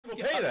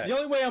pay that. The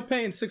only way I'm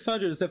paying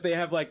 600 is if they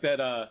have like that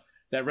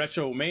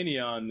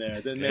RetroMania on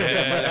there. Then maybe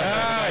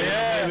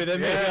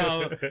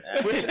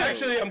Which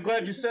actually, I'm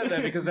glad you said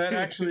that because that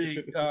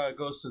actually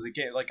goes to the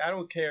game. Like, I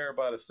don't care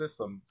about a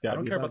system. I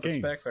don't care about the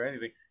specs or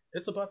anything.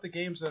 It's about the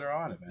games that are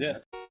on it, man. Yeah.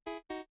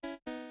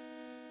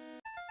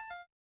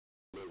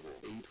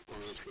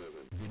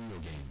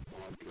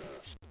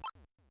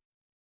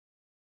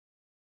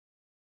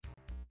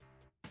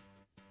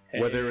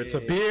 Whether it's a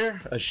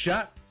beer, a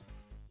shot,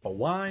 a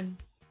wine,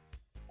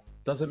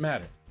 doesn't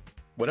matter.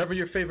 Whatever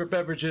your favorite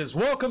beverage is,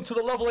 welcome to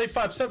the Level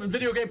 857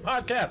 Video Game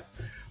Podcast.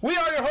 We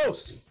are your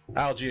hosts,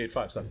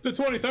 Alg857. The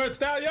 23rd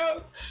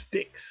Stallion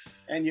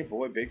Sticks. And your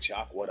boy Big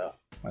Chalk, what up?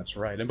 That's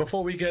right. And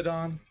before we get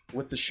on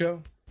with the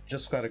show,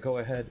 just got to go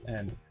ahead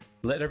and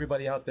let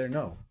everybody out there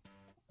know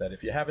that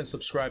if you haven't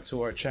subscribed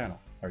to our channel,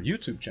 our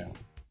YouTube channel,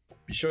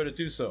 be sure to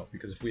do so,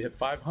 because if we hit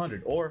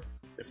 500 or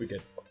if we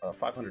get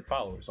 500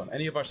 followers on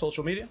any of our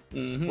social media,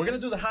 we're going to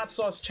do the hot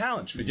sauce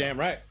challenge for you. Damn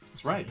right.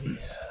 That's right.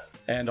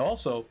 And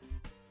also,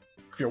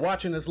 if you're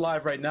watching this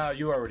live right now,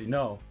 you already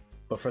know.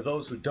 But for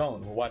those who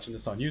don't, who are watching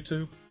this on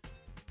YouTube,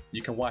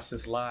 you can watch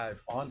this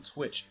live on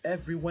Twitch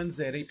every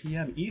Wednesday at 8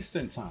 p.m.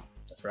 Eastern Time.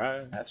 That's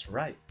right. That's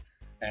right.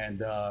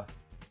 And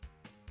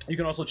you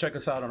can also check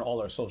us out on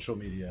all our social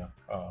media,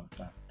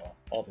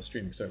 all the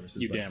streaming services.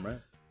 You damn right.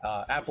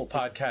 Apple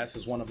Podcasts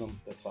is one of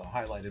them that's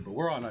highlighted, but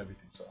we're on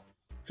everything, so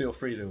feel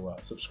free to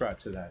subscribe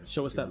to that.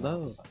 Show us that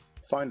love.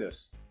 Find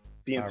us.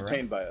 Be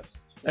entertained by us.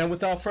 And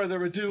without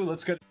further ado,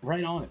 let's get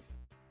right on it.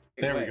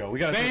 There we go. We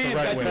got to do it the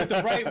right way.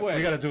 The right way.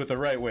 We got to do it the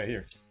right way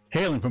here.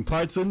 Hailing from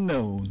parts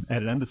unknown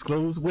at an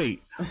undisclosed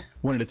weight,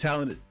 one of the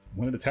talented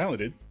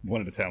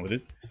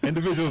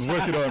individuals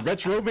working on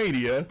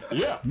RetroMania.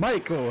 Yeah.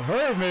 Michael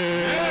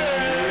Hermann.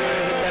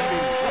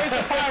 Where's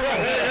the pyro?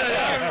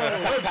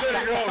 Let's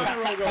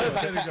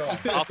get it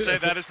going. I'll say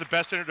that is the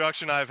best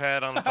introduction I've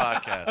had on the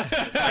podcast.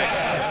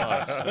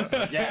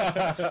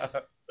 Yes.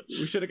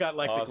 We should have got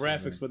like Awesome, the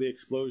graphics man. for the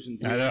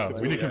explosions. I know.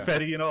 We need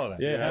confetti and all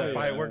that. Yeah,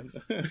 fireworks.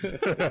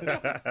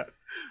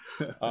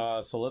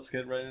 So let's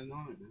get right in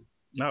on it, man.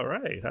 All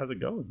right. How's it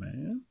going,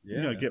 man? Yeah.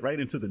 We're going to get right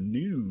into the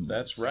news.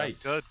 That's right.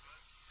 Good.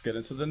 Let's get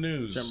into the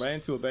news. Jump right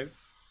into it, baby.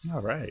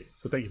 All right.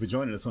 So thank you for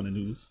joining us on the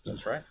news.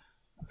 That's right.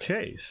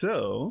 Okay.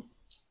 So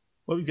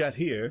what we've got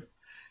here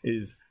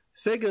is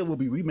Sega will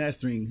be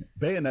remastering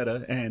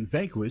Bayonetta and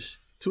Vanquish,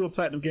 two of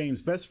Platinum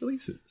Games' best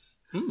releases.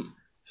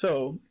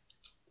 So,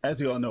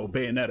 as you all know,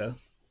 Bayonetta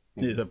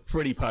is a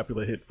pretty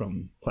popular hit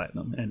from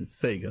Platinum, and it's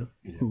Sega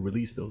who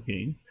released those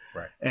games.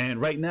 Right. And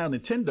right now,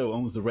 Nintendo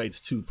owns the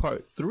rights to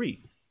Part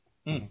 3.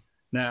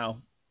 Now,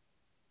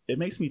 it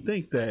makes me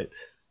think that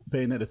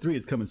Bayonetta 3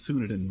 is coming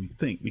sooner than we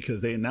think,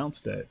 because they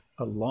announced that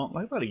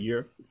about a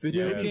year.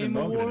 Video Yeah, Game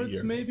longer than a Awards,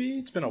 year. maybe?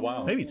 It's been a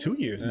while. Maybe 2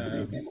 years now.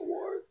 Video Game Awards.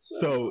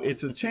 So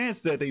it's a chance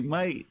that they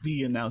might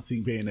be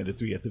announcing Bayonetta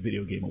 3 at the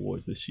Video Game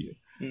Awards this year,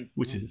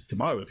 which is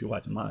tomorrow if you're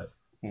watching live.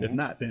 If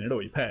not, then it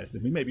already passed,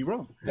 and we may be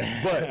wrong.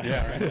 But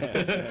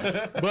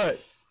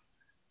but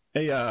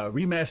a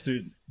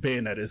remastered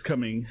Bayonetta is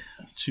coming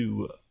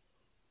to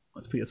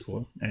the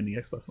PS4 and the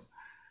Xbox One.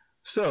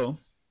 So,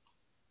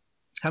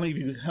 how many of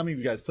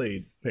you guys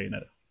played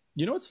Bayonetta?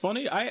 You know what's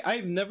funny?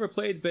 I've never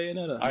played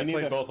Bayonetta. I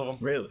played both of them.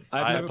 Really?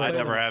 I've I never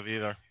never have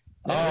either.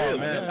 Oh,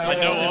 man. I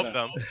know of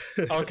them.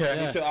 Okay.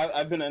 Yeah. Me too.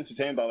 I've been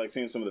entertained by like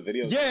seeing some of the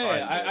videos.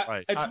 Yeah,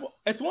 Right.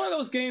 it's one of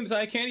those games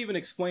I can't even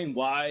explain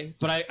why,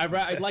 but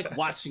I like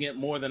watching it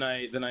more than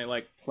I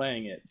like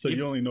playing it. So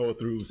you only know it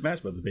through Smash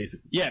Brothers,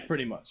 basically. Yeah,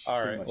 pretty much. All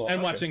right. Pretty much. Well, and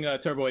okay. watching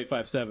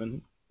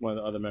Turbo857, one of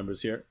the other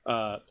members here,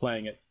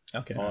 playing it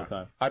Okay. all the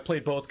time. I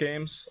played both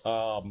games.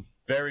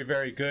 Very,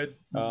 very good.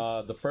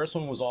 The first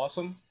one was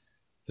awesome.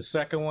 The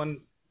second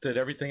one did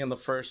everything in the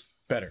first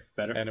better,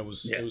 and it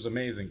was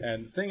amazing.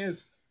 And the thing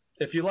is,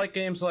 if you like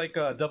games like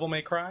Devil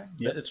May Cry,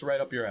 it's right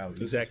up your alley.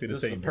 Exactly the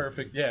this same. Is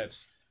perfect. Yeah,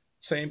 it's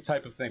same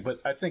type of thing.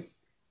 But I think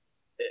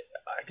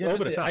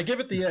I give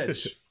it the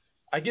edge.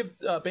 I give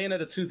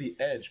Bayonetta 2 the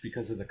edge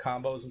because of the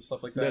combos and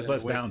stuff like that. There's and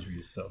less the way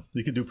boundaries, so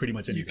you can do pretty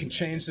much anything. you can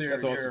change your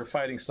awesome.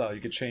 fighting style. You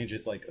can change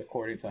it like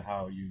according to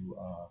how you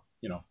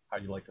how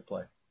you like to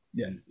play.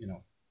 Yeah. And,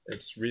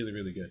 it's really,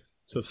 really good.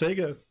 So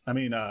Sega,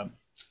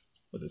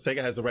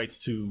 Sega has the rights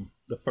to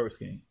the first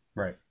game,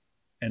 Right.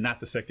 and not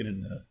the second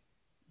and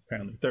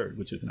apparently third,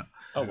 which is now.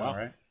 Oh wow! All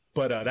right.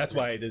 But that's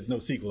why there's no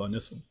sequel on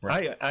this one.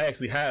 Right. I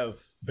actually have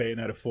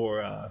Bayonetta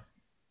for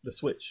the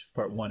Switch,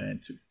 Part 1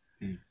 and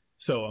 2.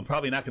 So I'm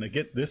probably not going to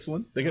get this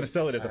one. They're going to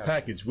sell it as a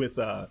package with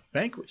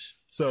Vanquish.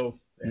 So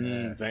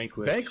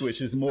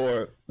Vanquish is the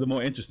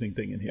more interesting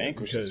thing in here.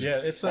 Vanquish is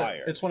It's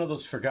fire. it's one of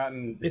those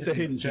forgotten. It's a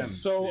hidden gem.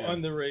 So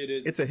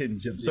underrated. It's a hidden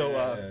gem. So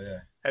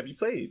have you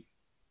played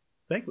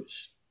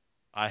Vanquish?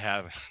 I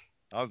haven't.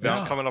 I'm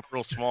coming up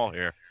real small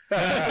here.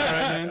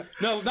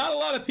 No, not a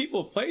lot of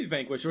people played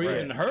Vanquish or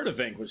even heard of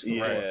Vanquish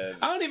before. Yeah.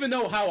 I don't even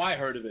know how I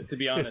heard of it, to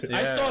be honest.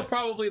 I saw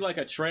probably like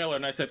a trailer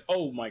and I said,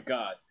 oh my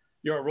god,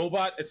 you're a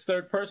robot, it's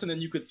third person,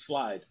 and you could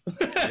slide.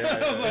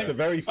 It's a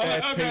very okay.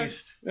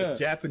 fast-paced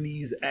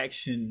Japanese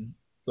action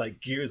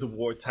like Gears of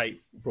War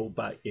type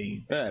robot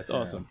game. Yeah, it's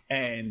awesome.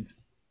 And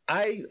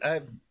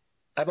I've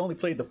only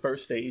played the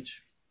first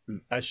stage.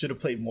 I should have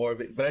played more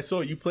of it, but I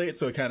saw you play it,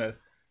 so it kind of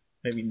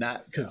maybe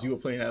not because you were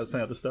playing. I was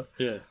playing other stuff.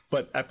 Yeah.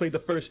 But I played the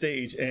first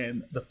stage,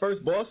 and the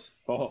first boss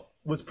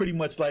was pretty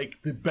much like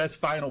the best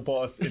final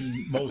boss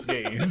in most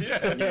games.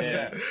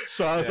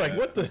 So I was like,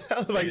 "What the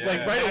hell?" Like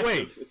right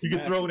away, you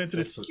can throw it into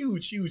this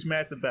huge,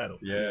 massive battle.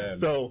 Yeah.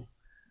 So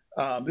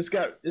this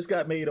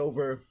got made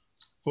over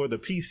for the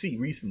PC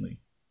recently,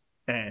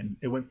 and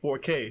it went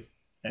 4K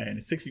and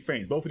it's 60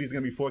 frames. Both of these are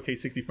gonna be 4K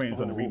 60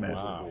 frames on the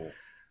remaster. Wow.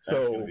 So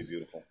That's gonna be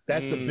beautiful.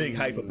 That's the big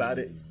hype about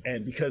it,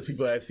 and because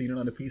people have seen it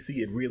on the PC,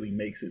 it really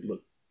makes it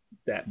look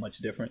that much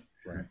different.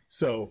 Right.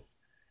 So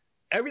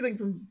everything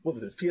from what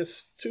was this,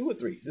 PS2 or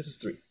 3? This is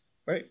 3,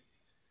 right?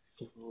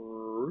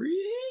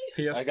 3?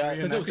 PS3 I got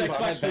because it was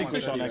Xbox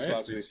 360 on 360, right?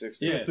 Xbox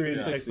 360. Yeah. PS3 and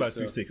Yeah. Xbox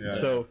 360. Yeah.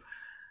 So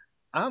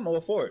I'm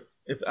all for it.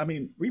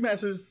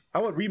 Remasters. I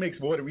want remakes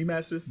more than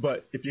remasters,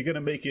 but if you're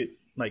gonna make it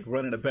like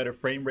running a better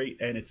frame rate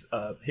and it's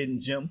a hidden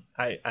gem,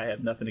 I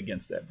have nothing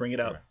against that. Bring it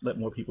out, let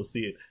more people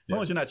see it. As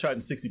long as you're not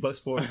charging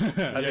 $60 for it,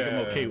 I think I'm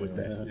okay with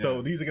that.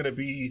 So these are gonna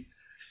be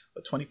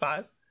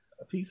 25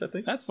 a piece, I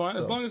think. That's fine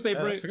as long as they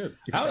bring. that's good.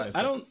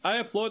 I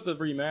applaud the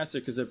remaster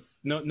because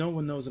no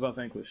one knows about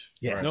Vanquish.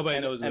 Yeah. Nobody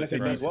knows. And if it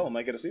does well,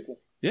 might get a sequel.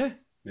 yeah.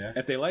 Yeah.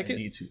 If they like They it,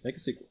 need to. make a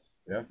sequel.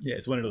 Yeah,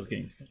 it's one of those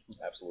games.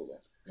 Absolutely.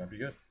 That'd be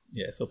good.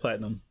 Yeah, so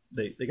Platinum,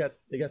 they got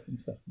some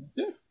stuff.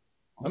 Yeah,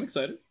 I'm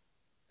excited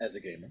as a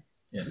gamer.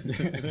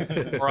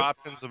 More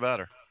options, the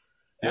better.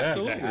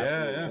 Absolutely.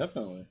 Yeah.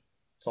 Definitely.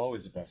 It's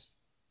always the best.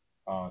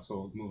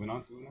 So moving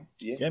on to the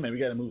next. Yeah, man, we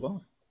got to move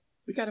on.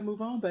 We got to move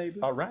on,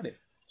 baby. Alrighty.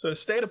 So the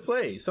state of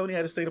play. Sony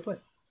had a state of play.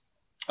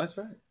 That's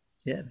right.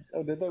 Yeah, man.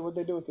 Oh, did they? What'd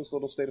they do with this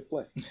little state of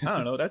play? I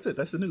don't know. That's it.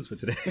 That's the news for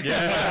today.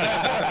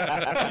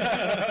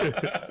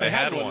 They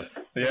had one.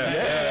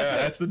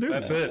 That's the news.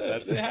 That's it.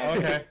 That's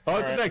okay.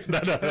 On to the next.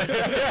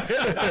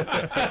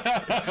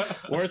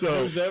 No. Worst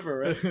news ever,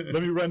 right?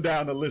 Let me run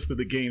down the list of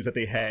the games that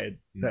they had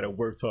that are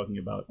worth talking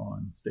about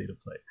on State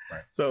of Play.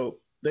 Right. So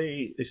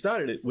they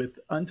started it with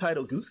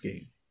Untitled Goose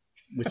Game,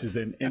 which is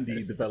an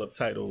indie developed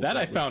title. That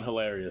I found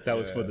hilarious. That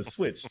was for the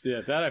Switch.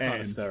 Yeah, that I found And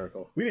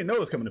hysterical. We didn't know it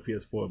was coming to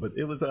PS4, but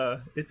it was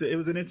it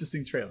was an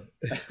interesting trailer.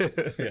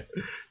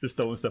 Just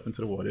throwing stuff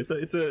into the water.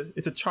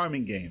 It's a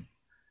charming game.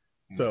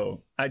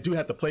 So I do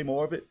have to play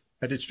more of it.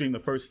 I did stream the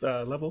first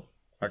level.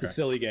 It's a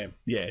silly game.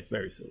 Yeah, it's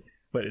very silly,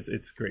 but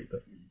it's great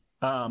though.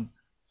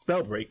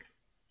 Spellbreak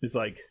is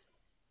like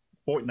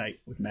Fortnite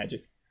with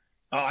magic.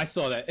 Oh, I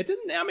saw that. It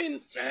didn't. I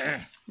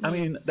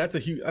mean, That's a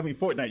huge.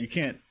 Fortnite. You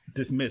can't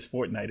dismiss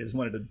Fortnite. It's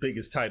one of the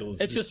biggest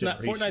titles. it's this just not.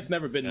 generation. Fortnite's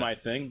never been my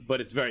thing,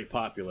 but it's very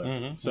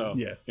popular. So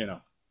Yeah.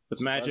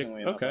 with magic.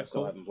 Surprisingly enough, Okay, I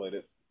still cool. haven't played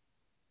it.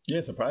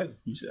 Yeah, surprising.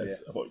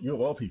 You of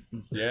all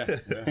people. Yeah.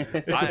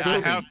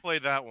 I have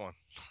played that one.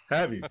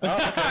 Have you?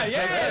 Yeah,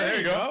 there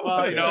you go.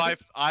 Well, you know,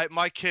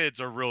 my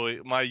kids are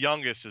really. My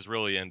youngest is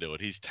really into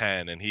it. He's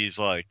 10, and he's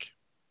like,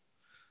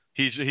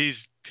 he's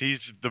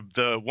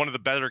the one of the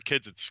better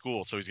kids at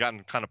school. So he's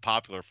gotten kind of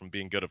popular from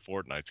being good at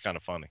Fortnite. It's kind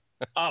of funny.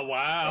 Oh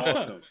wow.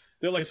 Awesome.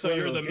 They're like, so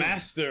you're the okay.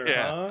 master,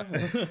 Yeah. huh?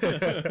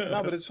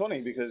 No, but it's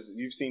funny because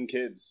you've seen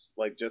kids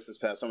like just this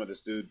past summer.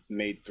 This dude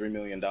made $3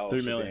 million.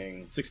 $3 million.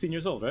 Being, 16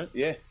 years old, right?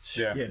 yeah,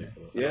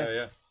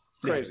 Yeah.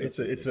 crazy.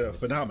 It's a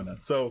phenomenon.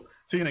 So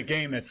seeing a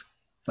game that's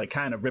like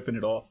kind of ripping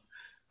it off,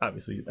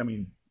 obviously.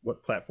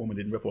 What platformer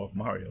didn't rip off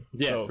Mario?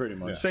 Yeah, So, pretty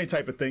much. same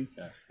type of thing.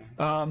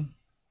 Yeah.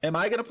 Am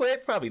I gonna play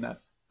it? Probably not.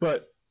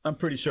 But I'm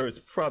pretty sure it's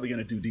probably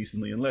gonna do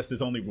decently, unless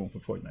there's only room for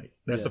Fortnite.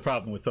 That's the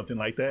problem with something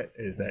like that,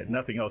 is that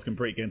nothing else can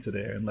break into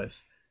there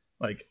unless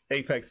like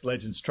Apex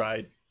Legends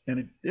tried,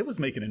 and it was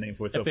making a name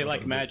for itself. If they for a like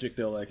little bit. magic,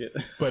 they'll like it.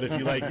 But if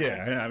you like,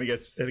 I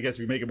guess if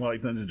we make it more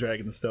like Dungeons and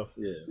Dragons and stuff,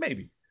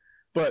 maybe.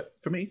 But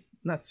for me,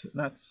 not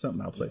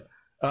something I'll play.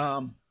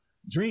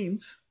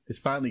 Dreams is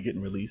finally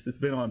getting released. It's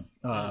been on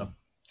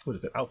what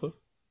is it, Alpha?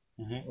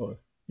 Or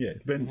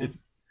it's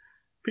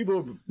people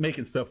are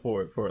making stuff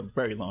for it for a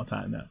very long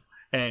time now.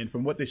 And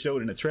from what they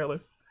showed in the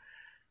trailer,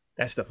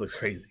 that stuff looks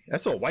crazy. I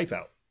saw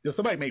Wipeout.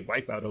 Somebody made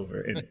Wipeout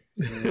over in it.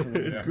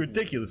 It's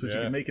ridiculous what you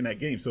can make in that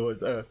game. So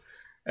as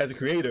a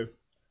creator,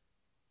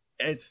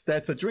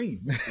 that's a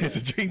dream. It's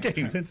a dream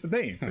game. Hence the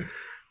name.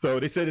 So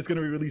they said it's going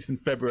to be released in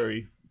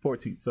February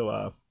 14th.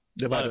 So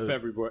they're A lot about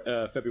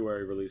of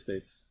February release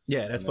dates.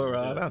 yeah, that's for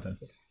Valentine's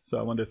Day. So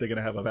I wonder if they're going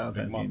to have a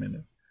Valentine's game in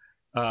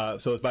there.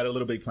 So it's by the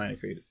Little Big Planet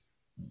creators.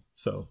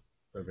 So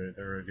They're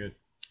very good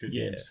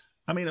yeah, games.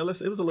 it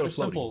was a little They're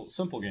floaty.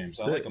 simple games.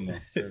 I like them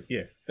though.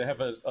 Yeah, They have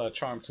a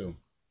charm to them.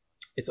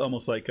 it's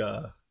almost like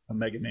a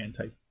Mega Man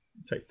type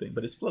thing,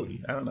 but it's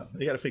floaty. I don't know.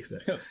 They got to fix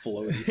that.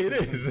 Floaty. It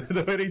is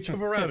the way they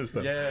jump around and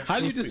stuff. Yeah. How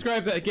do you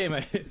describe that game?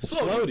 It's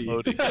floaty.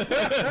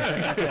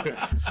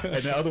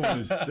 And the other one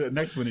is the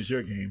next one is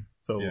your game.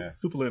 So Yeah.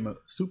 Superliminal.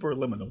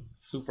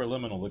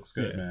 Superliminal looks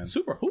good, Yeah. man.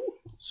 Super who?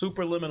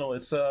 Superliminal.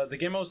 It's the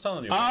game I was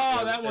telling you.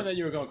 Oh, that one that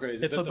you were going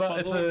crazy.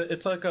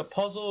 It's like a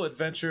puzzle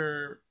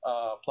adventure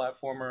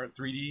platformer,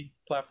 3D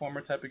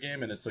platformer type of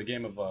game, and it's a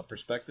game of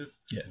perspective.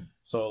 Yeah.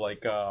 So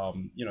like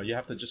you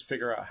have to just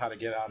figure out how to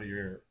get out of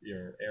your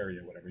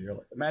area, whatever. You're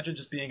like, imagine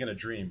just being in a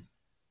dream,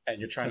 and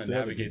you're trying to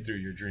navigate through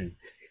your dream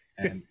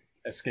and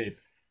escape.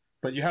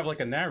 But you have like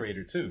a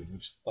narrator too,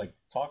 which like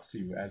talks to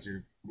you as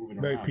you're moving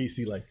around. Very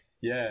PC like.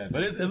 Yeah,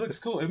 but it looks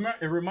cool.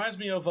 It reminds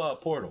me of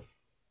Portal.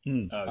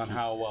 On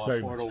how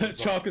Portal was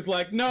Chalk is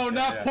like, no,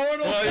 not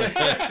Portal.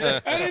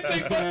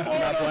 Anything but Portal. I'm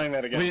not playing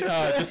that again.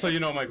 Just so you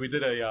know, Mike, we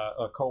did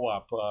a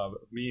co-op.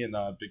 Me and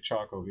Big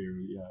Choco here.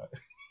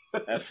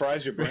 That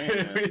fries your brain,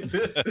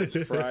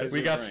 man.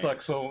 We got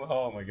stuck so.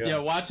 Oh my god. Yeah,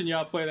 watching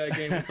y'all play that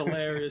game was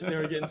hilarious. They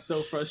were getting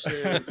so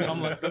frustrated.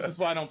 I'm like, this is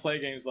why I don't play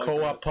games like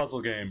co-op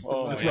puzzle game.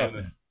 Oh, it's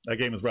rough. That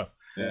game is rough.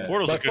 Yeah.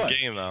 Portal's a good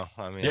game, though.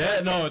 I mean,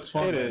 yeah, no, it's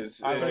fun. It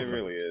is. It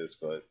really is,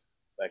 but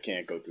I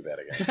can't go through that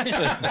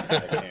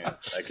again.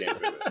 I can't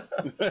do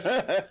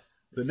it.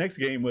 The next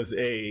game was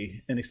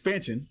an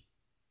expansion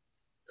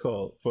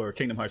for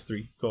Kingdom Hearts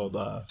 3 called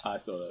I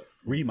saw that.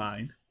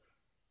 Remind.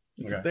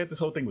 Okay. They have this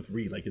whole thing with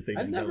like it's.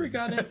 I never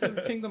got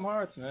into Kingdom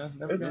Hearts, man.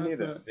 Never got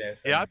into it.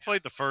 Yeah, I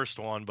played the first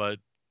one, but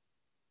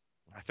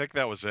I think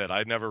that was it.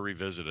 I never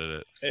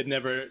revisited it. It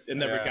never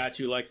got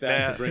you like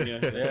that to bring you.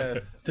 Yeah,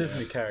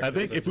 Disney characters. I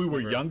think if we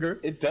were younger,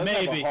 it does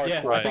maybe. Have a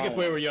Yeah, I think if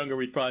we were younger,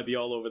 we'd probably be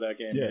all over that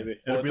game. Yeah, maybe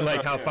it would be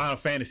like how Final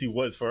Fantasy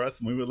was for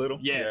us when we were little.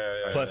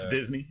 Plus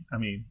Disney. I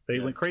mean, they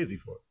went crazy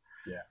for it.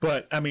 Yeah.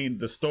 But I mean,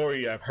 the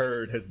story I've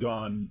heard has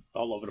gone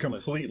all over the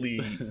completely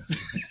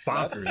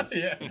bonkers.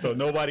 Yeah. So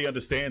nobody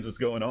understands what's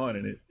going on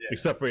in it,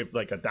 except for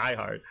like a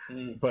diehard.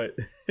 But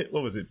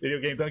what was it? Video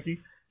Game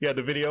Donkey? You had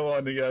the video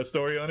on the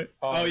story on it.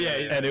 Oh yeah,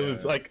 and it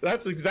was like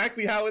that's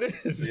exactly how it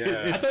is.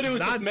 Yeah. I thought it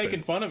was just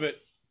making fun of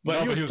it.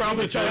 But he was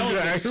probably telling you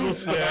the actual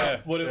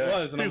stuff. What it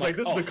was. And he was like,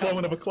 this is the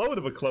clone of a clone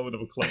of a clone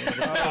of a clone.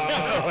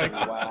 Like,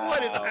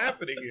 what is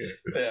happening here?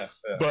 Yeah.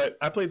 But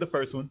I played the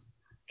first one.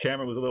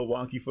 Camera was a little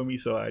wonky for me,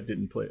 so I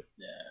didn't play it.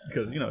 Yeah.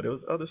 Because, there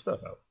was other stuff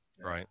out.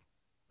 Right.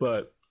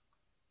 But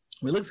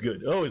it looks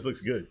good. It always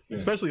looks good. Yeah.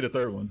 Especially the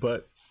third one.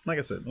 But like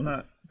I said, probably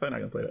not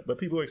going to play that. But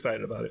people are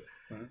excited about it.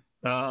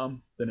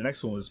 Then the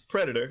next one was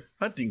Predator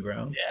Hunting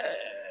Ground. Yeah.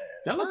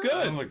 That looked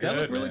good. That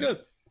looked really good.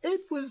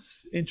 It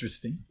was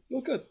interesting.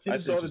 Looked good. I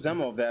saw the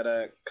demo of that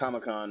at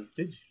Comic-Con.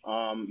 Did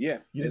you? Yeah.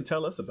 You didn't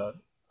tell us about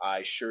it.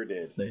 I sure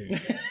did. There you go.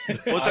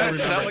 Is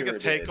that like a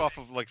takeoff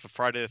of like the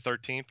Friday the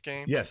 13th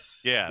game?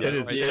 Yes. Yeah. It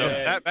is. So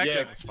that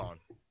game was fun.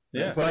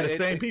 Yeah. It's by the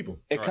same people.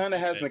 It kind of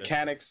has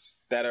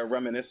mechanics that are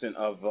reminiscent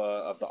of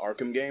the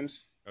Arkham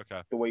games.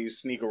 Okay. The way you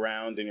sneak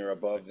around and you're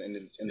above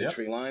in the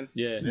tree line.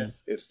 Yeah.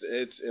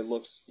 It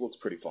looks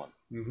pretty fun.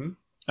 Mm-hmm.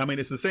 I mean,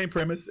 it's the same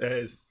premise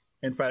as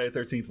in Friday the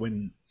 13th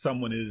when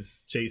someone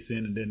is chasing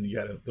and then you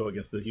got to go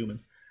against the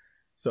humans.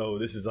 So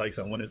this is like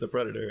someone is the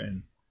predator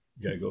and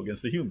you got to go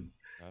against the humans.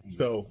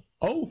 So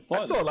fun.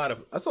 I saw a lot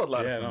of fun.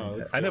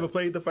 No, I never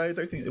played the Friday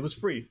the 13th. It was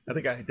free. I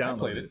think I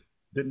downloaded it.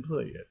 Didn't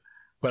play it yet.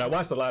 But I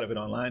watched a lot of it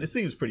online. It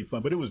seems pretty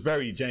fun, but it was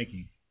very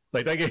janky.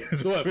 Like that game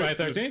was Friday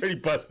 13th? pretty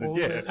busted.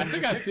 Yeah. I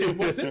think I see it.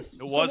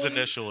 It was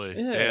initially.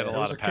 Yeah, they had a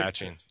lot of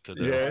patching to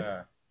do.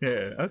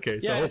 Yeah. Okay.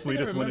 So hopefully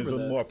this one is a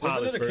more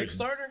polished version. Was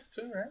it a Kickstarter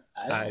too,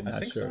 right? I'm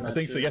not sure. I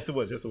think so. Yes, it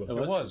was. It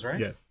was,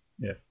 right?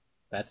 Yeah.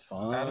 That's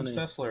fun. Adam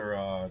Sessler,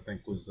 I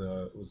think, was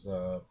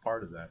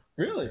part of that.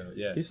 Really?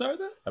 Yeah. He started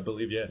that? I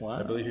believe, yeah. Wow.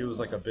 I believe he was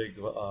like a big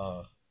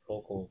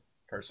vocal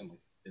person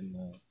in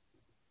the...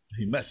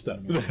 He messed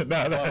up. No.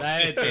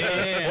 Damn.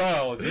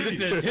 Well,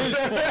 this is his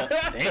fault.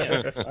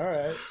 Damn. All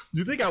right.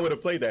 You think I would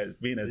have played that,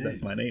 being as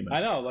that's my name?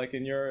 I know, like,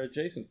 and you're a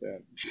Jason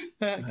fan.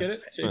 Get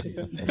it?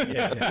 Jason.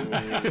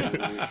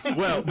 Yeah.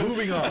 Well,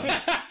 moving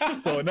on.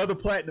 So another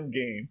Platinum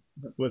game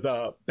was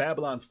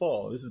Babylon's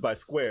Fall. This is by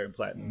Square and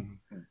Platinum.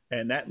 Mm-hmm.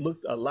 And that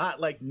looked a lot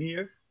like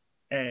Nier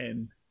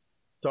and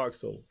Dark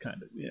Souls,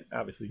 kind of. Yeah,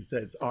 obviously, it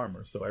says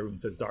armor, so everyone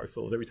says Dark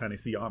Souls every time they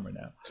see armor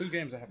now. Two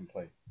games I haven't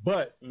played.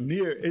 But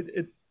Nier,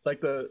 it like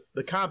the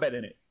combat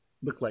in it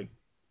looked like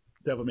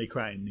Devil May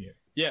Cry in Nier.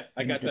 Yeah,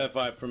 I got that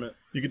vibe from it.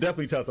 You could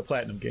definitely tell it's a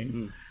Platinum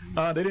game.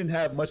 Mm-hmm. They didn't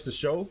have much to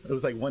show. It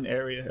was like one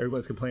area.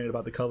 Everyone's complaining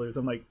about the colors.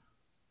 I'm like,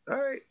 all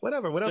right,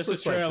 whatever. What else?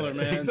 Just a trailer,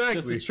 man.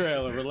 Exactly. Just a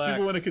trailer. Relax.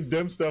 People want to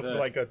condemn stuff for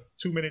like a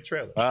 2-minute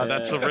trailer.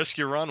 That's the risk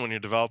you run when you're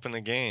developing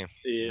a game.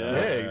 Yeah,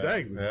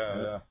 exactly.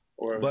 Yeah.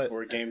 Or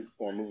a game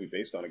or a movie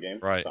based on a game.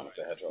 Right. Sonic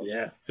the Hedgehog.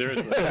 Yeah,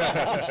 seriously.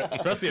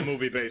 Especially a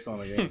movie based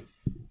on a game.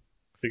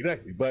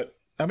 Exactly. But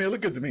I mean, it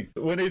looked good to me.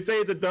 When they say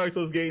it's a Dark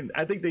Souls game,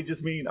 I think they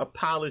just mean a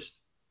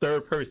polished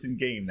third-person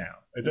game now.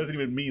 It doesn't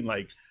even mean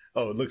like,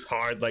 oh, it looks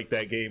hard like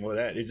that game or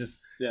that. It just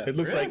it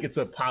looks like it's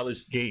a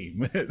polished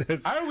game.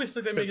 I always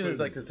think they make it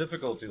like the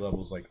difficulty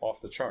levels like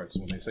off the charts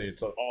when they say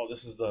it's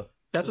this is the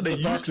That's what they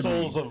the Dark used to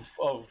Souls be.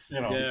 of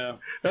you know. Yeah.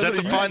 Is that what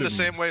it defined the used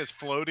to same way as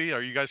floaty?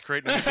 Are you guys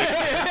creating a No,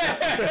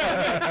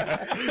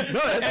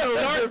 that's It's so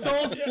Dark different.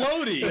 Souls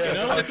floaty. You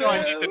know? That's why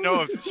I need to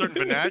know if certain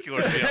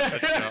vernacular. No,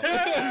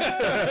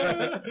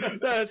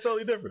 that's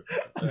totally different.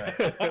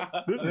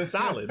 This is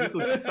solid. This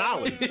is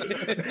solid.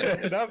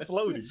 Not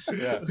floaty.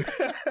 Yeah.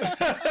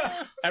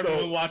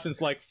 Everyone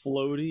watching's like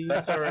floaty.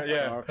 That's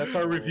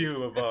our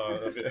review of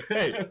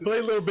Hey,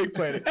 play Little Big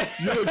Planet.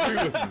 You'll agree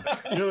with me.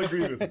 You'll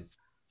agree with me.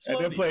 And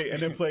then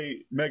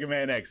play Mega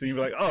Man X, and you'll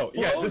be like, "Oh,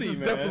 yeah, this is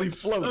man. definitely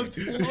floaty." It's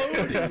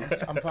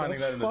floaty. I'm finding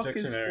that in the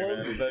dictionary,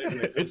 man. Is that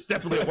even It's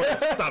definitely a word.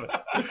 Stop it.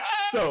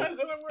 So,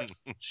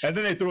 and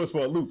then they threw us for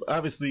a loop.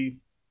 Obviously,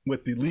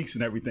 with the leaks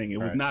and everything, it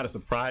was not a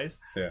surprise.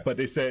 Yeah. But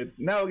they said,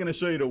 now we're going to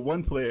show you the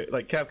one player,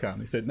 like Capcom.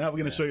 They said, now we're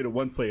going to show you the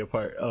one player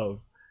part of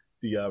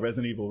the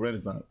Resident Evil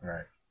Renaissance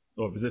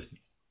or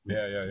Resistance.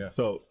 Yeah.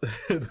 So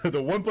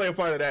the one player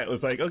part of that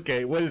was like,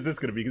 okay, what is this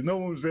going to be? Because no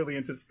one was really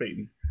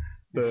anticipating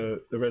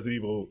the Resident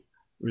Evil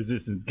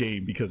Resistance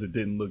game because it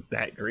didn't look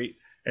that great,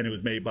 and it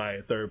was made by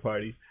a third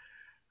party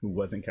who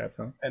wasn't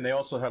Capcom. And they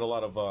also had a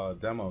lot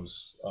of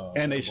demos.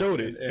 And they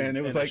showed it, and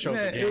it was like, nah,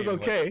 it was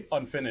okay, like,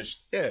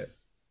 unfinished. Yeah.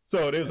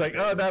 So they was like,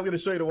 oh, now I'm going to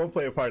show you the one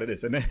player part of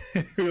this, and then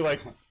we were like,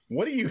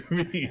 what do you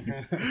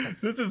mean?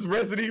 This is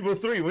Resident Evil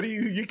 3. What do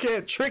you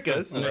can't trick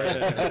us.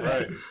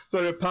 Right.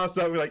 So it pops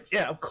up. We're like,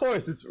 yeah, of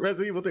course, it's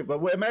Resident Evil 3.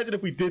 But imagine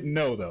if we didn't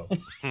know, though.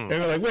 And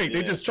we're like, wait,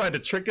 they just tried to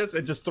trick us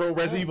and just throw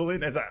Resident Evil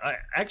in as an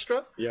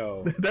extra?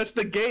 Yo. That's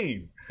the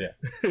game. Yeah.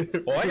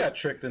 Well, I got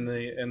tricked in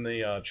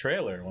the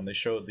trailer when they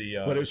showed the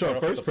when they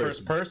showed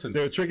first person.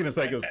 They were tricking us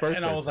like it was first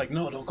person. And I was like,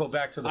 no, don't go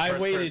back to the first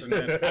person.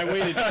 I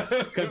waited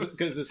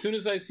because as soon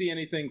as I see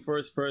anything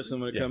first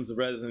person when it comes to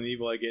Resident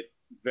Evil, I get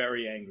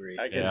very angry.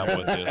 I'm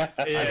with you.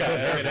 I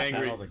get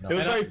angry. I was like, no. It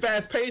was very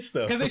fast paced,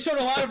 though. Because they showed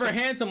a lot of her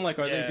hands. I'm like,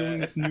 are they doing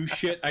this new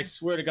shit? I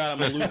swear to God, I'm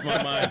going to lose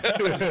my mind.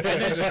 And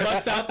then she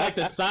bust out like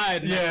the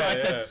side. And so I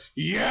said,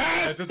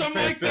 yes! I'm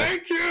like,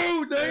 thank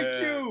you!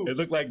 Thank you! It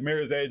looked like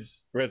Mirror's Edge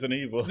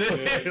Resident Evil. Like,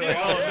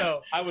 oh,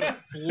 no. I would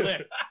have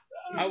flipped.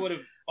 I was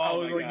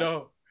like,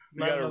 no.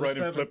 You gotta run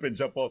and flip and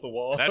jump off the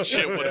wall. That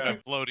shit would have been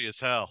floaty as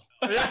hell.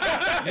 I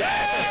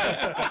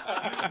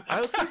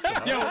don't think so.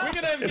 Yo, we're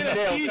going to get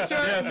a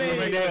t-shirt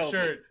made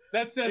shirt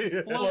that says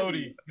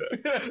floaty.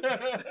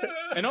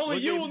 And only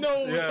you will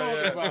know what we're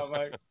talking about,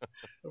 Mike.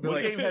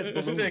 What game has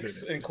balloons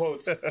sticks in it? in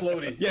quotes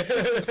floaty. Yes,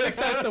 Six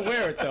has to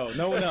wear it though.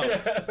 No one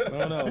else. No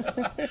one else.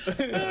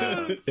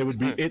 It would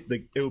be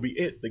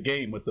the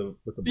game with the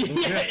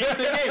balloons. Yeah, it's the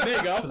game. There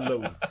you go.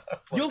 Float.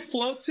 You'll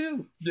float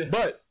too.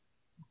 But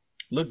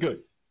look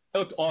good. It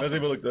looked awesome.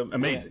 Resident Evil looked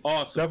amazing.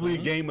 Awesome. Definitely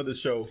a game of the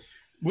show.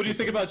 What do you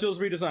think about Jill's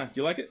redesign?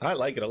 You like it? I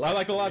like it a lot. I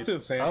like it a lot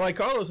too. I like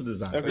Carlos'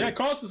 design. Yeah,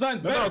 Carlos'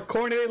 design's No, better. how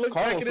corny they look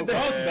back in the day.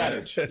 Carlos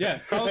savage. Yeah,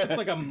 Carlos looks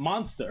like a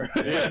monster.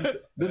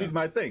 This is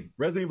my thing.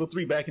 Resident Evil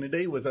 3 back in the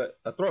day was a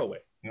throwaway.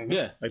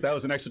 Yeah. Like that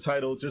was an extra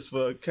title just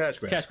for cash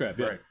grab. Cash grab,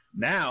 yeah. Right.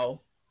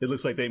 Now it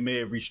looks like they may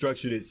have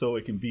restructured it so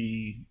it can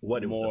be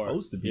what it was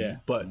supposed to be,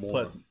 but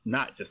plus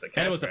not just a cash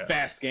grab. And it was a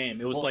fast game.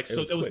 It was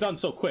it was done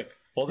so quick.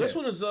 Well, this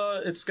one is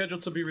it's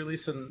scheduled to be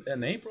released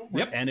in April.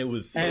 Right? Yep. And it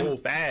was so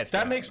fast.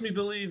 That makes me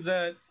believe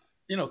that,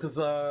 you know, because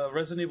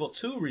Resident Evil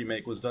 2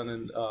 remake was done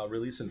in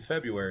released in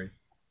February,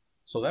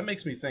 so that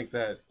makes me think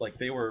that like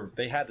they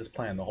had this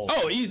plan the whole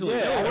time. Oh, easily.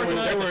 They were working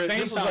on it at the same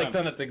this time. was like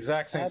done at the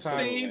exact same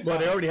time. Well,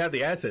 they already have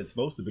the assets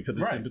mostly because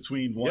it's in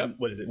between one.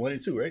 What is it? 1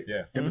 and 2, right?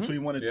 Yeah. In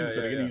between 1 and 2,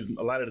 so they're going to use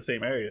a lot of the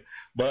same area,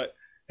 but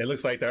it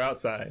looks like they're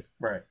outside,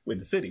 right, in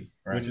the city,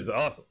 which is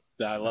awesome.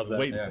 I love that.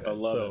 I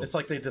love it. It's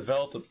like they did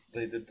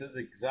the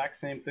exact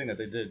same thing that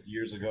they did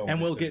years ago. And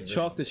we'll get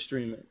Chalk to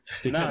stream it.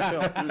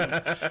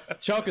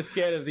 Chalk is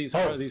scared of these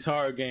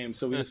horror games,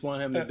 so we just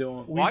want him to do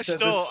them. Well,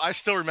 I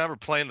still remember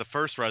playing the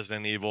first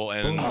Resident Evil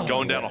and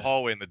going down a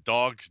hallway and the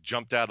dogs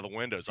jumped out of the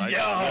windows. I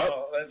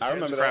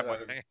remember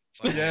that.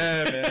 Yeah,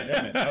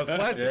 man. That was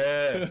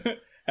classic. Yeah.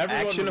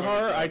 Action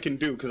horror I can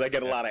do because I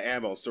get a lot of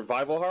ammo.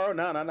 Survival horror?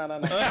 No. You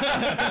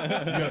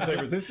gonna play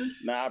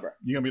Resistance? Nah, bro.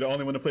 You gonna be the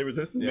only one to play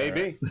Resistance?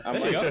 Maybe. I'm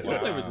like, I'll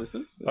play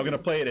Resistance. I'm gonna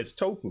play it as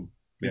Tofu.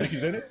 You think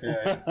he's in it?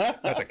 Yeah.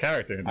 That's a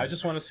character. I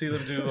just want to see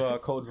them do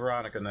Code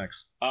Veronica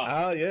next.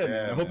 Oh yeah,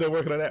 man. I hope they're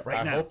working on that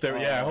right now. I hope they're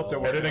working.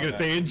 And they're gonna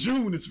say in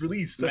June it's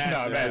released.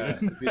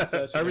 Imagine.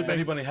 If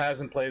anybody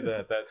hasn't played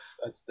that,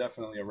 that's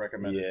definitely a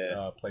recommended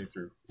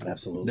playthrough.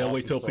 Absolutely. They'll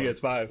wait till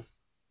PS5.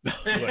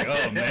 Like,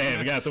 oh man,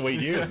 we got to wait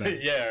years now.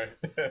 Yeah.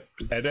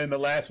 And then the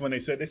last one they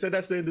said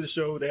that's the end of the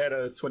show. They had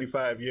a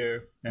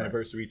 25-year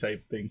anniversary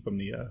type thing from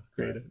the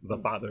creator, the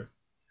father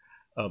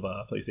of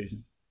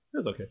PlayStation. It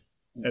was okay.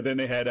 And then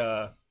they had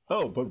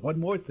but one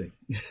more thing.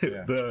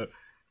 The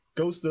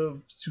Ghost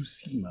of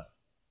Tsushima.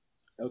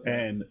 Okay.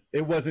 And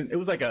it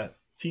was like a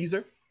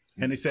teaser,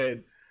 and they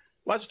said,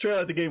 watch the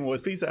trailer at the Game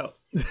Awards, peace out.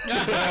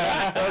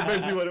 That was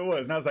basically what it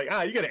was. And I was like,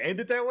 you're gonna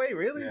end it that way?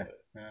 Really? Yeah.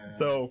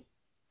 So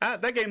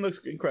that game looks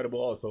incredible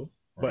also.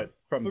 But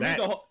from that,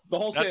 me, the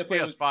whole that's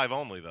PS5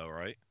 only though,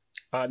 right?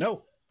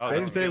 No. I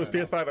didn't say it was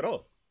PS5 at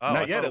all.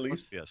 Not yet, at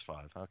least.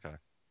 PS5, okay.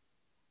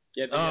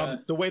 Yeah,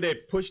 the way they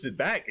pushed it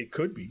back, it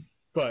could be.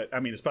 But, I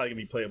mean, it's probably going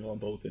to be playable on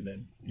both and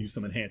then use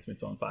some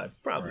enhancements on 5.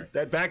 Probably. Right.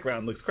 That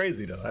background looks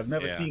crazy, though. I've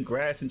never seen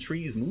grass and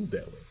trees move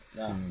that way.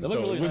 Nah, So really it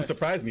wouldn't nice.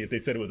 surprise me if they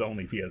said it was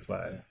only PS5.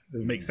 Yeah. It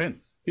would make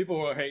sense. People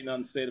were hating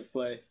on State of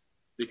Play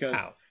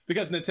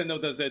because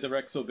Nintendo does their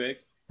direct so big.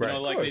 You Right.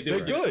 know, like Of course, they do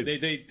they're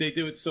good. They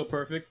do it so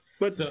perfect.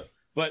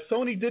 But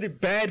Sony did it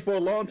bad for a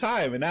long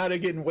time, and now they're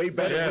getting way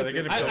better. Yeah, with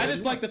they're it. getting I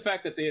just like the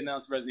fact that they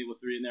announced Resident Evil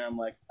 3 in there. I'm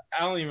like, I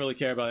don't even really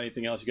care about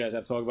anything else you guys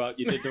have to talk about.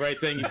 You did the right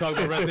thing. You talked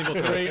about Resident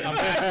Evil 3. I'm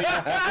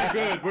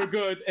happy. We're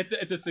good. It's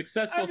a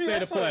successful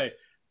State of Play.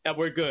 Yeah,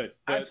 we're good.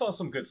 I But, saw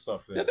some good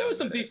stuff there. yeah, there was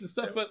some decent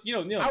stuff, but you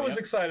know, I was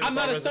excited. I'm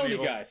not a about Resident Sony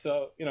Evil. guy,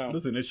 so you know.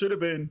 Listen, it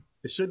shouldn't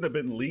have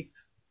been leaked.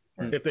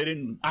 If they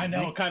didn't, I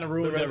know, leak kind of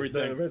ruined the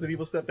everything. Resident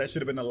Evil stuff, that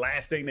should have been the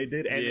last thing they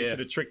did, and they Yeah. should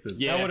have tricked us.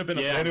 Yeah, That would have been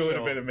a and it would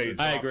have show. been amazing.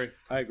 I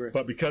agree.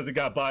 But because it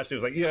got botched, it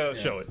was like,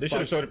 show it. They should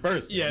have showed it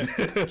first. Yeah, Just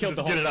killed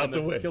the whole get it out the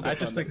thunder. way. Killed the I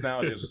just thunder. think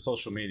nowadays with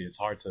social media, it's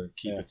hard to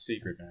keep it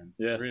secret, man.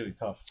 Yeah. It's really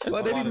tough. Well,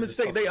 A they lot didn't of this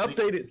mistake. They stuff is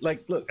leaked. updated.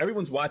 Like, look,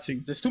 everyone's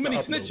watching. There's too many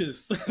the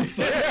upload.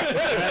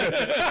 snitches.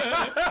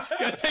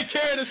 Gotta take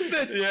care of the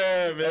snitch.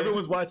 Yeah, man.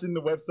 Everyone's watching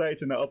the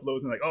websites and the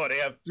uploads and like, oh, they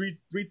have three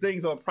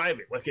things on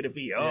private. What could it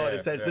be? Oh, Yeah,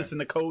 it says this in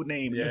the code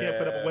name. You can't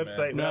put up a Yeah,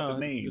 website man. without No, the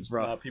name. it's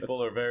rough.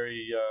 People are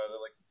very they're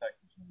like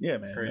detectives. Yeah,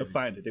 man. Crazy. They'll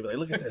find it. They'll be like,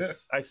 look at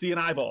this. I see an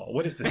eyeball.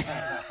 What is this?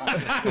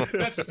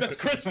 That's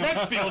Chris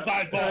Redfield's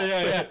eyeball.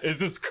 yeah. Is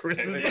this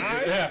Chris's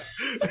eye? Yeah.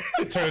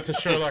 Turn it to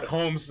Sherlock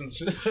Holmes and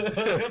shit.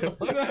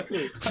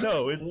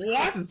 No, it's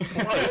Chris's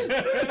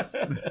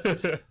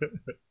eye.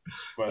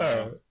 But, All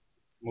right.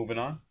 moving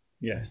on.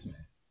 Yes,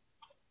 man.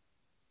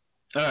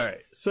 All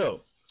right.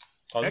 So,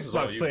 This is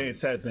all Xbox you.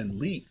 plans have been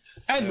leaked.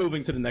 And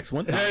moving to the next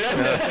one.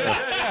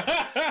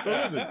 So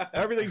listen,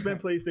 everything's been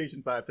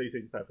PlayStation 5,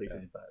 PlayStation 5,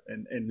 PlayStation 5.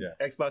 And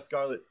Xbox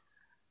Scarlet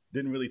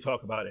didn't really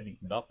talk about anything.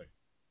 Nothing.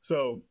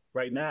 So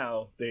right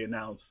now they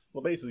announced,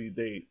 well, basically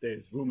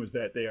there's rumors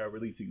that they are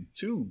releasing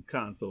 2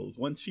 consoles,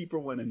 one cheaper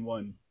one and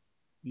one,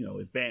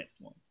 advanced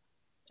one,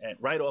 and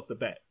right off the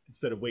bat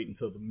instead of waiting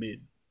until the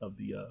mid of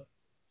the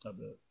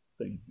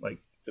thing, like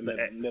The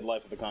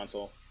midlife of the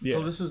console. yeah.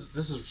 So this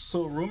is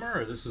still a rumor,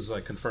 or this is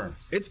like confirmed?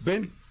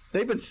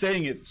 They've been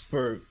saying it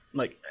for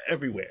like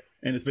everywhere,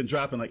 and it's been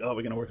dropping like, oh,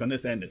 we're gonna work on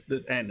this and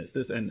this and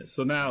this and this.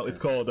 So now it's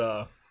called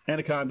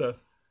Anaconda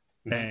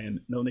and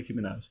no Nicki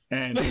Minaj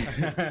and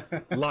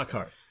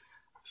Lockhart.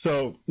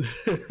 So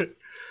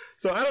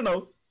so I don't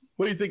know.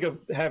 What do you think of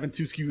having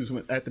 2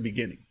 SKUs at the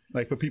beginning,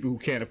 like for people who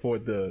can't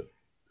afford the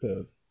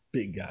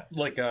big guy?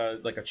 Like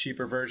a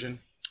cheaper version.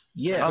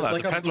 Yeah. Oh, that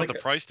like a- depends like what the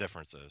a- price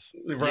difference is.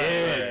 Right.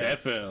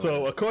 definitely.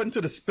 So according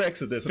to the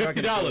specs of this, I'm not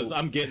gonna $50, go-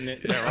 I'm getting it.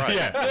 Yeah, right.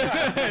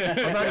 Yeah.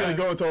 I'm not going to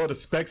go into all the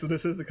specs of the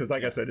system because,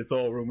 like I said, it's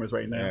all rumors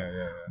right now.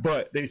 Yeah.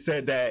 But they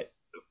said that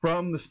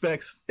from the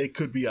specs, it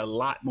could be a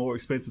lot more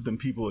expensive than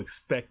people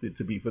expect it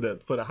to be for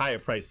the higher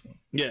price one.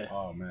 Yeah.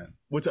 Oh man.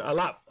 Which a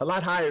lot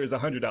higher is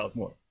 $100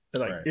 more.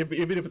 Like Right.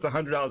 even if it's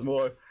 $100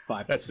 more,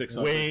 500 that's to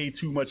 600. way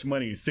too much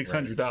money.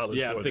 $600.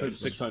 Yeah, for I'm a thinking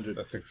system. 600,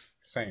 That's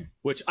insane.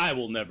 which I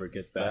will never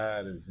get back.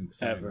 That is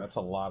insane. Ever. That's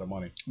a lot of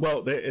money.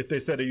 Well, if they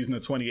said they're using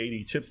a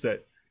 2080 chipset,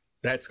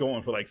 that's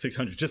going for like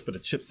 $600 just for the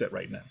chipset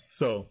right now.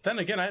 So Then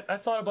again, I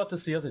thought about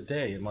this the other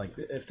day, and like,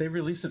 if they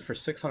release it for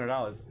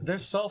 $600,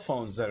 there's cell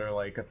phones that are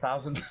like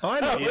 $1,000. I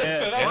know. I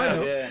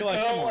know. Yeah. Like,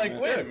 And come I'm on, like,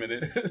 man. wait a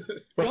minute.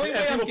 The But only,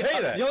 way people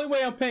pay that. the only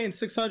way I'm paying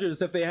 600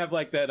 is if they have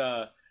like that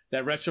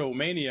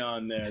Retromania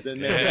on there.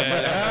 Then maybe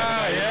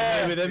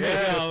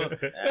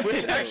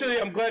Which actually,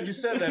 I'm glad you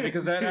said that,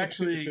 because that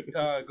actually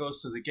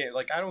goes to the game.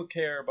 Like, I don't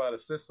care about a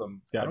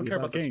system. gotta I don't be care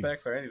about about the games.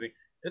 specs or anything.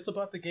 It's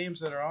about the games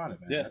that are on it,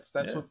 man. Yeah.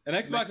 That's what. And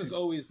Xbox has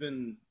always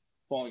been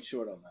falling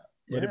short on that.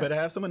 But they better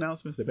have some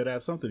announcements. They better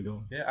have something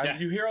going. Yeah,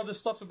 you hear all this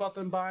stuff about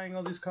them buying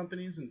all these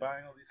companies and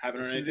buying all these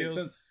Haven't heard anything studios,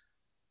 since.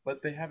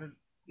 but they haven't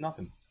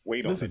nothing.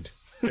 Wait on Listen, it.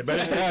 they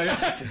better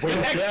Xbox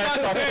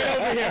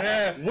fan over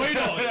here. Wait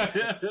on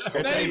it.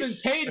 It's not even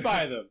paid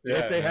by them.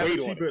 if they have a Wait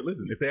on cheaper,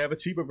 listen, if they have a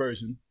cheaper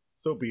version,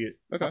 so be it.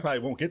 Okay. I probably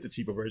won't get the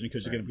cheaper version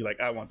because you're gonna be like,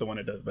 I want the one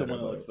that does The better.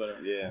 one that looks better.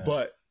 Yeah.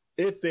 But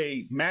if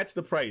they match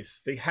the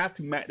price, they have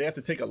to They have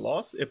to take a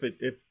loss. If it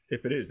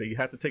is, they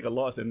have to take a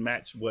loss and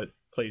match what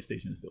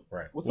PlayStation is doing.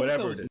 Right. What's up with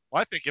Whatever those? it is.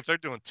 Well, I think if they're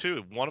doing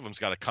 2, one of them's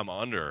got to come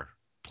under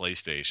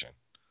PlayStation.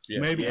 Yeah.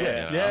 Maybe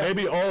Yeah.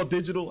 maybe all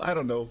digital. I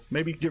don't know.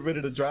 Maybe get rid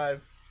of the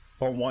drive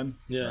on one,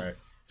 Yeah. Right.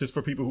 just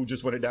for people who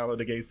just want to download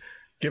the games.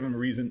 Give them a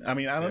reason. I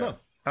mean, I don't know.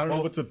 I don't know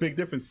Well, what's the big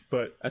difference,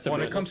 but That's a When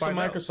it risk. comes to find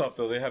out. Microsoft,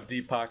 though, they have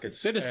deep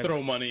pockets. They just and,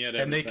 throw money at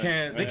it. and they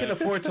can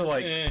afford to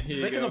like Here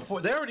you they can go.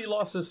 afford. They already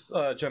lost this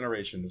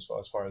generation as far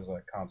as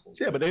like consoles.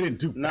 yeah, but they didn't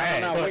do No,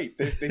 bad. wait.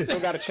 They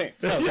still got a chance.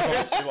 Stop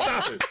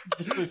it.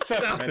 Just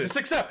accept it, man. Just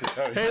accept it.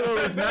 Halo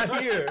is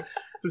not here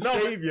to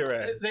save your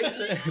ass.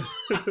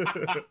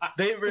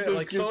 They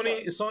like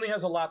Sony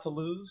has a lot to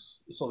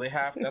lose, so they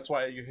have. That's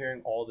why you're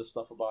hearing all this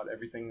stuff about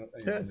everything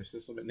in their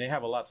system, and they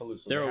have a lot to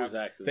lose. So They're they always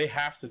have, active. They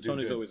have to do.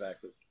 Sony's good. always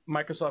active.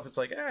 Microsoft, it's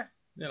like,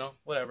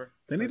 whatever.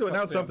 They need to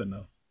announce something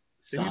though.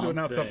 They need to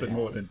announce something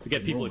more than to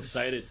get people rumors.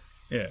 excited.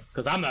 Yeah.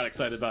 Because I'm not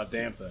excited about a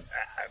damn thing.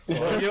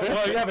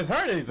 Well, you haven't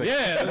heard anything.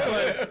 Yeah, it's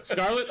like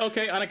Scarlet.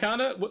 Okay,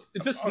 Anaconda.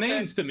 It's just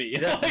names to me.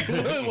 Yeah. Like,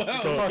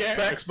 well, So who it's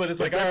cares? specs, but it's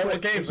like, all right,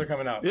 what games are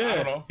coming out? I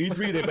Yeah, don't know.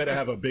 E3 they better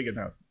have a big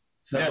announcement.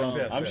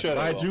 I'm sure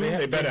By they will. June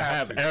they better They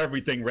have have to.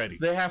 everything ready.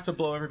 They have to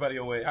blow everybody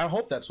away. I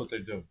hope that's what they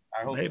do.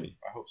 I hope. Maybe.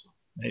 I hope so.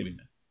 Maybe,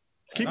 man.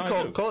 Keep No, I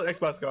call, do. call it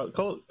Xbox Scarlet.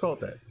 Call it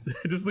that.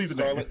 Just leave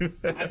Scarlet. it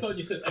there. I thought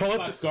you said Call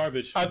it Xbox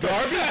garbage. Garbage?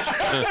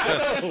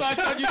 That's what I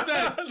thought you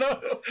said.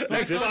 No.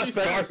 The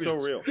disrespect is so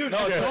real.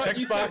 No, Yeah. it's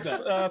You said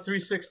Xbox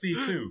 360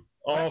 too.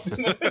 Oh,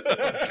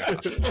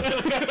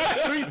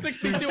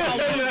 362.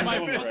 I'll lose my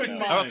fucking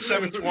How about mind.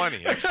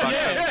 720? Xbox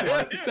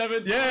 720. Yeah,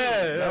 7.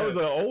 Yeah, that was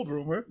an old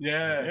rumor.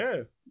 yeah. Yeah.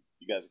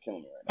 You guys are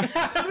killing me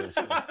right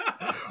now.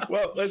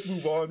 Well, let's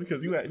move on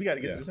because we got to get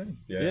to the same.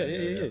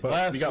 Yeah.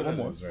 But we got one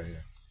more. right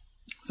here.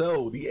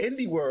 So the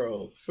indie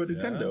world for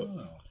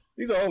Nintendo.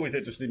 These are always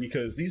interesting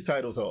because these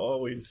titles are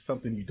always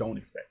something you don't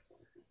expect,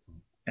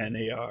 and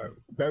they are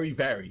very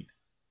varied.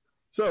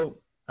 So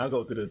I'll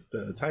go through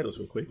the titles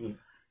real quick.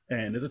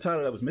 And there's a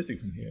title that was missing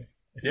from here.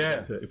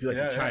 If you'd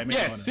like to chime in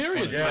Yeah, on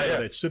seriously. a title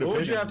that should have What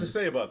been would you in have to this.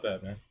 say about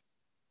that, man?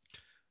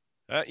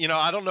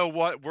 I don't know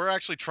what we're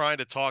actually trying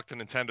to talk to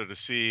Nintendo to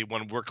see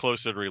when we're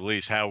closer to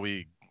release how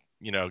we,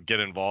 get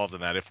involved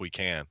in that if we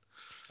can.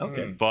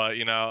 Okay. But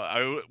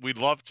we'd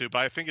love to. But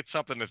I think it's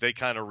something that they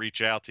kind of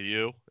reach out to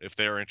you if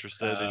they're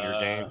interested in your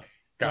game.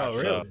 Oh,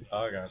 really? So, Oh,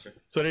 I gotcha.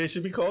 So they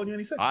should be calling you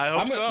any second. I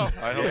hope so.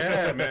 I hope so.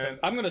 Yeah, man.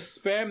 I'm gonna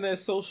spam their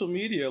social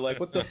media. Like,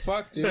 what the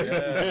fuck, dude?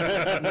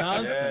 Yeah.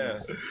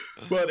 Nonsense.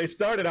 Well, they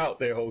started out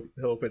their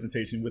whole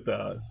presentation with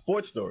a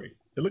sports story.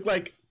 It looked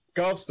like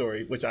Golf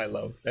Story, which I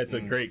love. That's a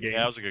great game.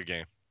 Yeah, that was a good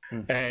game.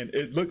 And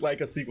it looked like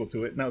a sequel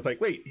to it. And I was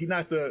like, wait, he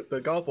knocked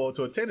the golf ball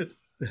to a tennis.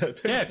 Yeah,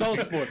 it's all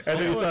sports. And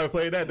then he All started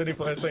playing that. Then he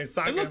started playing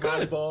soccer and looked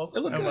good. volleyball. It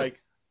looked I'm good.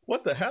 like,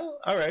 what the hell?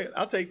 All right,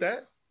 I'll take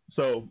that.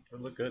 So It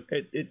looked good.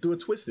 it threw a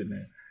twist in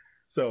there.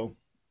 So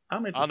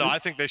I'm I interested. don't know. I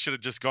think they should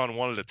have just gone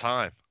one at a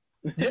time.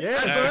 Yeah,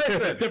 that's what I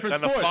said. Different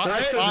And the sports,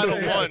 right?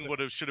 final Yeah.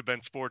 one should have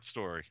been Sports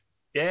Story.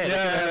 Yeah, they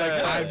had like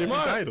Yeah, 5 different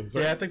smart. titles.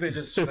 Right? Yeah, I think they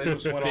just went They all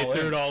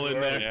threw in. it all in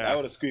there. Yeah. That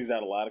would have squeezed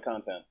out a lot of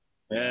content.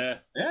 Yeah.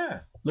 Yeah.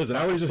 Listen,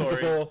 I would just hit the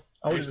Story. ball.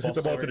 I would just hit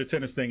the ball Baseball to the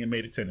tennis thing and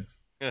made it tennis.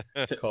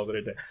 Called it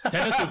a day.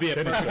 Tennis would be a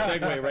perfect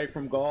segue, right,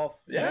 from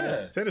golf to Yeah.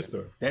 tennis. Tennis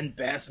story. Then And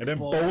then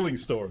basketball. bowling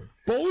story.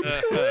 Bowling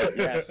story.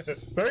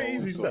 Yes. Very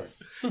easy stuff.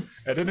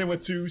 And then they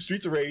went to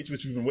Streets of Rage,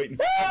 which we've been waiting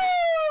for.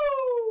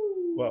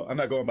 Well, I'm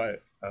not going by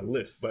a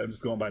list, but I'm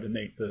just going by the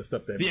name, the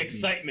stuff that The made me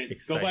excitement.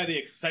 excited. Go by the The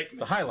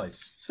excitement.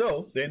 highlights.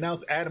 So they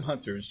announced Adam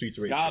Hunter in Streets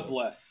of Rage. God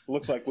bless.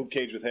 Looks like Luke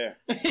Cage with hair.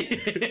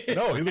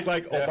 No, he looked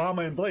like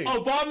Obama and Blade.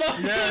 Obama.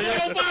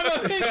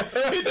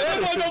 Obama. He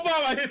did look like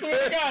Obama. I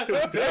swear to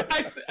God.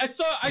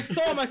 I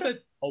saw him. I said,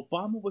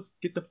 Obama was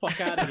get the fuck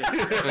out of here.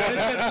 And it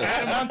said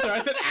Adam Hunter. I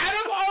said,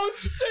 Adam. Oh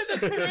shit,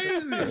 that's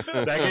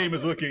crazy. That game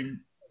is looking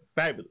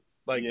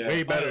fabulous. Like Yeah.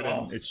 way better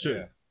Oh, than it should.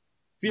 yeah.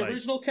 It's the Like-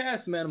 original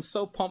cast, man. I'm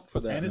so pumped for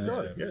that. And his man.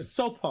 daughter. Yeah.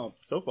 So pumped.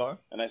 So far.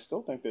 And I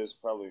still think they're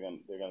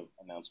gonna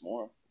announce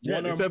more. Yeah,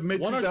 One they or- said mid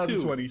one or two.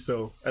 2020,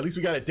 so at least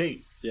we got a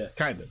date. Yeah.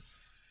 Kind of.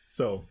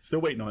 So still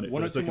waiting on it.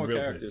 One but or it's two looking more real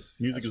characters.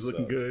 Good. Music That's is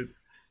looking what's up. good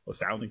or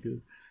sounding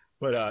good.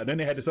 But then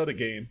they had this other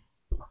game,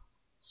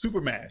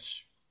 Super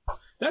Mash.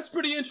 That's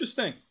pretty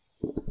interesting.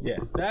 Yeah.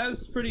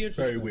 That's pretty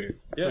interesting. Very weird.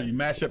 Yeah. So you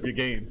mash up your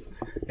games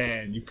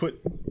and you put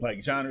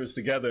like genres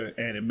together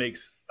and it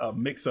makes a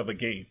mix of a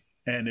game.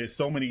 And there's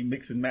so many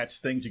mix and match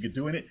things you could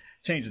do in it,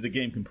 changes the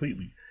game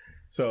completely.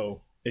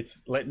 So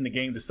it's letting the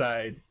game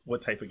decide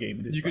what type of game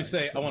it is. You could by.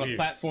 say, I want a Weird.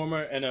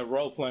 platformer and a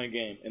role-playing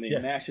game, and then Yeah.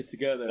 mash it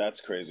together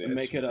That's crazy. and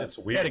make it up. It's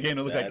We weird. had a game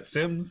that looked like The That's-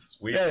 Sims.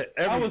 weird.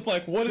 Yeah, I was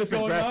like, what is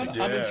different going on?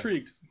 graphics. I'm Yeah.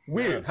 intrigued.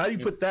 Weird. How do you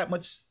put that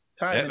much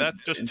time? That in-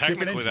 just in different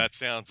technically that engines?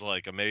 sounds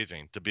like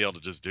amazing to be able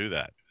to just do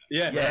that.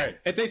 Yeah. Yeah.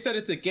 If they said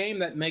it's a game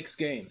that makes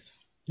games.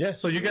 Yeah,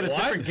 So you get a What?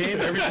 different game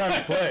every time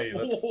you play.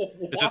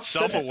 That's- Is it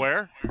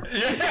self-aware?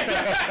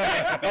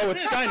 Oh,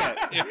 it's Skynet.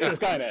 It's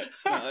Skynet.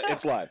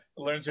 It's live.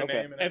 Learns your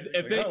Okay. name. And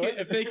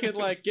If they could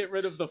like get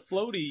rid of the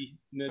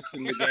floatiness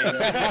in the game,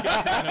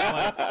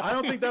 like, I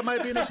don't think that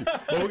might be an issue,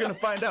 but we're gonna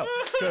find out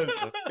because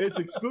it's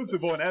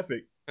exclusive on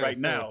Epic right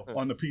now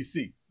on the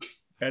PC,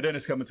 and then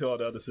it's coming to all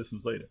the other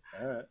systems later.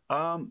 all right,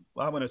 I'm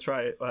gonna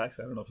try it. Well,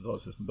 actually, I don't know if it's all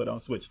the systems, but on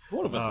Switch,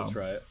 one of us will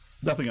try it.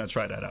 definitely gonna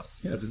try that out.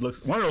 Yeah, it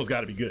looks one of those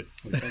got to be good.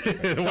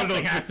 One of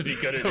those has to be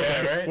good in Yeah,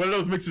 there, right? One of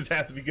those mixes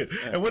have to be good.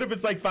 And what if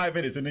it's like 5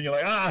 minutes and then you're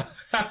like,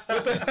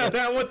 what the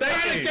hell? What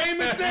that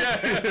game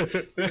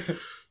is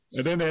this?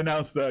 And then they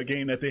announced the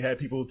game that they had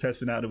people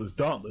testing out. It was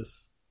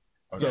Dauntless.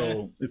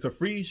 So it's a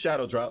free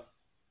shadow drop.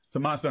 It's a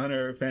Monster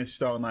Hunter, Fantasy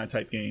Star Online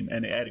type game,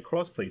 and they added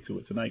crossplay to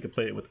it, so now you can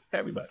play it with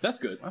everybody, That's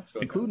good.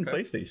 including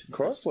PlayStation.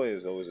 Crossplay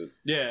is always a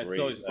Yeah, it's great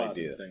always a idea.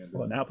 positive thing.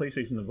 Well, now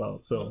PlayStation's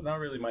involved, so Not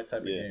really my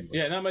type of Yeah. game. But,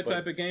 Yeah, not my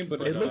type of game, but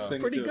it looks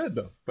interesting pretty too. good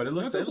though, but it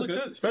looked It look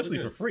good. especially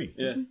It for look free.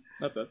 Yeah,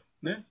 not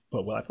bad.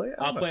 But will I play it?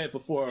 I'll play it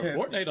before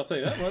Fortnite. I'll tell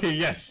you that much.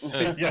 Yes.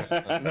 Yes.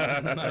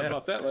 Not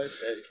about that life.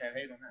 Yeah, you can't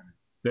hate on that.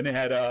 Then they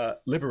had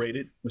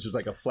Liberated, which is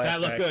like a flashback.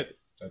 That looked good.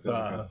 That did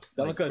look good.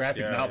 That looked good.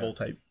 graphic Yeah, novel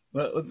type.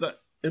 Well,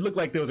 It looked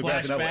like there was a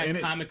graphic novel in Flashback,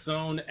 it. Comic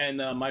Zone, and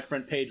My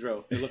Friend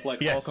Pedro. It looked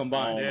like Yes. all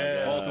combined. Oh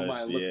my All gosh,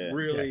 combined. It looked yeah.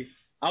 really.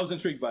 Yes. I was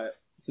intrigued by it.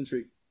 It's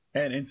intrigued.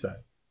 And Inside.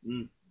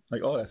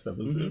 Like all that stuff.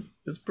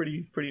 It's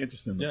pretty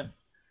interesting. Yeah.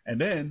 And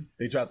then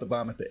they dropped the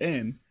bomb at the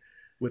end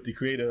with the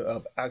creator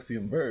of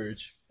Axiom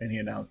Verge, and he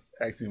announced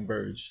Axiom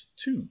Verge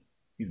 2.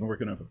 He's been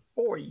working on it for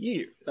 4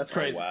 years. That's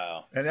crazy. Oh,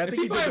 wow. And I Is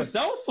think he by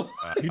himself?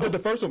 He did the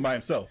first one by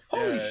himself.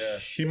 Yeah.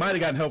 He might have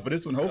gotten help for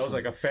this one, That hopefully. was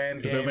like a fan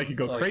because game. it'll make you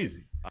go like,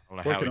 crazy. I don't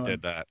know how Working he on did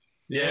it. that.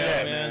 Yeah,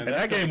 And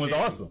that game was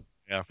awesome.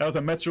 Yeah. That was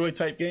a Metroid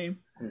type game,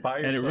 By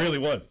and it yourself. really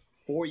was.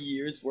 4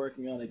 years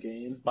working on a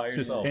game. By Just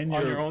yourself. in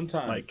On your own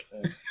time. Like,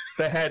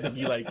 that had to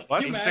be like,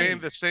 Well, that's Can you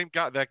the same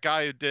guy. That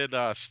guy who did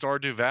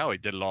Stardew Valley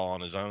did it all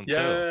on his own too.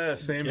 yeah,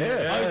 same Yeah.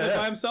 here. Oh, is it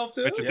by himself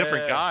too? It's a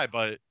different Yeah. guy,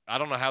 but I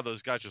don't know how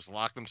those guys just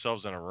lock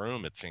themselves in a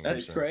room. It seems.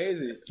 That's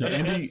crazy.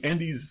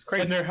 Indies is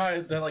crazy. And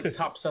they're like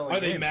top selling. Are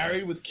they games.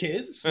 married with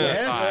kids?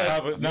 Yeah.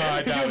 No,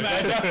 I doubt it.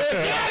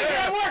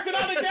 Yeah, working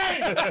on the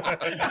game.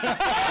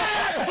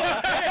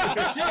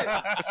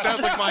 It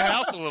sounds like my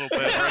house a little bit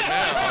right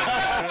now.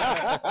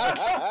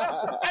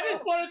 I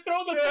just want to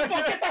throw the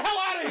football. Get the hell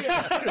out of here.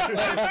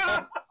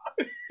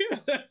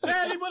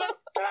 Daddy, what up?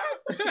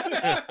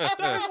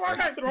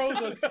 I throws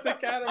a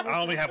stick at him. I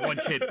only have one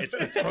kid. It's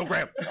this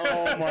program.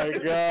 Oh my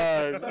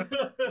god.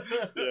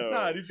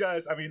 Nah, these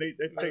guys, I mean, it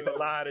takes a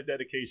lot of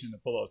dedication to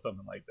pull off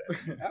something like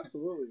that.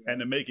 Absolutely. And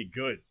to make it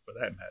good, for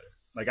that matter.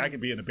 Like, I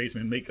could be in the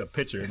basement and make a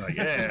picture and like,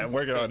 yeah, I'm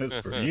working on this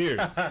for years.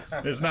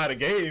 It's not a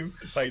game.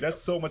 Like,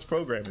 that's so much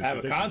programming. I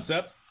have a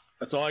concept.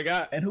 That's all I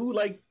got. And who,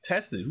 like,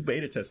 tested? Who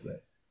beta tested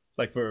that?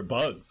 Like, for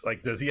bugs?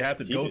 Like, does he have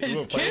to go through His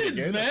and play it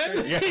kids, again?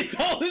 man. Yeah. He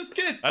told his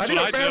kids. That's I need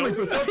what a I family do.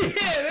 for something.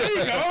 Yeah, there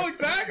you go.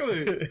 Exactly.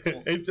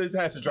 It just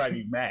has to drive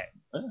you mad.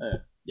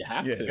 You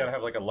have Yeah. You gotta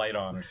have like a light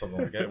on or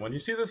something like that. When you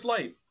see this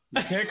light,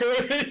 you can't go.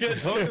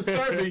 Don't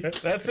disturb me.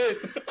 That's it.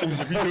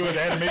 If you do an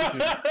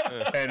animation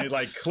and it,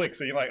 like, clicks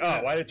and you're like,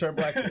 oh, why did it turn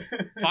black? Find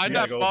gotta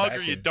that go bug back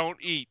or you in. don't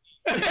eat.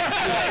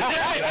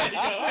 Exactly.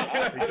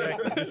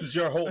 This is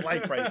your whole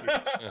life right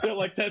here. They're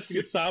like testing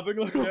and sobbing.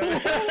 Like, Sorry,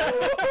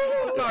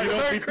 You don't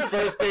Merry beat the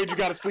first stage, you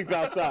got to sleep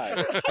outside.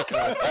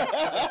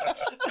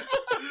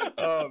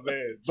 Oh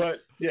man, but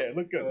yeah, it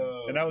looked good,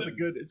 and that was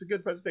it's a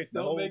good presentation. The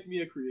don't whole make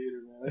me a creator,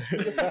 man.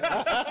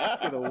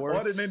 The all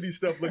worst. the indie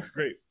stuff looks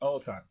great all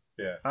the time.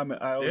 Yeah. I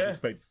always Yeah.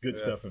 expect good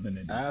stuff from the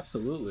indie.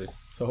 Absolutely.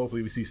 So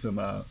hopefully we see some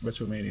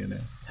RetroMania in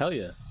there Hell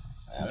yeah.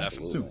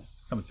 soon.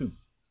 Coming soon.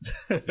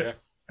 Yeah.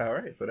 All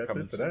right, so that's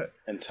Coming it for soon. that.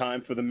 And time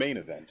for the main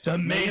event. The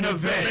main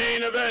event.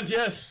 Main event,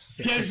 yes.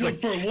 Scheduled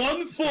for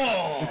one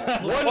fall.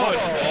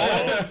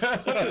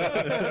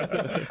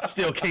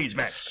 Still cage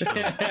match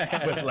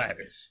with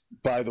ladders.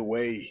 By the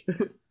way,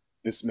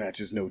 this match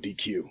is no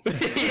DQ.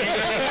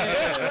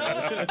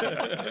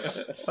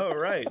 All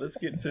right, let's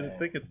get into the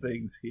thick of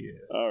things here.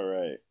 All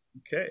right.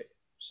 Okay,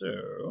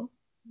 so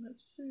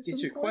let's see. Get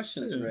some your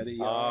questions ready.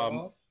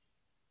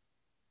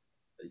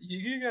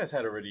 You guys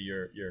had already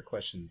your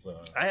questions.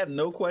 I have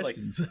no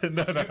questions.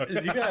 no.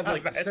 You guys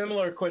like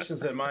similar questions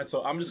than mine,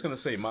 so I'm just gonna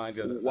say mine.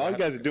 While you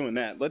guys are doing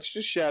that, let's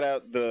just shout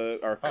out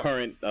our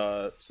current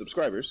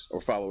subscribers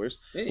or followers.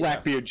 Yeah.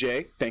 Blackbeard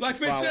J, thank you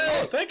for Blackbeard following J.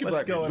 us. Thank you, Let's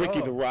Black. go. Ricky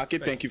Oh, the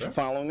Rocket, thank you thanks,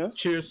 for following us.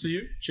 Cheers to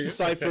you. Cheers.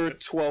 Cypher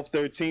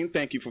 1213,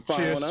 thank you for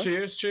following us.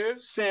 Cheers.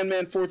 Cheers.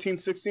 Sandman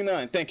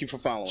 1469, thank you for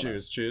following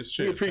us. Cheers.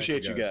 We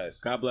appreciate you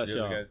guys. God bless You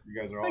y'all.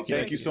 guys are awesome.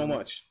 Thank you so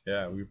much.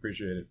 Yeah, we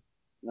appreciate it.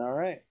 All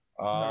right.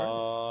 So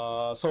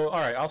all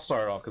right, I'll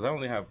start off because I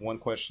only have one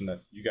question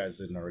that you guys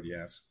didn't already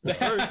ask.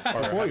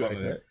 Before you Or-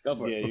 ask that. Go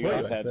for Yeah, it. you Before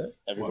guys you had ask that.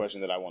 every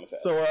question that I wanted to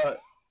ask.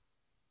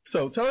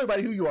 So tell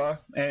everybody who you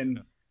are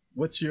and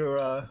what's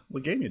your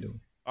what game you're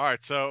doing. All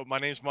right, so my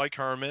name's Mike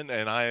Hermann,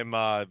 and I am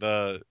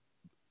the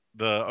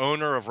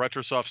owner of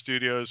Retrosoft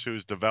Studios,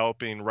 who's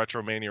developing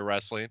RetroMania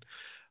Wrestling,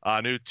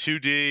 a new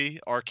 2D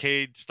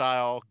arcade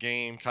style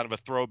game, kind of a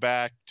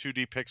throwback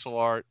 2D pixel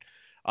art.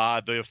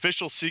 The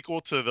official sequel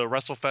to the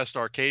WrestleFest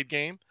arcade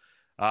game,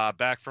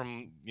 back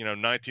from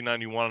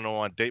 1991. I don't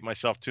want to date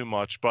myself too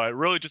much, but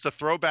really just a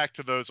throwback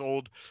to those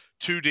old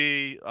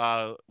 2D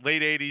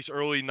late 80s,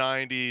 early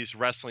 90s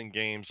wrestling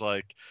games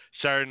like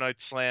Saturday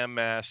Night Slam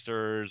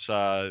Masters,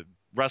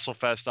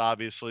 WrestleFest,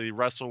 obviously,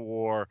 Wrestle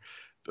War,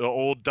 the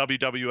old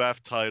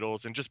WWF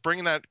titles, and just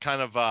bringing that kind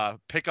of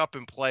pick up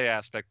and play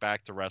aspect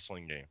back to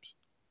wrestling games.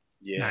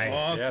 Yeah. Nice.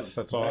 Awesome. Yes,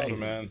 that's awesome,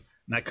 man.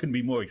 And I couldn't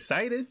be more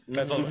excited.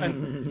 That's all.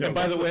 And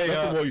by the way,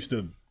 Wrestle used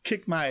to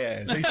kick my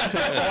ass. They used to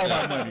take all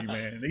my money,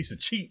 man. They used to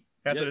cheat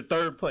after the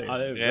third play. Oh,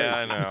 they're Yeah,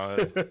 I know.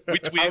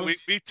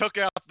 We took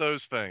out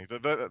those things.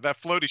 That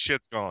floaty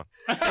shit's gone.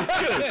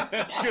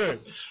 Good.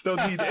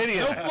 Don't need any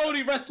no of that.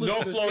 floaty wrestlers. no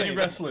in this floaty game.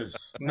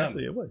 wrestlers. None.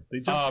 Actually, it was. They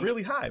jumped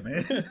really high,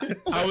 man.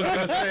 I was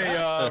gonna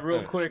say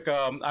real quick.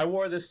 I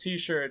wore this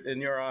T-shirt in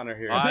your honor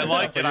here. I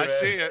like it. I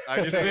see it. I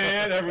You just see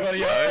it, everybody.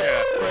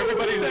 yeah. For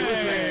everybody who's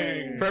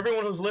listening, for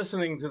everyone who's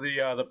listening to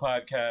the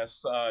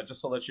podcast,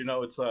 just to let you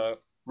know, it's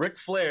Ric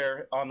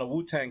Flair on the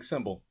Wu-Tang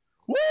symbol.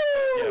 Woo!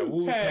 Yeah,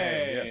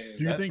 Wu-Tang. Yes,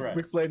 Do you that's think right.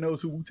 Ric Flair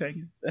knows who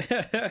Wu-Tang is?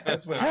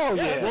 That's what Hell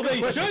yeah. Well,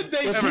 they should.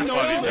 They should know.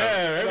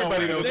 Yeah,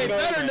 everybody knows. They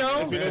better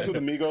know. If he knows who the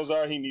Migos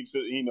are,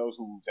 he knows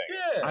who Wu-Tang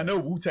is. Yeah. I know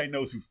Wu-Tang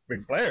knows who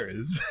Ric Flair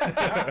is.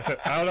 I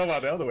don't know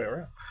about the other way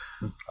around.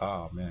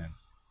 Oh man.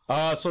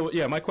 So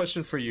yeah, my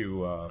question for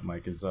you,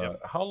 Mike, is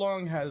how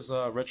long has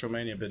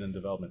RetroMania been in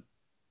development?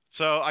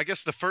 So I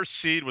guess the first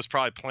seed was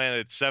probably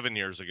planted 7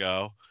 years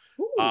ago.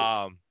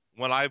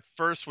 When I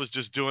first was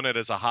just doing it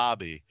as a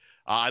hobby.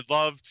 I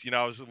loved,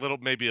 I was a little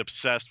maybe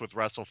obsessed with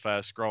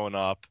WrestleFest growing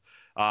up.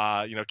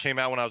 Came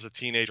out when I was a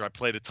teenager. I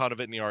played a ton of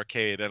it in the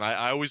arcade, and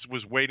I always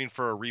was waiting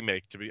for a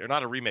remake to be, or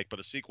not a remake, but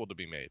a sequel to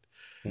be made.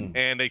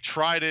 And they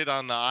tried it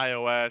on the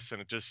iOS,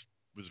 and it just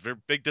was a very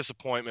big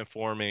disappointment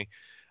for me.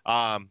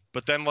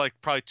 But then, like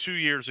probably 2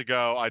 years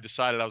ago, I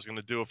decided I was going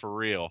to do it for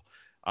real.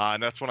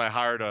 And that's when I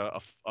hired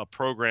a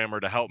programmer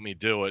to help me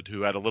do it,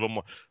 who had a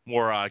little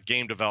more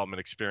game development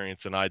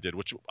experience than I did,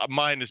 which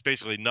mine is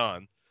basically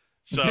none.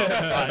 So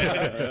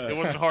it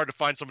wasn't hard to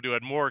find somebody who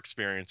had more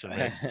experience than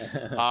me.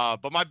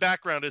 But my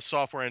background is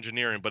software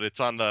engineering, but it's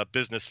on the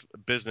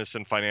business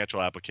and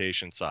financial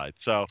application side.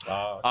 So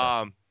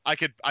I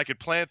could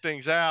plan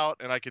things out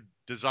and I could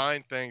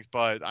design things,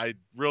 but I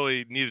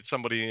really needed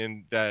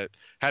somebody that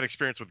had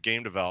experience with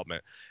game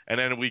development. And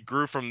then we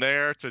grew from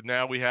there to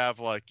now we have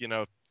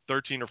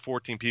 13 or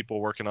 14 people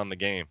working on the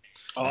game.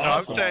 Oh, I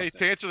would say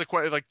to answer the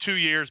question, 2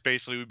 years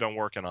basically we've been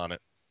working on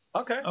it.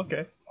 Okay.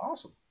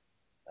 Awesome.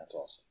 That's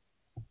awesome.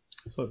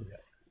 So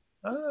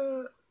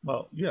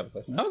well, you have a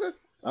question. Okay,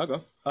 I'll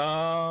go.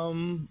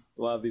 A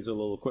lot of these are a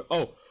little quick.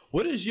 Oh,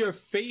 what is your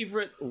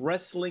favorite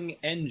wrestling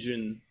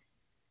engine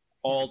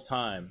all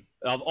time?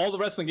 Of all the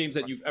wrestling games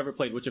that you've ever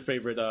played, what's your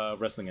favorite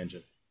wrestling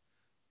engine?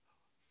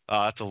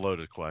 That's a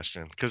loaded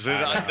question because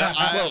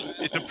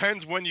it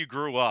depends when you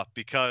grew up.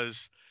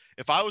 Because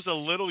if I was a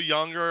little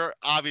younger,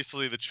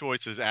 obviously the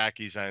choice is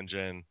Aki's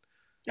engine.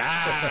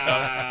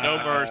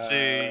 No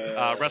Mercy,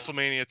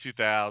 WrestleMania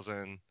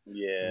 2000.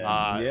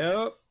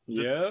 Yeah.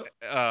 Yep.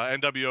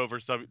 NWO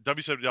versus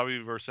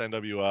WCW versus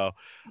NWO.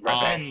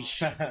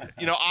 Revenge.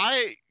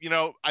 I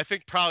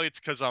think probably it's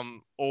because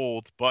I'm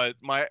old, but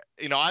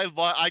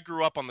I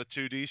grew up on the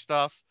 2D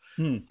stuff,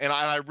 and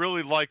I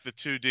really like the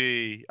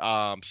 2D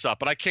stuff.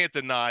 But I can't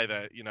deny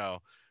that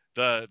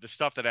the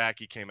stuff that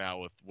Aki came out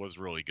with was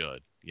really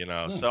good.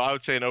 So I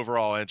would say an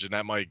overall engine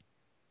that might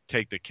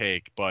take the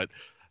cake. But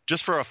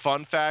just for a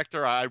fun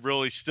factor, I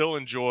really still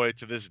enjoy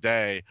to this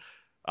day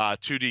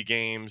 2D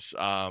games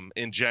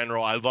in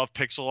general. I love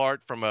pixel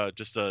art from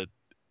just a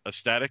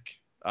aesthetic,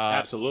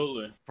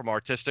 absolutely, from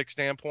artistic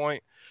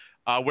standpoint.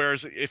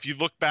 Whereas if you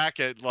look back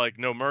at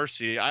No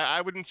Mercy,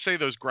 I wouldn't say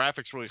those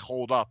graphics really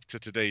hold up to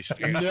today's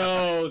standards.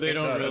 No, they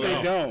don't really.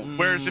 They don't.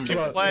 Whereas if you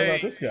play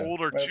this guy?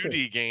 older Right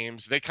 2D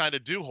games, they kind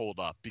of do hold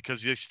up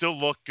because they still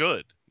look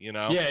good.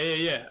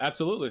 Yeah,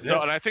 absolutely. So,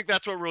 and I think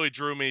that's what really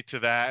drew me to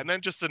that, and then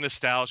just the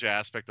nostalgia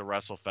aspect of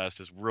WrestleFest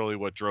is really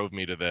what drove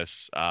me to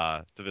this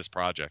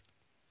project.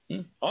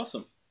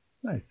 Awesome.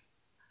 Nice.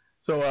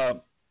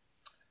 So,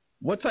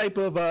 what type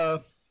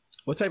of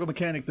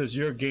mechanic does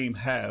your game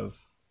have?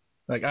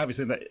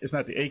 Obviously, it's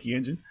not the Aki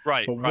engine,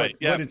 right? But right.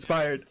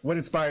 What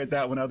inspired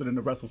that one other than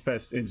the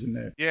WrestleFest engine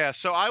there? Yeah.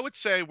 So I would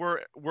say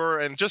we're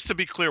and just to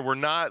be clear, we're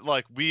not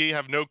we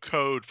have no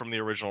code from the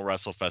original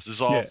WrestleFest. This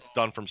is all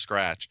done from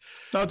scratch.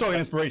 So I'm talking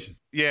inspiration.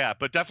 Yeah,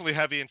 but definitely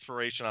heavy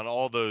inspiration on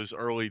all those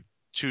early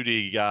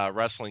 2D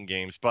wrestling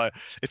games. But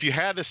if you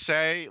had to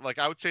say,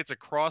 I would say it's a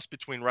cross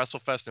between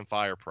WrestleFest and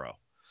Fire Pro,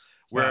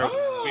 where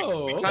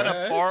we kind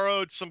of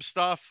borrowed some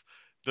stuff.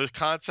 The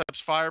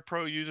concepts Fire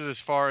Pro uses as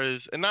far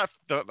as, and I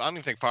don't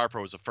even think Fire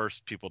Pro was the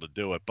first people to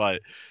do it, but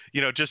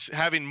just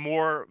having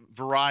more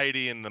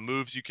variety in the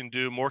moves you can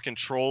do, more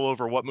control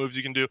over what moves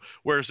you can do.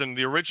 Whereas in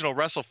the original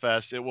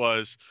WrestleFest,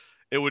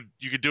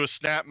 you could do a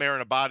snapmare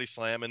and a body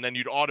slam, and then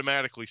you'd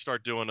automatically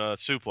start doing a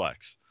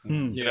suplex.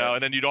 And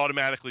then you'd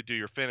automatically do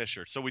your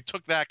finisher. So we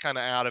took that kind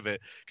of out of it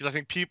because I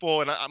think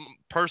people, and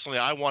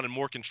I wanted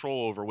more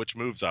control over which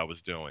moves I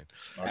was doing.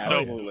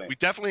 Absolutely. So we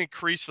definitely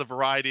increased the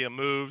variety of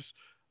moves.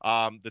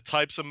 The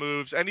types of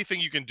moves, anything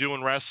you can do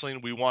in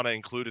wrestling, we want to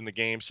include in the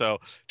game. So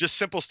just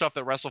simple stuff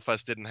that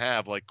WrestleFest didn't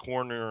have, like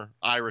corner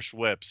Irish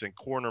whips and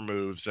corner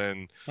moves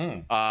and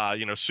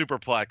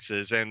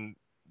superplexes and.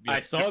 I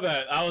saw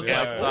that. I was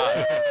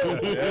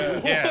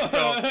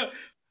So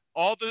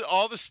all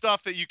the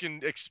stuff that you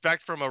can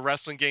expect from a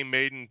wrestling game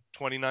made in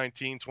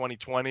 2019,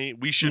 2020,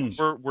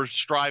 we're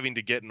striving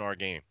to get in our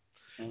game.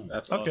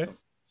 That's okay. Awesome.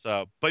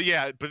 So, but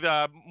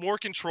more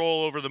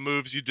control over the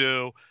moves you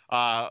do.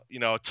 A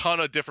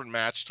ton of different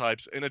match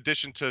types in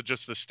addition to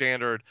just the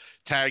standard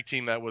tag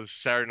team that was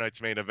Saturday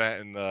night's main event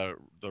in the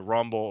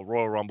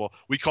Royal Rumble.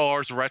 We call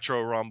ours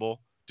Retro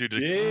Rumble due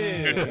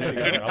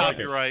to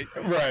copyright.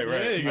 Right.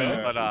 There you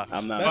go. But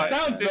I'm not. That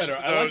sounds better.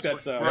 I like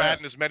that sound. We're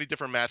adding as many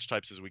different match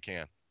types as we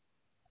can.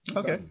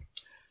 Okay.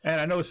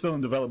 And I know it's still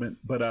in development,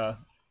 but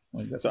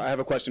So I have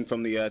a question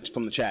from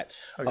the chat.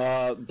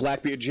 Okay.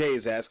 Blackbeard J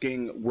is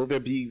asking, will there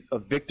be a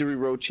Victory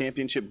Road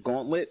Championship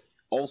gauntlet?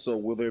 Also,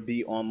 will there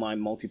be online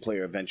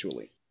multiplayer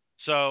eventually?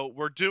 So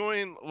we're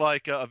doing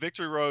like a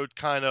Victory Road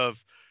kind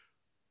of.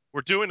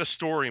 We're doing a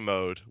story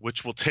mode,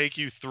 which will take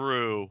you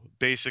through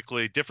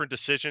basically different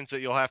decisions that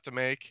you'll have to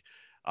make,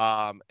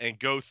 and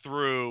go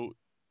through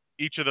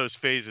each of those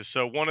phases.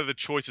 So one of the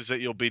choices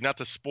that you'll be, not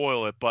to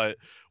spoil it, but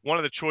one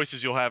of the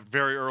choices you'll have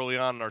very early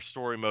on in our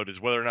story mode is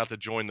whether or not to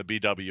join the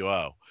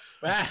BWO.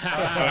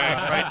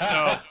 Right?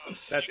 So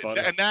That's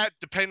funny. and that,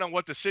 depending on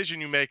what decision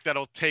you make,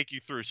 that'll take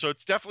you through. So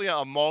it's definitely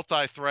a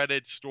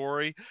multi-threaded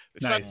story.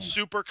 It's not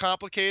super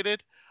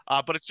complicated,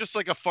 but it's just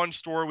like a fun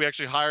story. We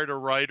actually hired a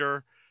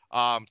writer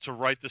to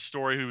write the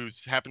story who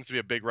happens to be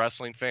a big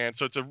wrestling fan.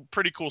 So it's a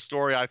pretty cool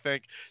story, I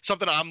think.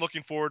 Something I'm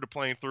looking forward to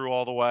playing through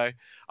all the way.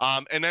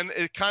 And then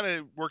it kind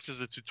of works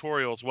as a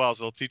tutorial as well.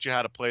 So it'll teach you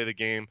how to play the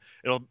game.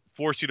 It'll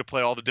force you to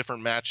play all the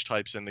different match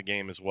types in the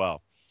game as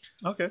well.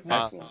 Okay.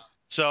 Excellent.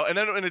 So, and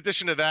then in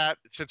addition to that,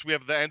 since we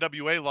have the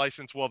NWA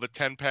license, we'll have a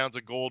 10 pounds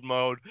of gold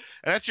mode.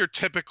 And that's your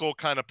typical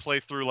kind of play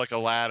through like a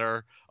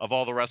ladder of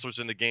all the wrestlers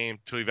in the game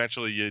to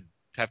eventually you'd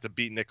have to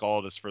beat Nick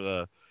Aldis for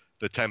the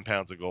 10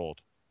 pounds of gold.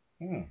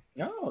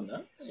 Oh,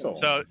 nice.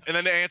 So, and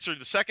then to answer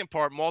the second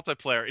part,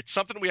 multiplayer, it's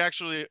something we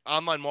actually,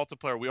 online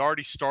multiplayer, we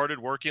already started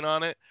working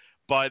on it,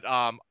 but,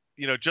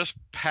 you know, just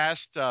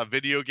past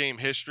video game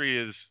history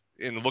is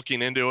in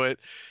looking into it.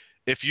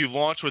 If you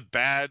launch with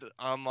bad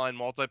online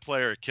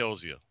multiplayer, it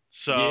kills you.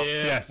 So,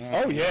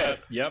 Oh, yeah.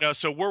 you know,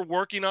 so we're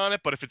working on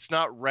it, but if it's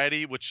not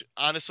ready, which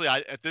honestly,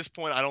 at this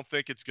point, I don't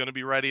think it's going to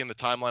be ready in the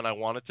timeline I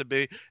want it to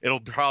be. It'll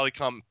probably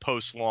come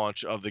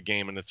post-launch of the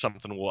game, and it's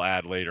something we'll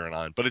add later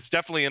on. But it's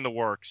definitely in the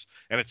works,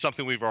 and it's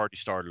something we've already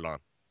started on.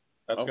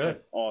 That's good.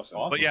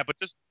 Awesome. But yeah, but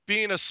just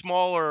being a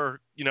smaller,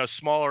 you know,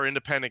 smaller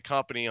independent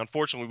company,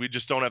 unfortunately, we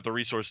just don't have the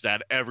resources to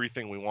add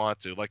everything we want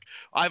to. Like,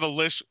 I have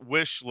a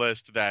wish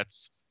list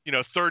that's, you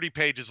know, 30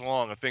 pages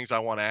long of things I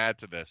want to add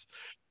to this.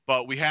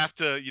 But we have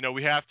to, you know,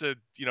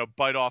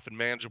 bite off in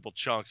manageable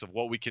chunks of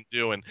what we can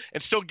do and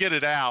still get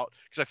it out,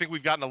 because I think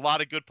we've gotten a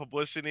lot of good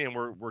publicity and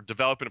we're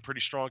developing a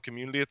pretty strong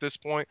community at this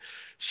point.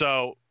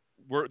 So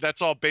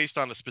that's all based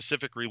on a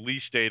specific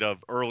release date of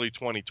early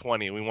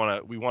 2020. We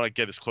want to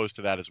get as close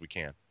to that as we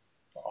can.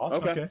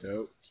 Awesome. Okay.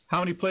 Dope. How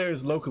many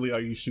players locally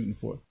are you shooting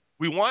for?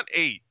 We want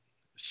 8.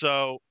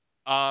 So,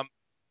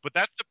 but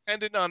that's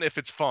dependent on if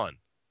it's fun.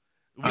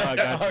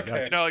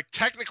 Gotcha. You know, like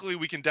technically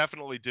we can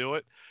definitely do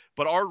it,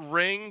 but our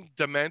ring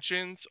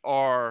dimensions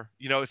are,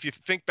 you know, if you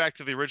think back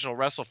to the original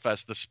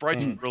WrestleFest, the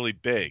sprites are really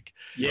big.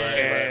 Yeah.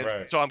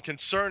 And so I'm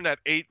concerned that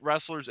 8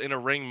 wrestlers in a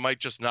ring might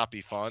just not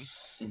be fun.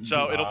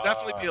 So it'll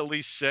definitely be at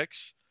least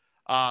 6.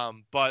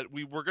 But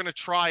we're going to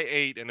try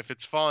 8, and if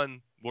it's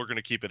fun, we're going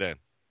to keep it in.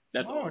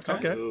 That's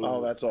okay.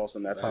 Oh, that's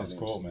awesome. That Sounds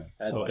cool, man.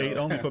 That's So 8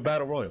 only for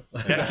Battle Royal.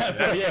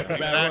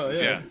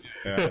 Yeah.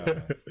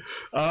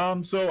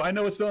 So I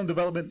know it's still in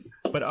development,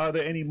 but are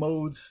there any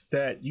modes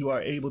that you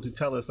are able to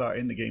tell us are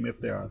in the game, if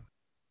there are?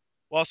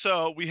 Well,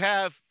 so we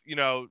have, you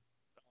know,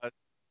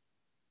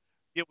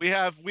 we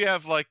have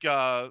like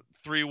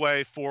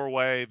 3-way,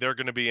 4-way. They're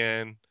going to be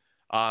in.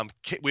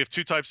 We have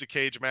 2 types of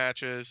cage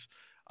matches.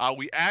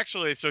 We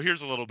actually, so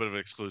here's a little bit of an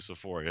exclusive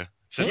for you.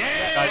 there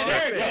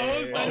it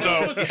goes. I knew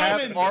it was So we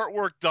have coming.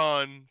 artwork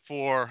done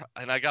for,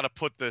 and I got to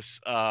put this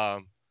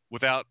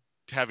without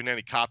having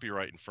any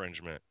copyright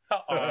infringement.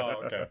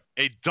 Oh, okay.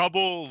 A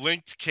double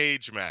linked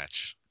cage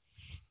match.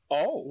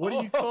 Oh, What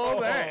do you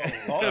call that?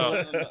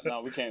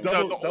 no, we can't.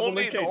 Double- So the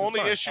only link cage is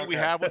fine. issue we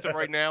have with it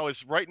right now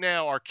is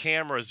our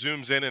camera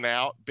zooms in and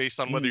out based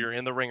on whether you're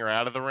in the ring or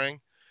out of the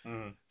ring.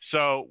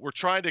 So we're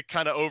trying to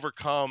kind of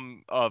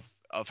overcome of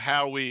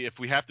how if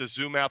we have to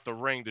zoom out the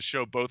ring to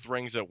show both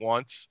rings at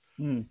once.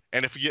 And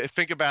if you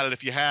think about it,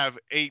 if you have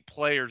 8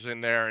 players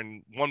in there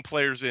and one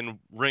player's in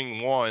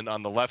ring 1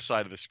 on the left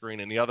side of the screen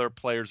and the other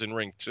player's in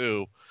ring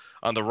 2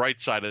 on the right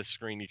side of the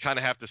screen, you kind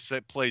of have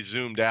to play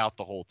zoomed out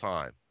the whole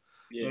time.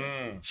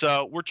 Yeah.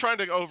 So we're trying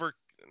to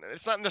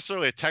it's not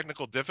necessarily a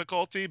technical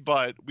difficulty,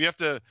 but we have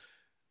to,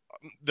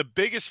 the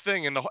biggest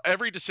thing in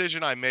every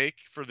decision I make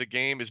for the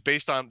game is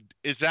based on,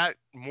 is that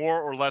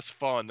more or less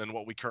fun than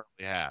what we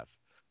currently have?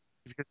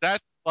 Because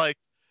that's like,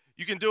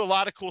 you can do a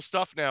lot of cool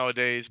stuff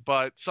nowadays,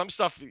 but some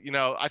stuff, you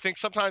know, I think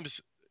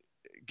sometimes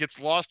gets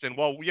lost in,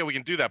 well, yeah, we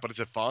can do that, but is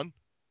it fun?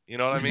 You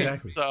know what I mean?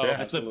 Exactly. So,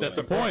 That's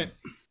the point.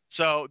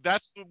 so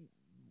that's a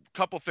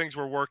couple things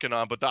we're working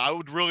on, but I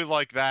would really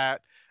like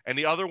that. And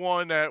the other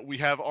one that we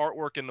have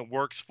artwork in the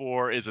works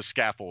for is a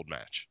scaffold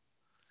match.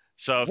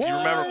 So if you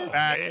remember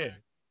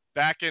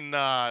back in the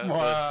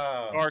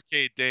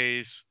arcade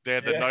days, they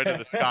had the Night of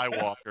the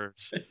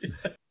Skywalkers.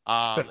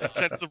 And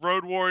since the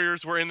Road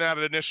Warriors were in that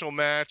initial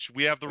match,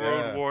 we have the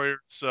Road Warriors,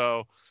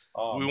 so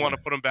we want to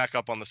put them back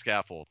up on the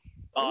scaffold.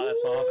 Oh,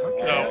 that's awesome.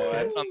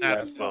 So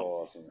That's so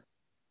awesome.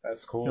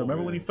 That's cool. You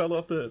remember when he fell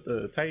off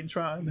the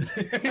Titantron?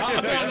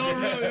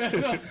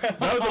 That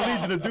was the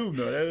Legion of Doom,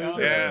 though.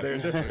 They're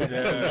different.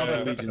 I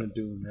love the Legion of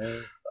Doom,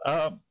 man.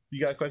 You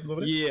got a question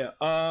over there?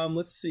 Yeah.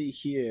 Let's see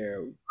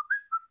here.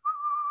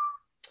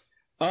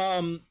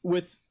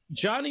 With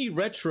Johnny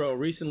Retro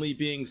recently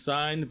being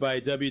signed by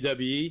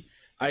WWE,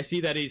 I see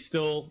that he's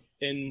still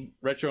in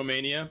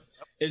RetroMania.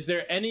 Is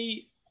there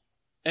any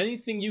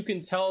anything you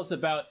can tell us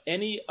about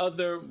any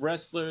other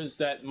wrestlers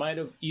that might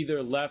have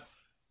either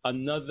left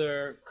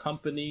another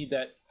company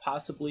that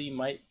possibly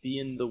might be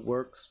in the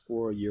works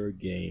for your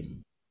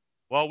game?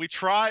 Well, we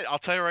tried. I'll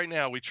tell you right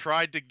now. We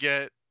tried to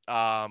get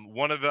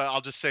one of the.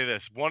 I'll just say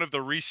this: one of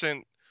the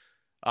recent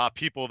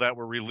people that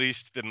were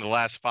released in the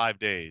last 5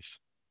 days.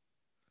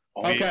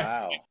 Oh, Okay.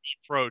 wow.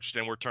 Approached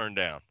and were turned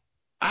down.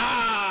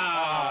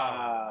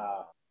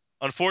 Ah!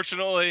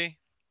 Unfortunately,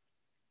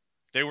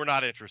 they were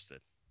not interested.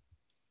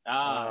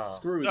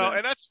 Screw So, that.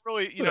 and that's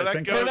really, you know, that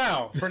Listen,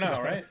 goes. For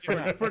now, right? For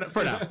now. For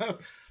now.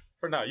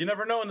 For now. You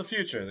never know in the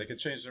future. They could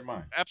change their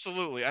mind.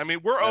 Absolutely. I mean,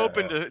 we're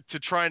open to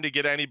trying to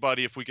get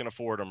anybody if we can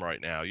afford them right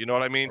now. You know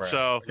what I mean? Right.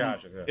 So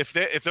Gotcha, yeah.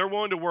 if they're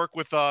willing to work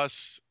with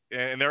us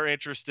and they're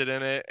interested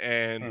in it,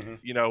 and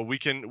you know, we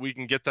can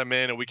get them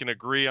in and we can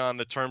agree on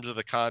the terms of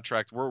the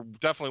contract, we're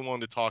definitely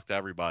willing to talk to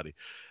everybody.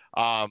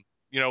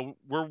 You know,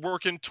 we're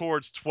working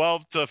towards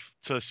 12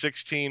 to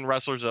 16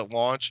 wrestlers at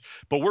launch,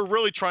 but we're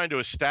really trying to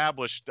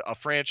establish a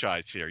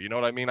franchise here. You know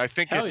what I mean? I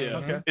think Hell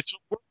yeah. it's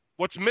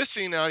what's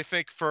missing, I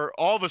think, for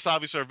all of us,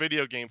 obviously, are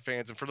video game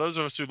fans, and for those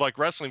of us who like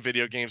wrestling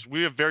video games,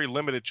 we have very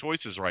limited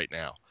choices right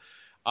now.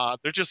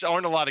 There just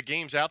aren't a lot of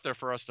games out there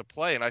for us to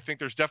play, and I think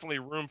there's definitely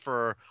room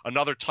for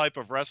another type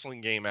of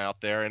wrestling game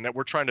out there, and that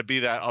we're trying to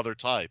be that other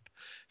type.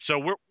 So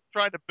we're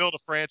trying to build a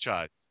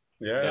franchise.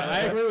 Yeah, I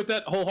agree with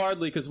that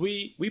wholeheartedly because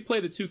we play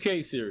the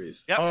 2K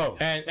series. Yep. Oh,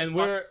 And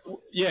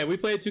we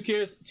play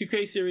the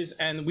 2K series,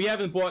 and we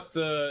haven't bought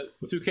the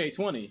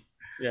 2K20.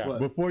 yeah.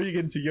 Before you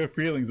get into your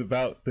feelings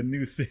about the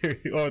new series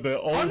or the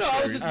old Oh no,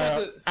 I was series, just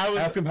about to.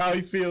 ask him how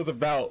he feels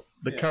about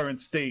the current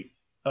state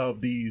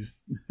of these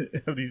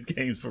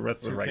games for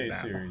wrestling right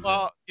now. Series,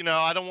 Well, you know,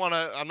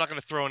 I'm not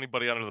going to throw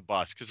anybody under the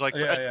bus because, like,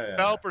 as a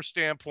developer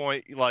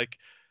standpoint, like,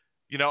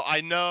 you know, I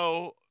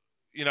know,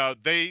 you know,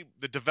 the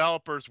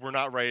developers were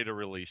not ready to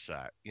release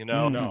that, you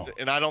know, No.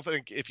 and I don't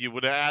think if you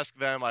would ask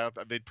them,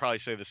 they'd probably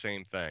say the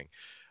same thing.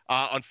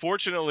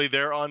 Unfortunately,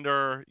 they're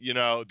under, you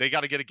know, they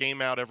got to get a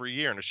game out every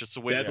year, and it's just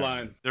the way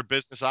Deadline. their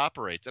business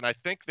operates. And I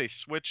think they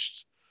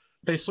switched.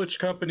 They switch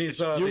companies.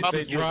 They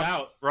was drop.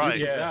 out. Right.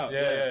 Yuke's was out.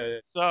 Yeah.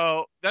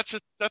 So that's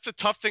a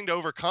tough thing to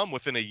overcome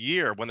within a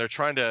year when they're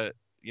trying to,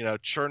 you know,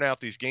 churn out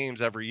these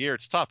games every year.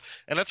 It's tough.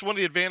 And that's one of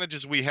the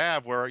advantages we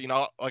have where, you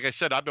know, like I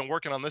said, I've been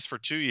working on this for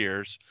 2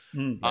 years.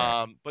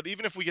 But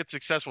even if we get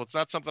successful, it's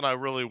not something I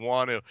really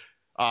want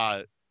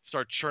to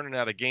start churning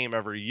out a game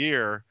every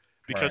year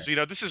because, you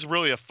know, this is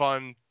really a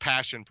fun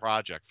passion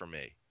project for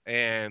me.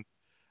 And,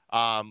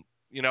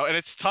 you know, and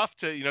it's tough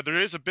to, you know, there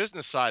is a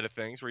business side of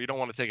things where you don't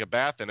want to take a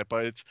bath in it,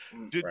 but it's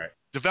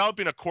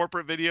developing a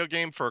corporate video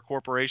game for a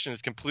corporation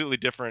is completely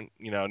different,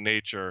 you know,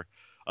 nature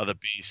of the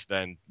beast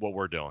than what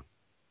we're doing.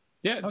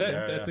 Yeah,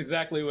 that's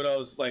exactly what I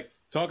was like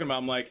talking about.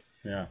 I'm like,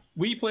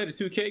 we played the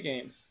 2K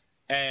games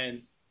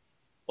and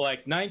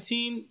like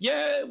 19.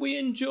 Yeah, we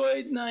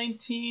enjoyed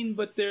 19,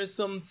 but there's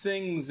some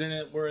things in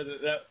it where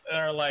that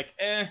are like,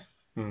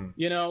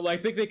 you know, like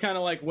I think they kind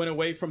of like went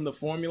away from the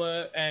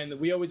formula, and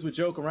we always would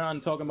joke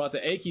around talking about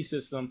the Aki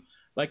system.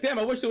 Like, damn,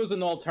 I wish there was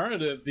an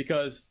alternative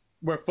because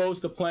we're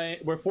forced to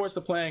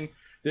playing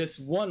this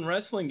one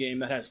wrestling game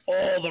that has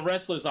all the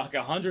wrestlers, like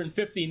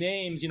 150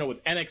 names, you know,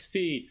 with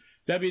NXT,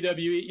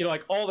 WWE, you know,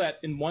 like all that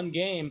in one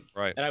game.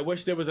 Right. And I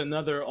wish there was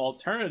another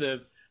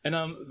alternative. And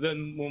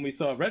then when we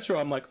saw Retro,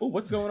 I'm like, oh,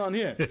 what's going on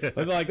here?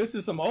 Like, this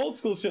is some old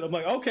school shit. I'm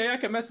like, okay, I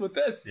can mess with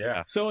this.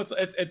 Yeah. So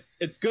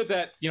it's good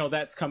that, you know,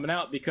 that's coming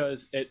out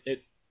because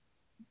it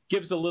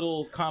gives a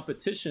little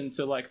competition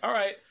to like, all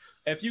right,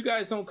 if you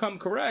guys don't come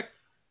correct,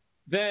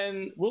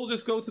 then we'll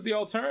just go to the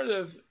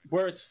alternative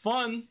where it's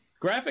fun.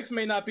 Graphics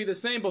may not be the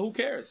same, but who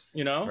cares?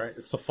 You know, Right.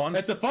 It's the fun.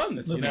 It's the fun.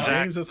 It's, The you know?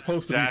 games are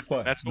supposed to be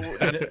fun. That's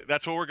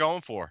what we're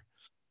going for.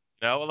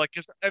 You know, like,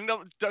 and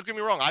don't get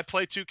me wrong, I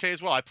play 2K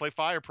as well. I play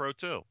Fire Pro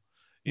too.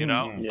 You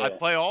know, I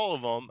play all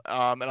of them,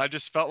 and I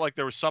just felt like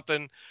there was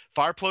something.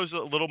 Fire Pro's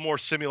a little more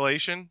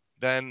simulation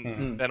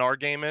than our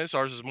game is.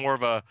 Ours is more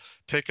of a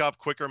pick-up,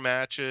 quicker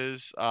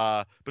matches,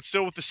 but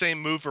still with the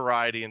same move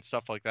variety and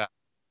stuff like that.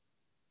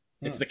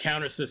 It's the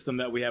counter system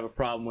that we have a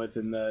problem with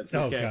in the 2K.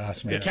 Oh,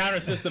 gosh, man. The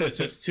counter system is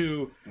just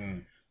too.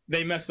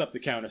 They messed up the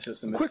counter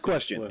system. Quick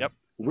question. Yep.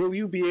 Will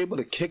you be able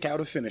to kick out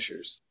of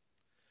finishers?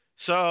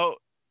 So,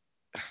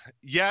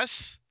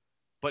 yes,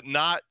 but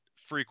not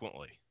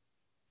frequently.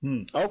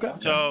 Okay.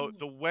 So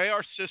the way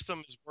our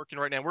system is working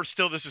right now,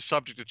 this is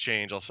subject to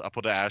change. I'll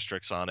put an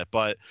asterisk on it.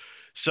 But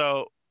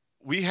so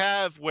we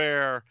have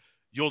where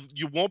you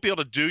won't be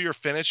able to do your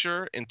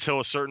finisher until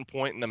a certain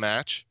point in the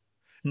match.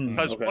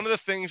 Because one of the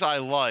things I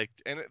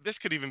liked, and this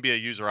could even be a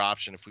user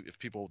option if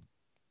people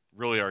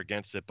really are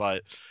against it,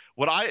 but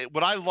what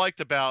I liked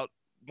about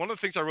one of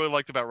the things I really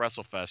liked about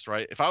WrestleFest,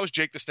 right? If I was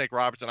Jake the Snake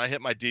Roberts and I hit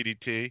my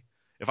DDT,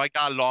 if I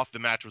got it off, the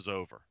match was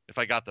over. If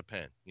I got the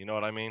pin, you know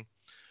what I mean?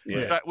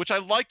 Yeah. Which I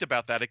liked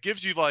about that. It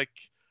gives you like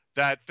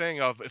that thing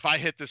of if I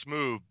hit this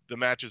move, the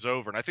match is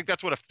over, and I think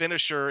that's what a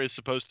finisher is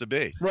supposed to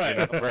be. Right.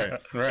 You know?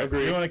 Right.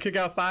 You want to kick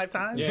out 5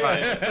 times?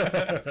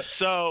 Yeah.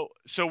 So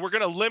we're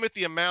gonna limit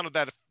the amount of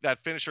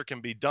that finisher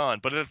can be done.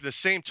 But at the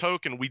same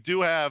token, we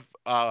do have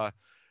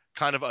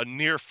kind of a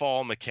near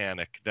fall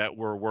mechanic that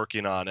we're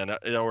working on,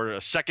 or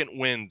a second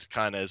wind,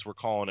 kind of as we're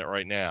calling it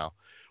right now,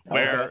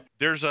 where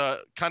there's a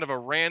kind of a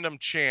random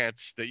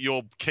chance that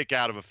you'll kick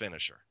out of a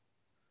finisher.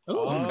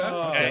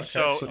 Okay,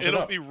 so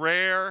it'll be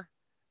rare.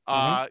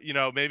 You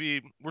know,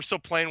 maybe we're still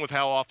playing with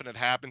how often it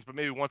happens, but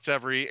maybe once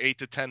every 8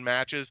 to 10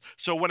 matches.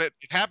 So when it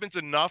happens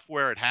enough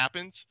where it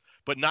happens,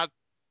 but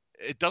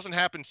it doesn't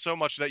happen so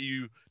much that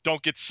you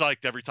don't get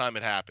psyched every time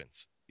it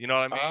happens. You know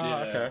what I mean?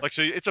 Okay. Like,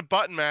 so it's a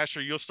button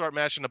masher. You'll start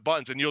mashing the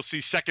buttons, and you'll see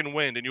second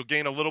wind, and you'll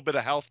gain a little bit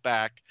of health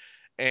back,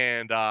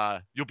 and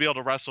you'll be able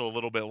to wrestle a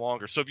little bit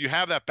longer. So if you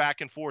have that back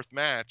and forth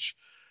match,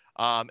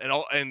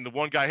 and the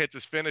one guy hits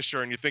his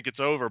finisher, and you think it's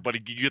over, but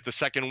you get the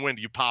second wind,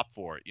 you pop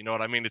for it. You know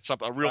what I mean? It's a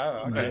real.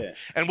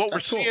 And what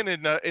we're seeing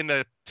in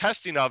the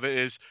testing of it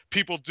is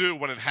people do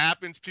when it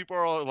happens. People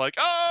are like,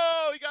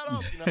 "Oh, he got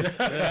up!" You know?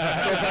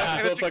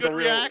 So it's like a good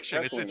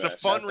reaction. It's a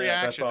fun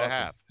reaction to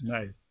have.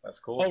 Nice. That's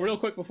cool. Oh, real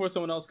quick before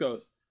someone else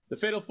goes, the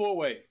Fatal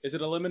 4-Way, is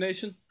it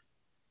elimination?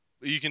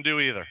 You can do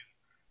either.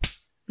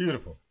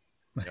 Beautiful.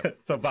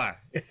 So bye.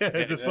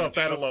 Just off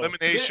that alone.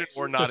 Elimination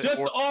or not.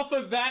 Just off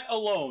of that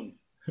alone.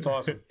 It's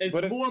awesome. It's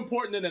more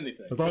important than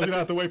anything. As long as you don't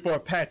have to wait for a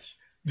patch.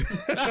 No,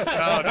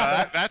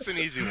 that's an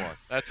easy one.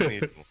 That's an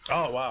easy one.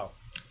 Oh, wow.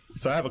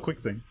 So I have a quick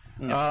thing.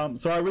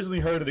 So I originally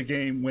heard of the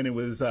game when it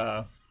was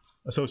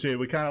associated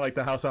with kind of like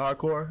the House of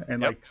Hardcore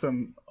and like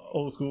some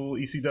old school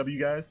ECW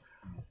guys.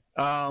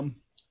 And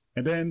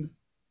then,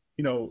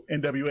 you know,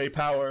 NWA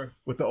Power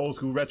with the old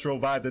school retro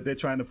vibe that they're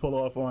trying to pull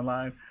off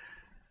online.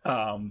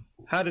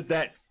 How did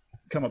that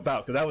come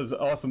about? Because that was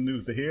awesome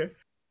news to hear.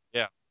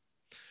 Yeah.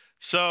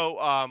 So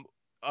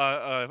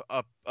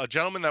a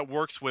gentleman that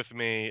works with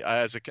me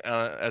as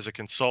a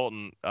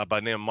consultant by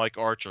the name of Mike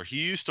Archer, he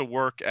used to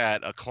work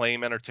at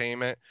Acclaim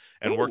Entertainment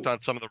and worked on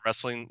some of the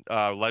wrestling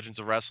Legends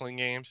of Wrestling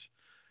games,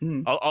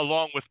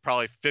 along with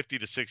probably 50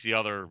 to 60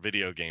 other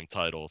video game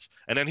titles.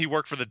 And then he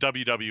worked for the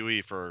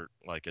WWE for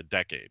like a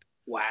decade.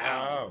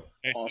 Wow.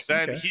 And so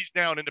then he's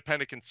now an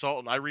independent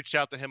consultant. I reached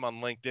out to him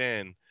on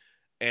LinkedIn,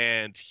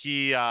 and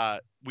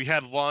we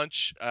had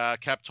lunch,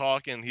 kept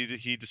talking.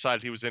 He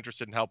decided he was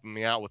interested in helping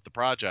me out with the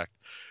project.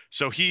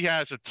 So he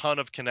has a ton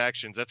of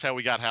connections. That's how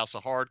we got House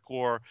of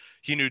Hardcore.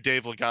 He knew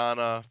Dave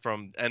Lagana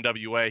from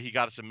NWA. He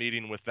got us a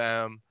meeting with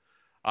them.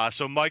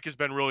 So Mike has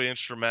been really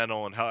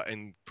instrumental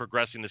in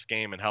progressing this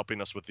game and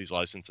helping us with these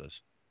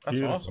licenses.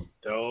 That's awesome.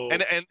 Dope.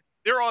 And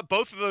they're all,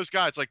 both of those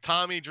guys, like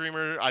Tommy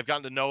Dreamer, I've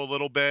gotten to know a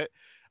little bit.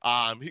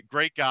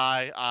 Great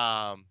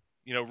guy.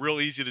 You know, real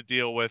easy to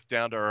deal with,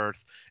 down to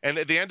earth. And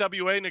the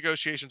NWA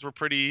negotiations were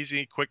pretty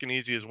easy, quick and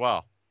easy as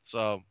well.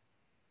 So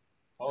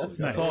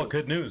that's all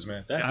good news,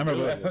 man. I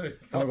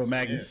remember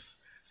Magnus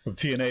from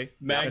TNA.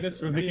 Magnus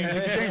from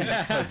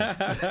TNA.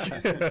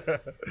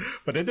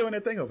 But they're doing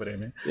their thing over there,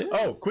 man. Yeah.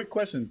 Oh, quick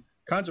question.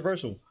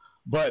 Controversial.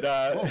 But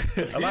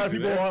a lot of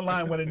people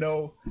online want to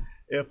know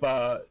if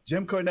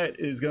Jim Cornette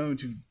is going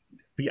to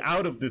be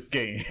out of this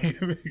game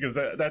because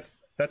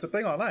that's a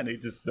thing online. They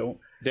just don't.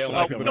 They don't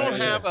like him.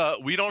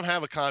 We don't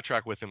have a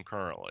contract with him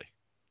currently.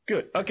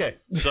 Good. Okay.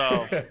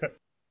 So,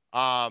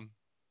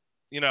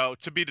 you know,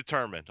 to be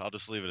determined. I'll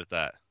just leave it at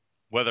that.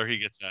 Whether he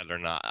gets that or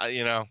not,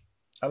 you know.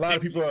 A lot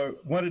of people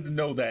wanted to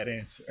know that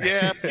answer.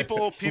 Yeah,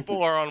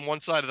 people are on one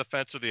side of the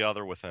fence or the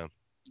other with him.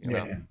 You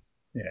know?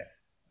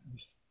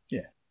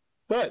 Yeah.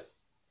 But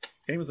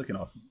game was looking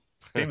awesome.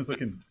 Game was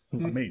looking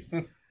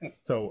amazing.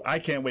 So I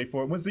can't wait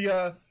for it. When's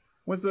the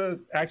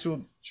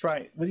actual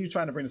try? When are you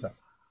trying to bring this up?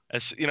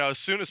 As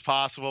soon as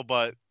possible,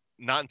 but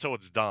not until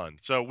it's done.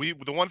 So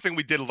the one thing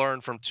we did learn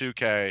from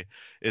 2K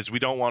is we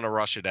don't want to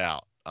rush it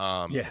out.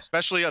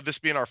 Especially this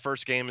being our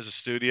first game as a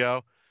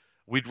studio.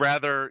 We'd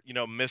rather,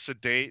 miss a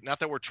date. Not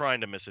that we're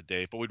trying to miss a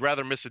date, but we'd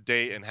rather miss a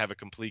date and have a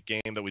complete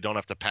game that we don't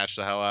have to patch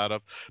the hell out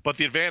of. But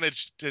the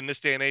advantage in this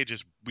day and age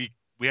is we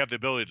have the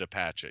ability to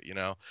patch it,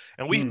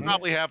 And we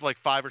probably have like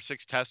 5 or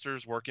 6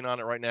 testers working on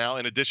it right now,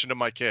 in addition to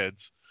my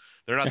kids.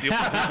 They're not the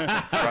only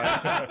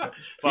right?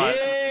 But,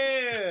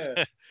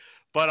 yeah.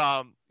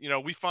 But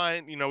we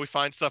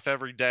find stuff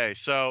every day.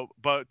 So,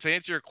 but to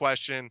answer your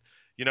question,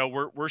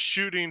 we're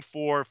shooting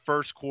for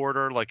first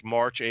quarter, like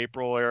March,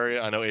 April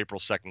area. I know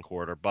April's second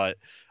quarter, but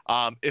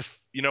if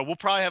we'll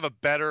probably have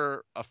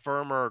a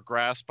firmer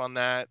grasp on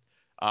that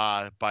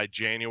by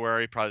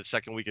January, probably the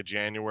second week of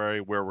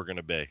January, where we're going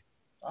to be.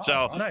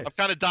 So nice. I'm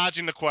kind of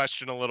dodging the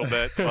question a little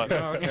bit, but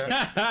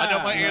I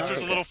know my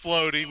answer's a little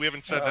floaty. We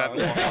haven't said that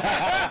in a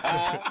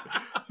while.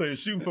 So you're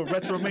shooting for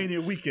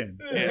RetroMania weekend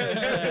in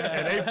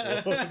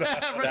April.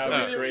 That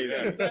would be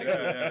crazy.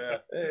 Yeah.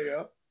 There you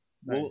go.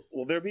 Nice.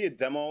 Will there be a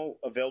demo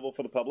available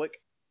for the public?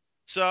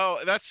 So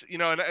that's,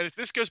 and if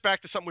this goes back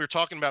to something we were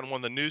talking about in one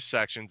of the news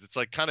sections, it's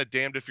like kind of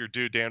damned if you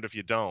do, damned if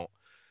you don't.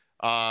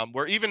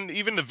 Where even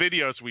the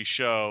videos we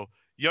show,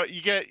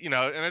 you get,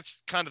 and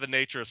it's kind of the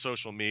nature of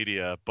social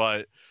media,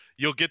 but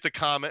you'll get the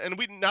comment, and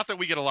not that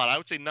we get a lot. I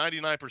would say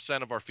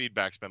 99% of our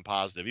feedback's been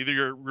positive. Either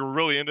you're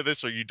really into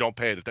this or you don't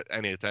pay it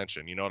any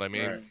attention. You know what I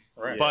mean?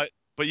 Right. But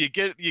but you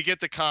get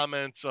the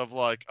comments of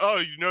like, oh,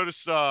 you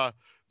noticed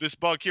this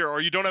bug here,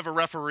 or you don't have a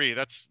referee.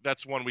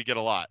 That's one we get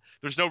a lot.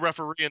 There's no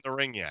referee in the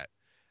ring yet.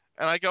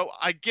 And I go,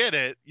 I get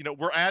it. You know,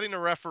 we're adding a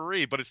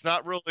referee, but it's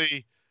not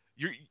really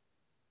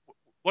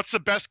what's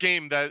the best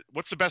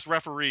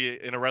referee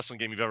in a wrestling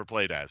game you've ever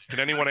played as? Can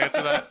anyone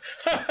answer that?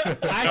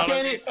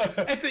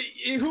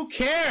 Who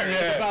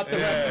cares about the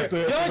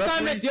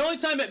referee? The only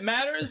time it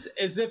matters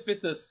is if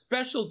it's a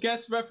special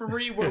guest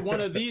referee where one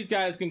of these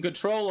guys can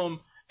control them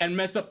and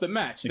mess up the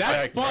match.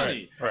 That's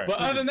funny. Right. But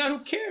other than that, who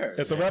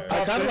cares?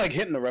 I kind of like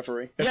hitting the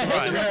referee. Yeah,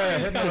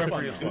 hitting the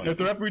referee is fun. If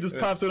the referee just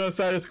pops it on the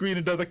side of the screen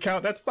and doesn't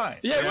count, that's fine.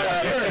 Yeah,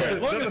 whatever. As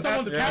long as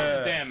someone's counting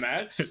the damn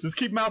match. Just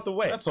keep them out the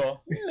way. That's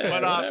all. Yeah,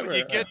 but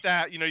you get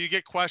that, you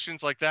get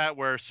questions like that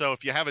where, so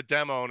if you have a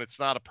demo and it's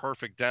not a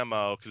perfect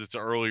demo because it's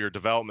an earlier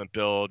development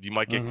build, you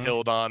might get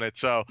killed on it.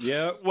 So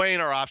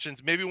weighing our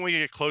options. Maybe when we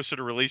get closer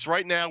to release.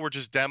 Right now, we're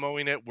just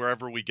demoing it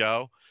wherever we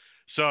go.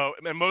 So,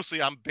 and mostly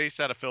I'm based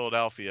out of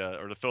Philadelphia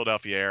or the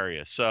Philadelphia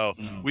area. So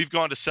we've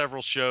gone to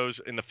several shows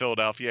in the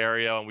Philadelphia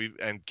area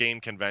and game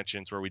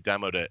conventions where we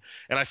demoed it.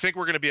 And I think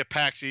we're going to be at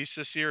PAX East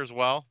this year as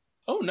well.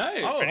 Oh,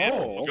 nice.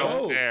 We'll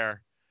go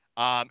there.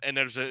 And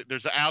there's an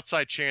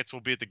outside chance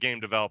we'll be at the Game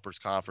Developers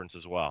Conference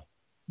as well.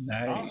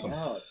 Nice. Awesome.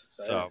 Oh, that's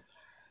exciting.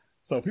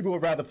 So people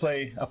would rather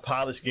play a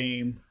polished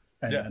game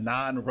and a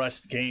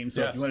non-rushed game.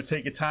 So if you want to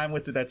take your time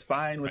with it, that's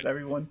fine with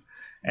everyone.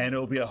 And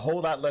it'll be a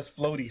whole lot less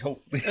floaty,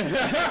 hopefully.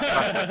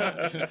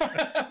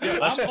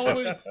 I'm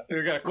always,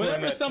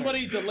 whenever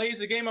somebody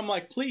delays a game, I'm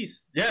like,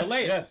 please,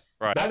 delay it.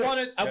 Right. I want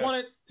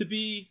it to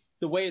be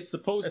the way it's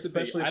supposed to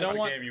be. I don't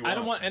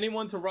want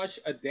anyone to rush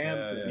a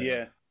damn thing.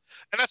 Yeah.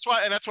 And that's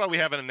why we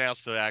haven't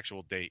announced the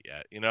actual date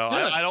yet.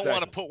 I don't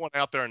want to put one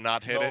out there and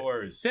not hit it. No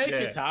worries. Take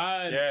your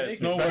time. Yeah, it's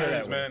no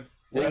worries, man.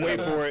 We'll wait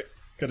for it.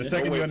 Because the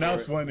second you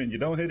announce one and you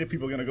don't hit it,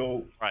 people are going to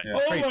go,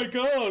 oh my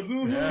God.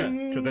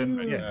 Because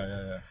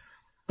then,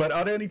 But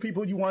are there any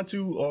people you want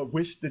to or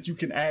wish that you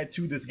can add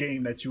to this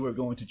game that you are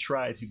going to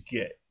try to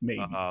get? Maybe.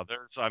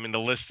 The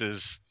list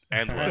is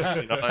endless.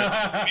 We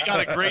got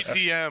a great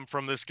DM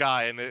from this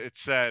guy, and it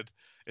said,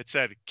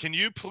 "Can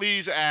you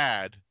please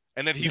add?"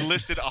 And then he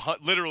listed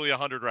literally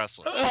 100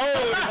 wrestlers. And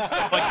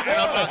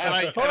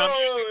I'm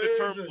using the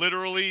term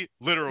literally.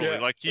 Yeah.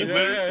 Like he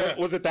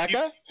literally was it that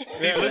guy?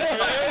 He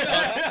listed.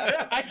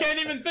 I can't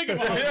even think of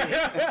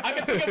 100. I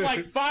can think of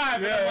like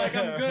 5, and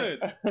I'm good.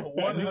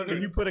 100.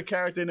 Can you put a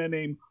character in there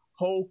named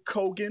Hulk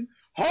Hogan?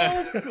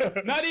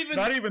 Hulk, not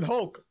even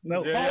Hulk.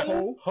 No,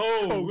 Hogan.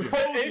 Hogan.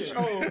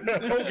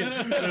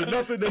 There's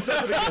nothing against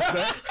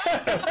that.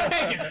 I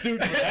can't get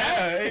sued for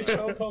that.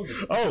 Hogan.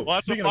 Well,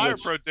 that's what Fire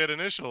Pro did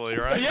initially,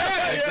 right?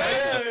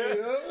 Yeah.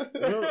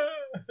 Well,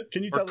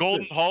 can you tell or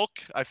Golden us this? Hulk?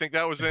 I think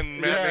that was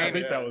in I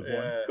think that was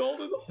one.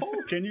 Golden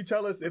Hulk. Can you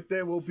tell us if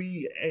there will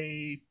be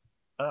a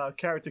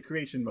character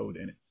creation mode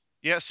in it?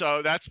 Yeah,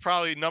 so that's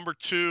probably number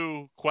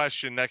 2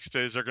 question next to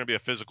is there going to be a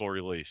physical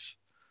release?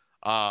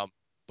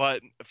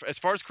 But as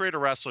far as Create a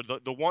Wrestler,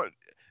 the one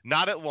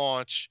not at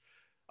launch,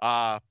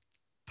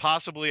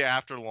 possibly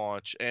after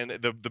launch, and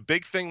the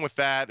big thing with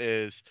that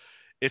is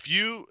if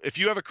you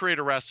have a Create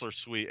a Wrestler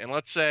suite, and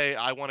let's say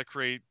I want to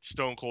create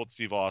Stone Cold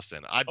Steve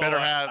Austin, I better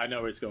have I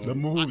know where it's going. The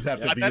moves have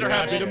to I be better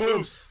have all the the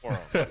moves for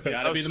him.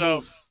 Gotta be the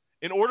moves.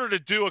 In order to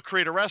do a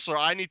Create a Wrestler,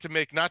 I need to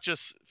make not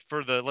just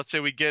for let's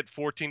say we get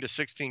 14 to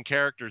 16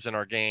 characters in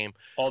our game.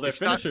 All their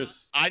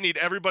finishers. I need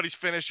everybody's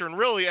finisher and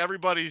really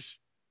everybody's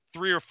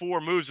 3 or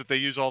 4 moves that they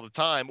use all the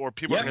time, or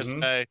people are going to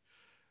say,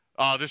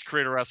 oh, this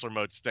Create a Wrestler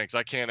mode stinks.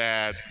 I can't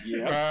add.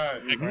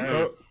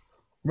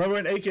 Remember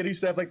in AK, they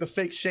used to have like the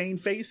fake Shane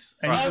face?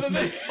 And you just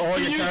make all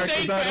your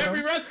characters out of every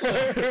them?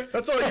 wrestler.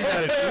 That's all you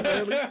gotta do,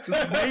 really.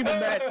 Just name them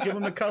that, give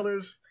them the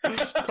colors,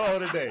 call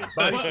it a day.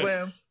 Body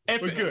slam.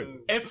 We're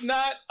good. If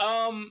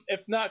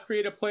not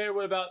create a player,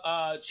 what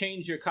about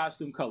change your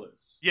costume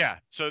colors? Yeah,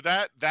 so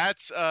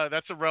that's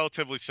a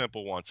relatively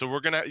simple one. So you're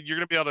gonna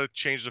be able to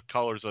change the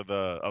colors of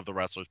the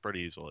wrestlers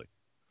pretty easily.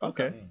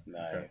 Okay.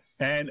 Nice.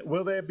 And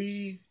will there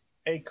be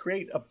a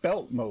create a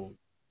belt mode?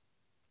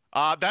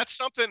 That's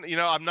something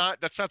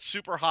that's not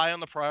super high on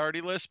the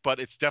priority list, but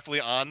it's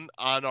definitely on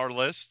our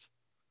list.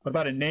 What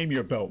about a name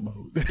your belt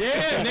mode?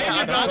 Yeah, name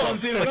your belt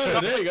one's even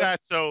better. There you go.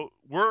 So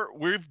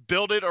we've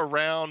built it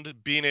around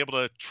being able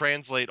to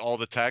translate all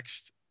the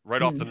text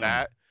right off the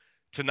bat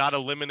to not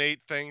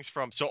eliminate things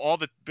from. So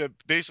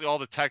basically all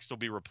the text will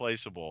be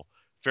replaceable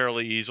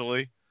fairly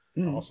easily.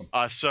 Awesome.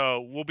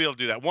 So we'll be able to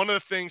do that. One of the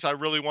things I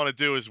really want to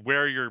do is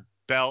wear your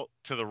belt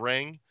to the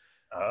ring.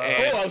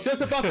 I was just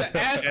about to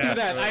ask you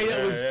that. I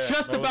was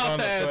just about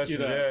to ask you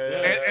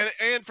that.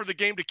 And for the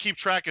game to keep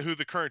track of who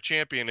the current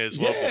champion is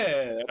locally.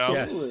 Yeah,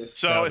 absolutely. Yes.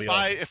 So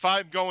if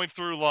I'm going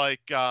through like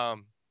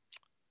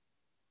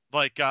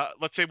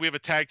let's say we have a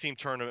tag team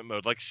tournament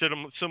mode, like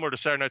similar to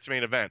Saturday Night's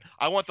Main Event,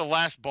 I want the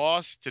last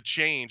boss to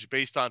change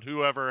based on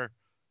whoever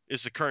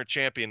is the current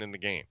champion in the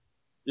game.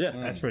 Yeah,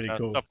 that's pretty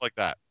cool. Stuff like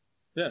that.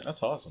 Yeah,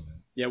 That's awesome, man.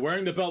 yeah.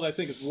 Wearing the belt, I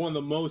think, is one of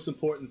the most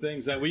important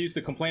things that we used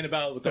to complain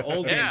about with the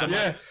old games. I'm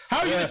Yeah. like, how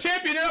are you the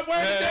champion? You're not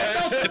wearing the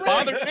damn belt. It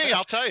bothered me.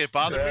 I'll tell you, it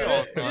bothered me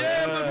all the time.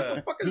 Yeah, but what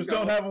the fuck is Just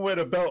going don't have them wear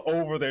the belt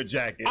over their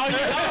jacket. Oh, yeah.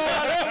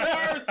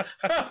 That's the worst.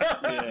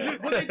 Yeah.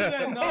 What they do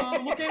that in,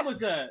 what game was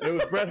that? It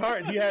was Bret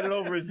Hart. He had it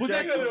over his Was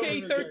that jacket.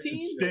 2K13?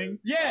 Sting.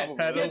 Yeah, he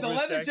had over the his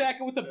leather jacket.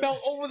 jacket with the belt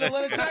over the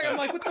leather jacket. I'm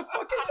like, what the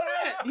fuck is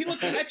that? He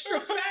looks extra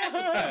fat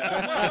with that.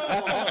 I'm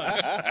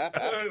like,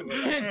 come on.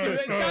 Dude,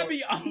 it's gotta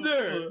be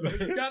under.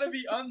 It's gotta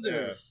be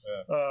under.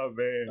 Oh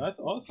man. That's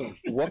awesome.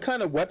 What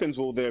kind of weapons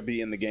will there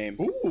be in the game?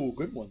 Ooh,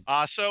 good one.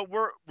 So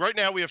right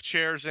now we have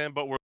chairs in,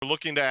 but we're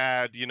looking to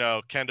add,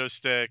 kendo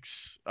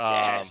sticks.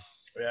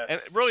 Yes. And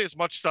really as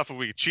much stuff as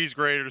we cheese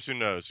graters, who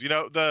knows? We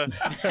gotta.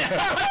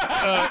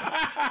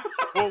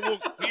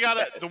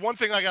 The one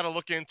thing I gotta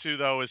look into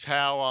though is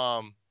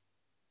how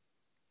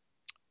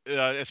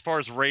as far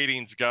as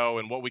ratings go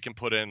and what we can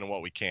put in and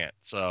what we can't.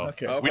 So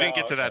Okay. we didn't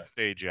get to that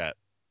stage yet.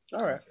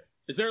 All right.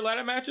 Is there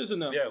ladder matches or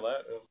no? Yeah,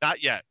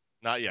 Not yet.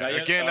 Not yet. Not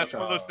yet? Again, that's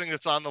Okay. one of those things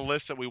that's on the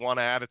list that we want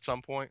to add at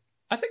some point.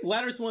 I think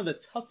ladder's one of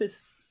the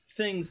toughest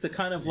things to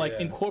kind of like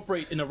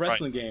incorporate in a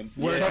wrestling game.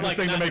 Where Yeah. it's like Toughest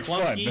thing to not make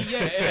fun. clunky.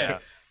 Yeah.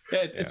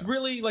 It's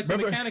really like the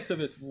mechanics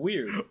of it's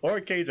weird. Or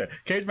a cage match.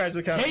 Cage match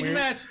is kind of Cage weird.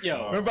 match,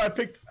 yo. Remember I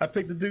picked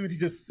the dude. He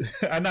just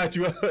I knocked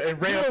you up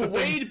and ran up the thing.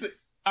 Wade.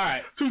 All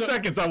right. 2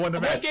 seconds. I won the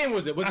What match. game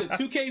was it? Was it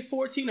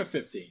 2K14 or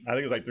 15? I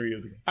think it was like 3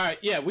 years ago. All right,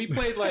 yeah, we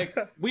played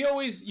we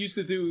always used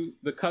to do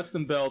the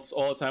custom belts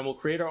all the time. We'll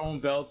create our own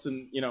belts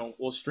and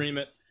we'll stream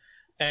it.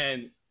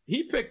 And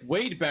he picked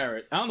Wade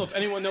Barrett. I don't know if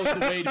anyone knows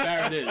who Wade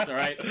Barrett is. All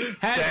right,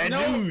 Bad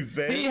news,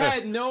 man. He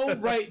had no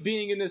right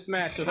being in this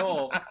match at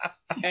all.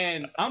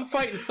 And I'm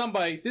fighting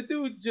somebody. The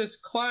dude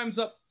just climbs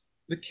up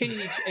the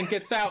cage and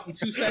gets out in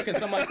 2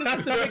 seconds. I'm like, this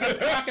is the biggest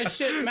crock of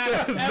shit match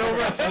ever. No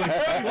wrestling.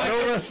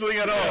 No wrestling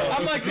at all.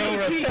 I'm like,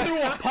 he threw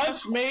a punch,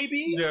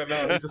 maybe. Yeah,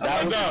 no, he just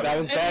That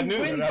was bad And he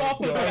news. wins off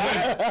of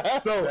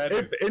that. So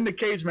if in the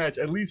cage match,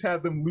 at least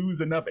have them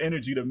lose enough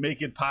energy to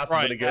make it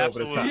possible to get over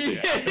the top.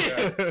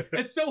 Yeah.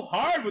 It's so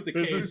hard with the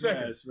There's cage just match,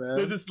 seconds. man.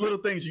 There's just little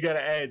things you got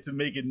to add to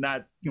make it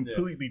not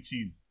completely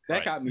cheesy.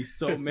 That got me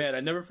so mad.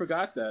 I never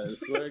forgot that. I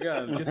swear to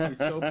God, it gets me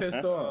so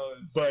pissed off.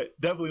 But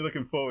definitely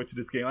looking forward to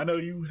this game. I know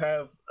you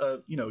have,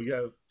 you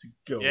have to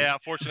go. Yeah,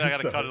 unfortunately, I got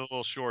to So- cut it a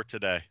little short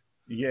today.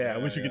 Yeah, I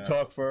wish we could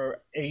talk for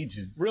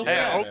ages. Real Hey,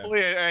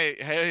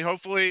 fast.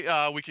 hopefully,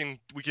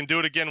 we can do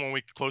it again when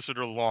we closer to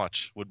the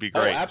launch. Would be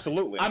Oh, great.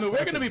 absolutely. I mean, we're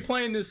going to be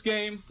playing this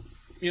game,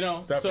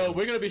 so Definitely.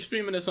 we're going to be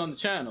streaming this on the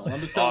channel.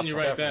 I'm just telling you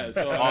right there.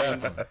 So,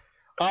 Awesome.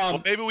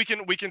 Well, maybe we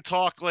can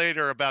talk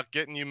later about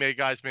getting you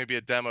guys maybe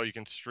a demo you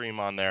can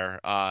stream on there,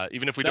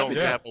 even if we That'd don't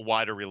be have a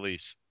wider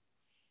release.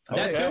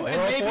 that too,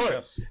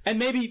 and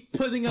maybe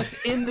putting us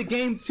in the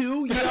game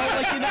too.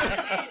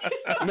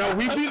 No,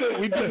 we'd be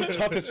the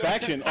toughest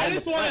faction. I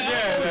just want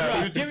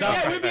to,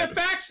 we'd be a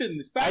faction.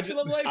 It's faction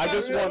of like. I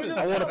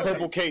want a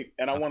purple cape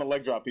and I want to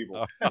leg drop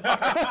people.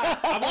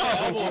 I want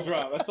a bubble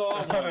drop. That's all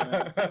I want.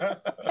 Man.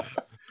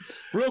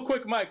 Real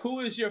quick, Mike, who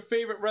is your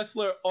favorite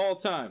wrestler all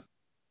time?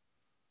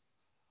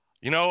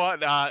 You know what?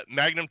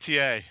 Magnum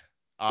TA.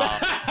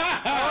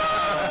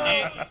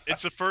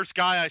 It's the first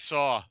guy I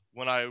saw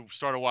when I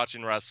started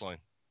watching wrestling.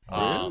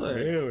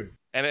 Really?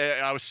 And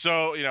I was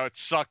so, it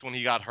sucked when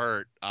he got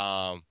hurt.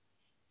 But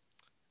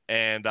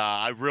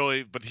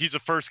he's the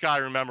first guy I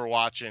remember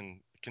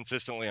watching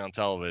consistently on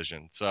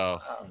television. So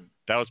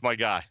that was my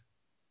guy.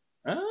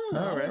 Oh,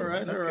 all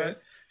right.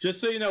 Just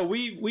so you know,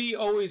 we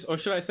always, or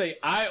should I say,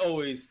 I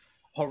always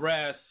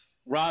harass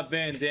Rob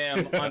Van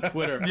Dam on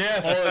Twitter all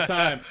the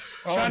time,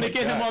 trying to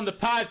get him on the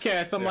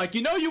podcast. I'm like,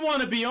 you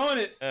want to be on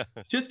it,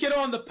 just get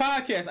on the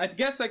podcast. I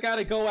guess I got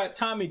to go at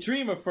Tommy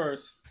Dreamer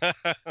first,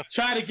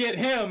 try to get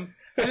him,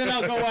 and then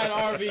I'll go at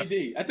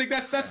RVD. I think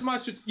that's my.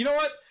 You know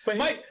what,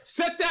 Mike?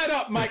 Set that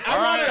up, Mike.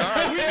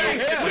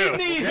 We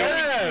need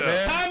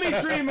Tommy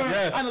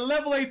Dreamer on the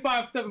Level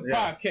 857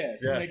 podcast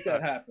to make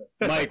that happen.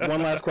 Mike,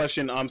 one last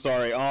question. I'm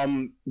sorry.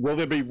 Will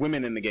there be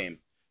women in the game?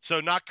 So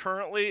not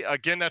currently.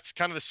 Again, that's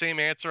kind of the same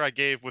answer I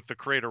gave with the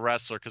Create a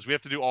Wrestler, because we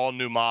have to do all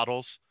new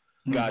models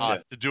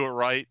Gotcha. to do it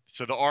right.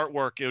 So the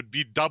artwork, it would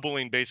be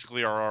doubling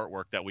basically our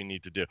artwork that we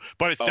need to do.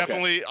 But it's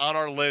definitely on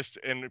our list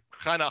and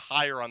kind of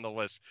higher on the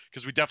list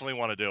because we definitely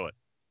want to do it.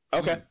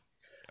 Okay.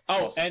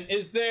 Oh, and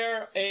is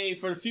there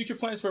for the future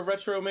plans for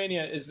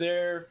Retromania, is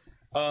there,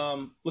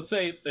 let's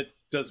say it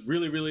does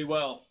really, really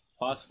well,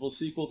 possible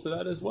sequel to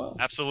that as well?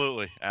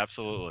 Absolutely.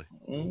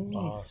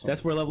 Awesome.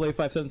 That's where Level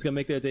 857 is going to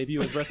make their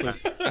debut as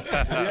wrestlers.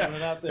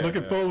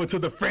 Looking forward to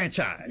the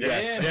franchise.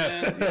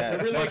 Yes.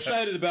 We're really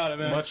excited about it,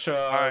 man. Much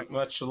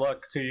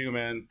luck to you,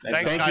 man.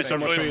 Thank you guys. so I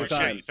much really for your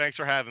appreciate time. you. Thanks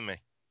for having me.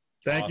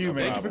 Thank you,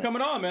 man. Thank you for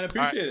coming on, man. I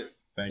appreciate it.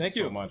 Thank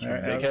you so much,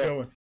 man. Take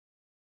care.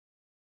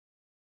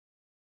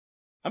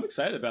 I'm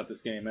excited about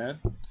this game, man.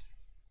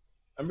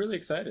 I'm really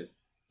excited.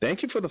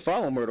 Thank you for the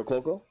follow, Murder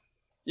Cloco.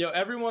 Yo,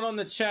 everyone on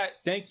the chat,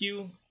 thank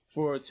you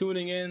for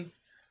tuning in.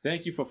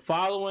 Thank you for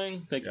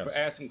following. Thank you for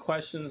asking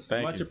questions.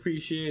 Much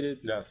appreciated.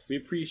 Yes. We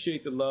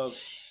appreciate the love.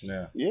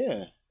 Yeah.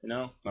 Yeah. You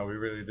know? No, we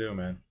really do,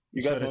 man.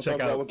 You guys want to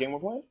talk about what game we're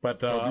playing? But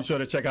be sure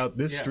to check out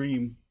this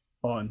stream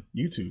on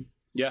YouTube.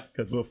 Yeah,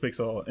 because we'll fix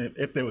all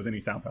if there was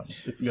any sound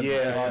problems.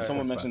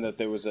 Someone mentioned that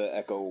there was an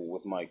echo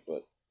with Mike,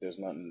 but there's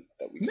nothing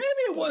that we. Maybe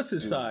it was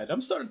his side.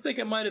 I'm starting to think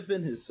it might have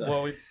been his side.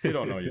 Well, we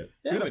don't know yet.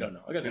 We don't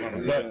know. I guess we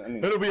don't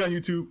know. But it'll be on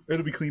YouTube.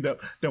 It'll be cleaned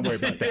up. Don't worry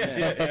about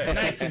that.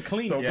 Nice and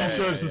clean. So be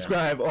sure to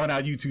subscribe on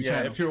our YouTube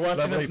channel. If you're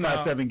watching this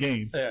now, 857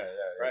 Games.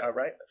 Right. All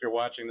right. If you're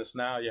watching this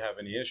now, you have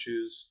any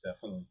issues,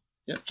 definitely.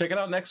 Yeah. Check it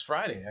out next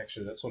Friday.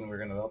 Actually, that's when we're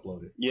going to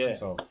upload it. Yeah.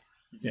 So.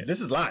 Yeah,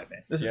 this is live,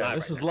 man. This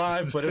is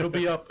live. But it'll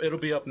be up. It'll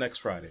be up next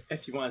Friday.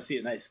 If you want to see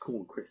it nice, cool,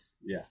 and crisp.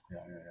 Yeah.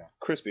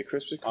 Crispy.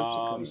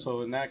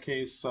 So in that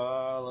case,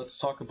 let's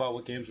talk about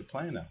what games we're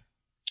playing now.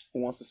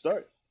 Who wants to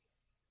start?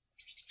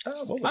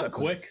 I'm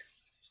quick.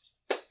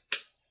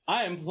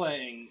 I am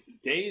playing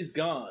Days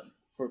Gone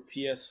for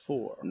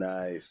PS4.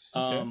 Nice.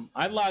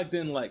 I logged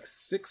in like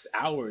 6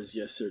 hours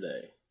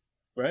yesterday.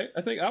 Right?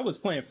 I think I was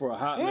playing for a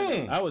hot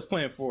minute. I was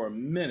playing for a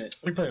minute.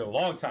 We played a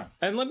long time.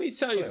 And let me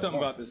tell you something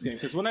about this game.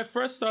 Because when I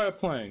first started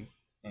playing,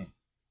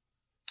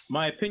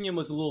 my opinion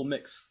was a little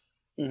mixed.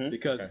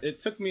 Because it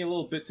took me a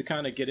little bit to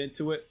kind of get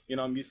into it. You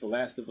know, I'm used to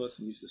Last of Us.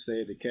 I'm used to State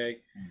of Decay.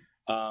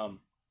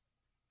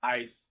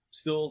 I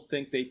still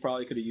think they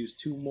probably could have used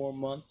 2 more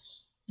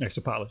months.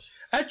 Extra polish.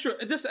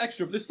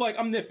 Just like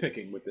I'm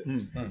nitpicking with it.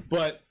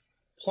 But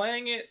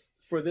playing it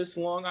for this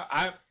long,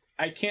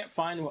 I can't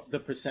find the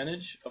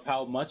percentage of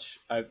how much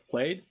I've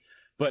played,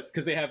 but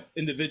because they have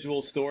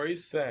individual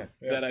stories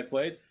that I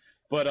played.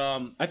 But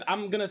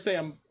I'm gonna say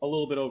I'm a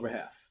little bit over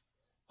half.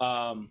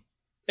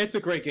 It's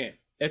a great game.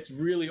 It's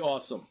really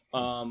awesome.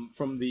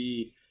 From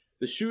the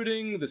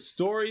shooting, the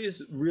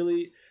stories,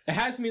 really, it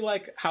has me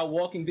like how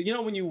Walking Dead. You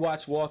know when you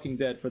watch Walking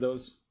Dead. For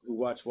those who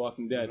watch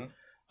Walking Dead,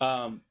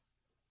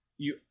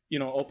 you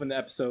open the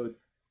episode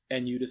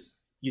and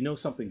you know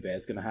something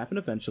bad's going to happen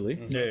eventually.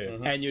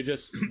 And you're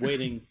just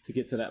waiting to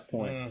get to that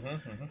point.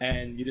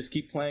 And you just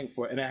keep playing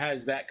for it. And it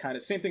has that kind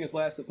of, same thing as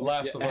Last of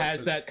Us. It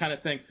has that kind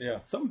of thing.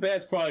 Something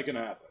bad's probably going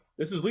to happen.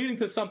 This is leading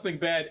to something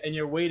bad and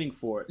you're waiting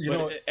for it.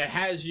 It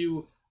has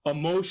you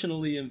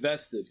emotionally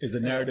invested. Is the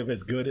narrative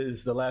as good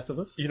as The Last of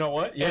Us? You know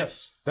what?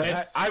 Yes.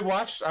 I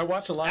watch a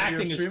lot of your streaming.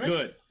 Acting is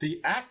good.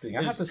 The acting,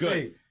 I have to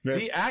say,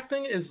 the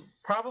acting is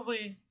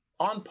probably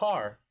on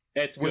par.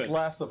 It's good. With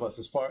Last of Us,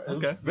 as far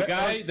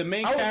the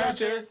main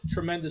character,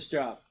 tremendous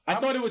job. I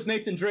thought it was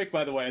Nathan Drake,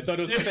 by the way. I thought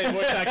it was the same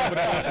voice actor, but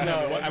it wasn't.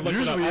 I looked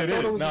it up. I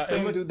thought it was the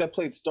same dude that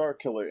played Star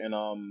Killer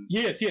in He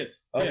is.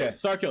 Okay. Yeah,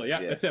 Star Killer.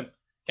 Yeah, that's him.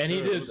 And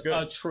he does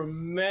a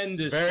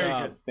tremendous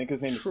job. I think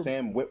his name is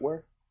Sam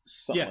Witwer.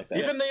 Something like that.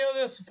 Even the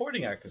other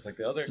supporting actors, like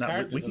the other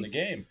characters in the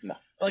game. No.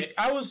 Like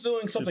I was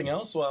doing something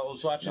else while I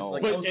was watching.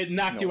 But it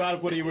knocked you out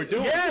of what you were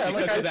doing. Yeah,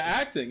 because of the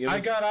acting. I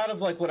got out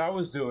of like what I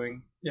was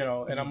doing.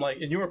 And I'm like,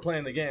 and you were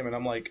playing the game, and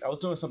I'm like, I was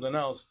doing something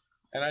else,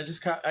 and I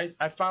just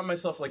I found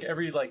myself like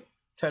every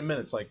 10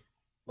 minutes, like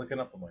looking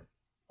up. I'm like,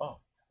 oh,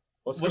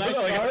 when I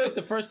started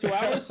the first 2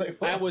 hours,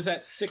 I was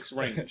at 6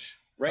 range.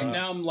 Right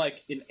now, I'm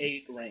like in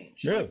 8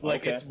 range. Really?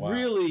 Like it's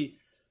really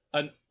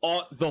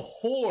the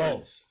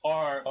hordes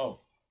are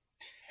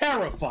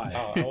terrifying.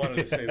 I wanted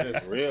to say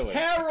this. Really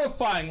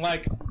terrifying.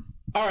 Like,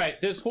 all right,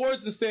 there's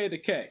hordes in State of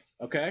Decay.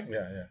 Okay.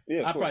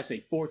 Yeah. I'd probably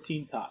say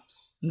 14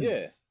 tops.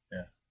 Yeah.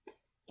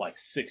 Like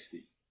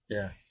 60.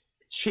 Yeah.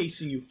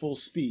 Chasing you full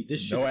speed.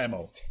 This shit no is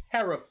ammo.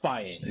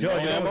 Terrifying. You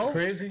know what's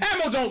crazy?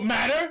 Ammo don't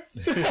matter.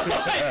 You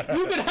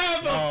can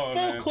have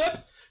full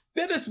clips.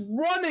 They're just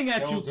running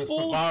at you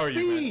full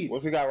speed. What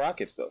if we got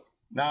rockets though?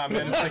 Nah,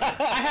 man. It's like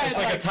I had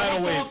like a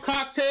tidal wave.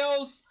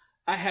 Cocktails.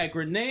 I had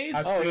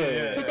grenades.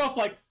 Took off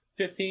like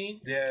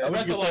 15. Yeah. The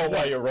rest of like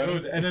while you're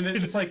running. And then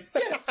it's like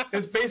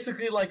it's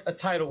basically like a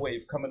tidal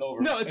wave coming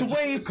over. No, it's a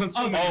wave. Kind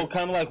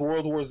of like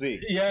World War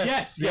Z.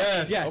 Yes.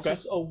 Okay.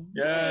 Just a wave.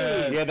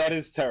 Yeah, that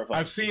is terrifying.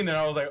 I've seen it.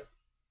 I was like,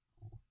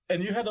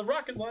 and you had the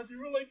rocket launch. You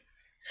were like,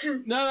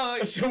 no,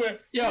 it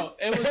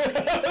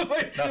was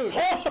like, dude,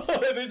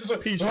 and it just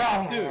went,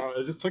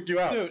 it just took you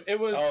out, dude. It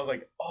was. I was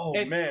like,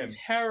 it's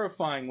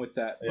terrifying with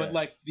that, but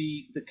like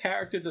the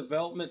character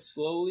development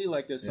slowly.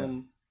 Like there's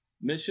some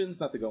missions,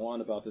 not to go on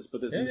about this,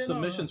 but there's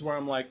some missions where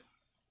I'm like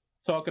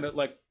talking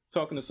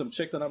to some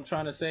chick that I'm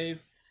trying to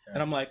save,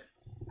 and I'm like,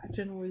 I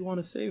genuinely want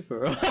to save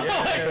her. Like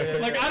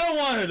I don't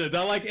want her to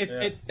die. Like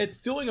it's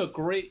doing a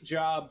great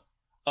job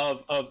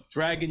of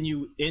dragging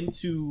you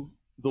into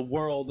the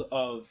world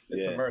of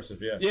it's immersive.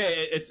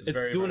 It's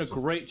doing immersive. a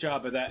great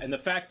job of that, and the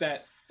fact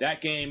that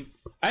game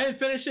I didn't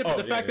finish it, but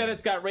the fact that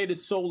it's got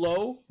rated so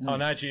low on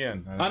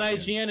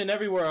IGN and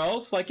everywhere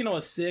else, like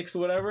a 6 or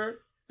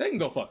whatever. They can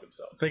go fuck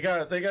themselves. They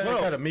got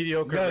a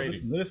mediocre rating.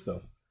 Listen to this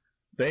though.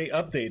 They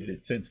updated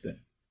it since then,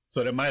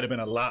 so there might have been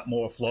a lot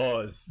more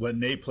flaws when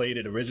they played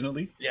it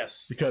originally.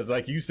 Yes, because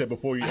like you said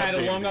before, I had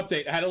a long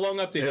update.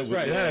 That's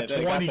right. Yeah,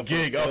 20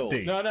 gig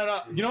update. No.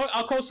 You know what?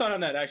 I'll co-sign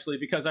on that actually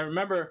because I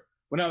remember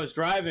when I was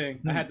driving,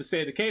 I had the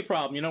state of decay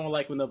problem. You know,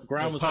 like when the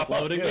ground was like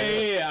loading.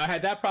 Yeah. I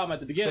had that problem at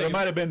the beginning. So there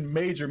might have been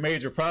major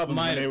problems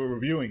when they were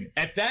reviewing it.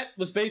 If that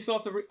was based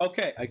off the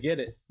okay, I get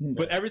it.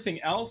 But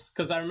everything else,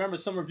 because I remember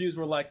some reviews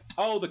were like,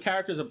 "Oh, the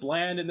characters are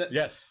bland," and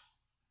yes.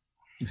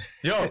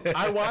 Yo,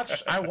 I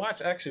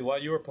watched actually while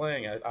you were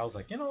playing. I was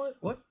like, you know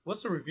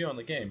what's the review on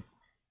the game?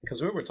 Because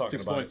we were talking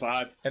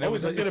 6.5, and it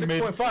was a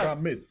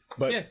 6.5 mid,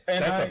 but yeah,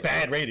 that's a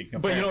bad rating.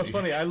 But you know what's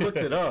funny? I looked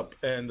it up,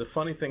 and the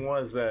funny thing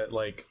was that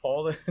like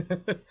all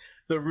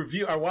the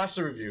review. I watched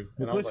the review,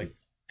 and I was like,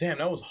 damn,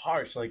 that was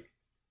harsh. Like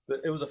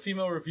it was a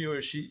female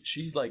reviewer.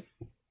 She like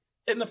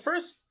in the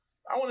first,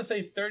 I want to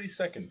say 30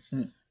 seconds.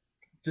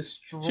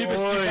 Destroyed. She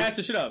passed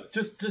the shit out of it.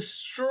 Just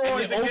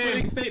destroyed the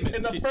opening statement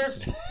in the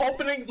first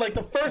opening, like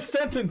the first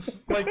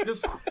sentence, like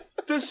just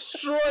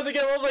destroyed the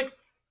game. I was like,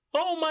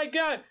 oh my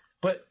god!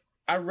 But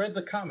I read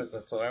the comments.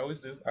 That's what I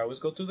always do. I always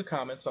go through the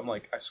comments. I'm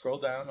like, I scroll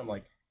down. I'm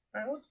like,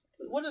 all right,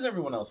 what does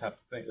everyone else have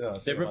to think?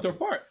 They ripped her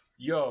apart.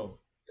 Yo,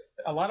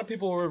 a lot of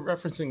people were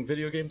referencing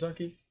Video Game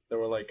Donkey. They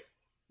were like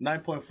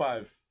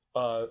 9.5.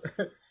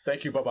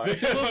 Thank you. Bye bye.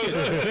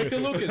 Victor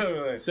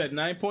Lucas said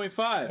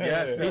 9.5.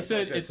 Yes, he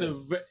said it's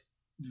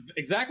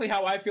exactly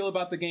how I feel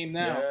about the game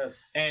now.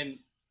 Yes. And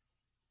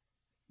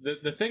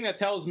the thing that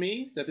tells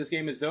me that this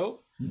game is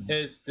dope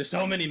is there's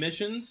so many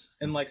missions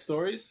and like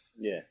stories.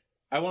 Yeah.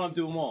 I want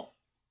to do them all.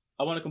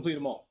 I want to complete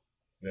them all.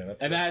 Yeah,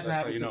 and that hasn't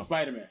happened since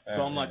Spider-Man.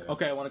 So I'm like,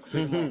 okay, I want to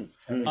complete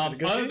them all.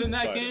 Other than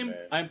that game,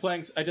 I'm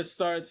playing. I just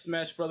started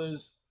Smash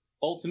Brothers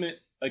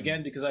Ultimate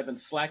again because I've been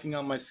slacking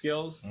on my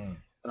skills.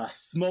 And I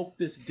smoked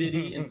this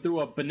Diddy and threw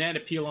a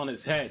banana peel on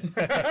his head.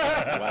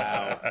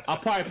 Wow. I'll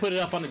probably put it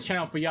up on the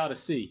channel for y'all to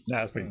see. Nah,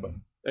 that's pretty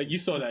fun. You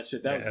saw that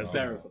shit. That was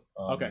hysterical.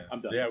 Okay, man.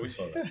 I'm done. Yeah, we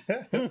saw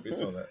that. We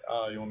saw that.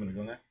 You want me to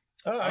go next?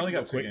 I only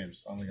got two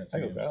games. I only got two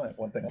games. I got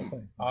one thing I'm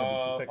playing.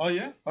 Oh,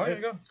 yeah? Oh, yeah,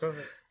 go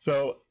ahead.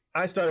 So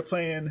I started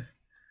playing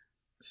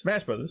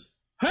Smash Brothers.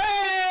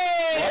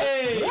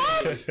 Hey!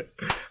 What?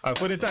 I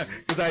put in time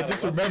because I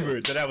just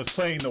remembered that I was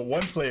playing the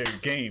one-player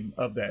game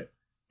of that,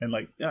 and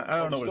like I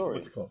don't know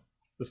what's it called.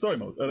 The story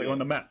mode on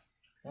the map,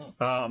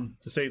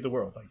 to save the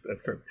world. Like that's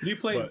Kirby. Who you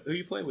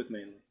play with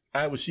mainly?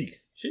 I was Sheik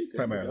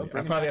primarily.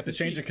 I probably have to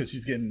change her because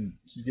she's getting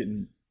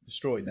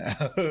destroyed now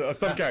of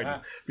some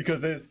characters because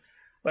there's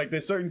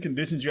certain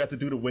conditions you have to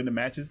do to win the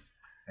matches,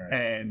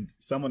 and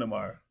some of them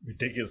are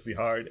ridiculously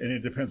hard, and it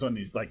depends on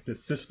these the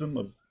system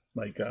of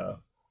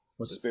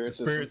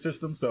spirit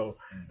system. So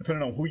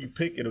depending on who you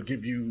pick, it'll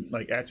give you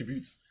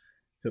attributes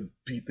to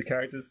beat the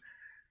characters.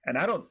 And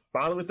I don't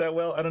follow it that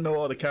well. I don't know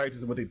all the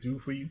characters and what they do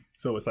for you.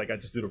 So it's like I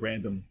just do the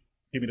random,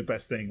 give me the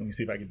best thing. Let me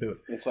see if I can do it.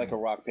 It's like a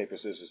rock, paper,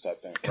 scissors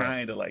type thing.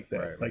 Kind of like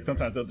that.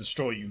 Sometimes they'll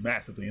destroy you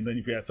massively. And then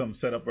if you have something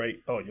set up right,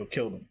 you'll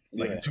kill them.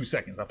 In 2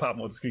 seconds. I'll pop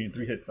them on the screen in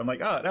 3 hits. I'm like,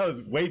 that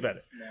was way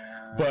better.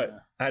 Nah.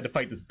 But I had to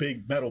fight this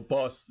big metal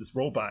boss, this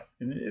robot.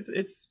 And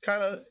it's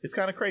kind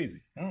of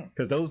crazy.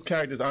 Because those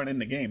characters aren't in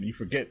the game. And you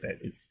forget that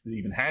it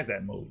even has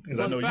that mode. Because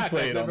I know you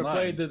play it online. I've never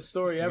played the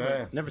story ever.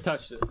 Yeah. Never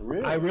touched it.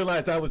 Really? I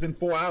realized I was in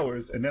 4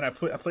 hours. And then I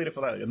played it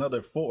for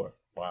another 4.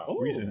 Wow.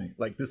 Recently.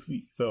 This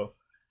week. So...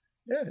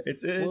 yeah,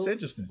 it's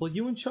interesting. Well,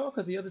 you and Chalk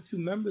are the other 2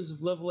 members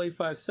of Level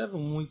 857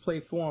 when we play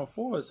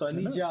 4-on-4, so I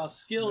need y'all's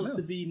skills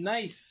to be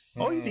nice.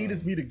 All you need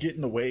is me to get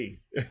in the way.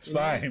 It's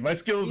fine. My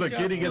skills are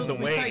getting in the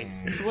way.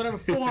 So whatever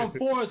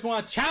 4-on-4s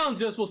want to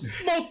challenge us, we'll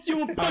smoke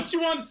you and put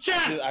you on the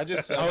channel. I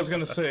was going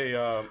to say...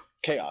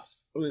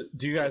 chaos.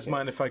 Do you guys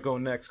mind if I go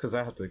next? Because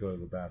I have to go to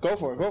the bathroom.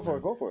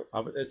 Go for it.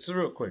 It's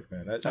real quick,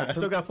 man. I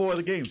still got 4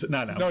 other games.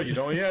 No, you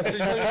don't. Yeah, so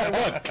you only got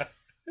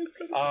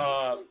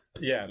one.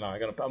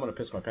 I'm gonna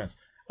piss my pants.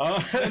 Wait,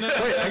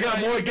 I got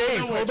more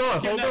games. Hold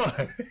on.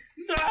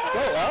 No,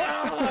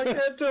 I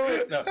can't do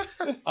it.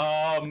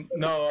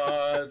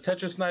 No,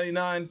 Tetris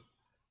 99.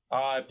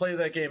 I play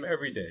that game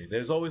every day.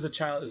 There's always a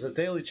challenge. There's a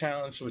daily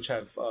challenge which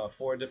have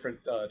 4 different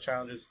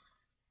challenges.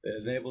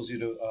 It enables you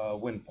to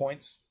win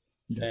points,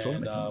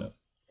 and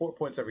 4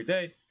 points every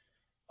day.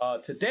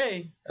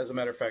 Today, as a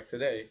matter of fact,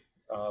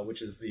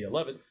 which is the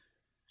 11th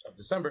of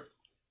December,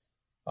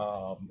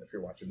 if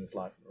you're watching this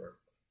live, or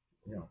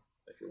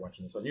if you're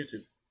watching this on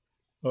YouTube.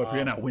 Or if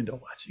you're not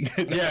window watching.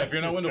 Yeah, if you're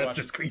not window watching. That's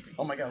just creepy.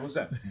 Oh my God, who's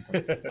that?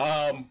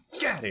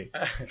 Got it.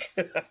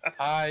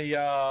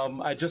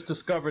 I just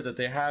discovered that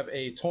they have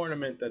a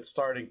tournament that's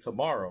starting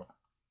tomorrow,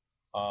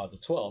 the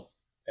 12th,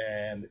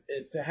 and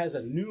it has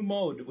a new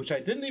mode, which I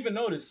didn't even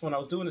notice when I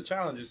was doing the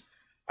challenges.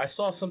 I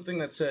saw something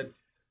that said,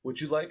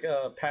 "Would you like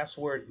a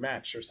password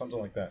match?" or something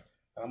like that.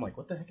 And I'm like,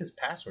 what the heck is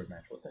password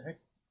match? What the heck?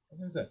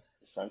 What is that?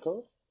 Friend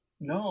code?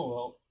 No,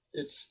 well,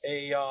 it's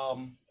a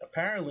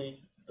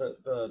apparently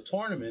the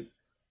tournament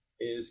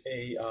is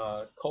a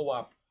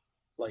co-op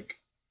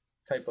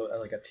type of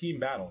a team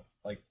battle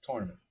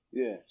tournament.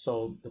 Yeah.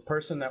 So the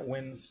person that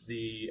wins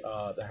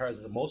that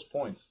has the most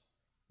points,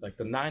 the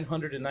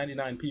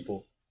 999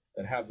 people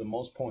that have the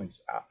most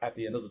points at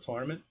the end of the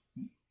tournament,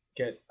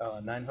 get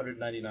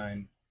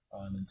 999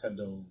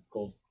 Nintendo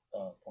Gold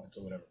points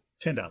or whatever.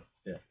 $10.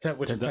 Yeah,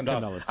 which is $10.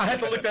 $10. I had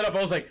to look that up.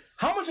 I was like,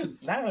 how much is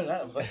that?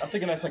 I'm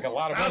thinking that's like a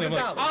lot of money. I'm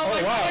like, $1,000.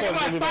 oh wow, Like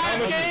about how much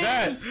five is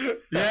that?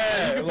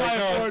 Yeah, you could like, probably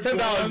no, afford it's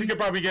 $10. one. You could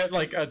probably get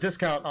like a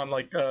discount on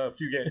like a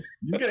few games.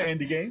 You can get an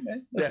indie game,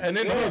 man. Yeah, and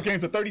then some of those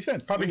games are 30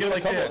 cents. probably get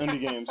like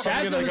Indie games.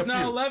 Shazam Shazam like is a now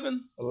few.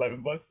 11.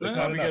 $11. That's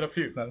Probably get a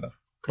few. It's not enough.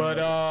 But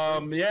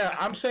yeah,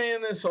 I'm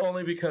saying this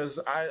only because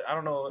I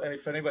don't know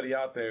if anybody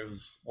out there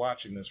who's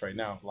watching this right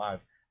now live.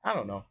 I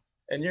don't know.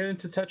 And you're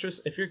into Tetris.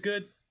 If you're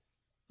good,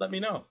 let me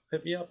know.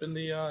 Hit me up in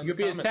the. You'll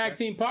be his tag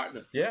team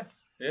partner. Yeah.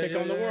 Take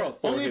on the world.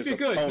 Or Only if his you're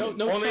good. No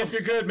opponent. Only chumps. if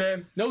you're good,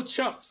 man. No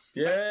chumps.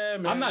 Yeah,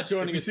 man. I'm not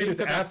joining If you his see team this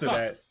because I after suck.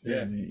 that,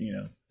 then, you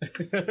know,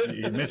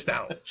 you missed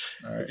out.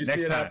 All right, If you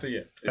next see it time. after,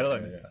 yeah. Better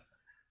luck next time.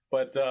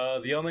 But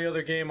the only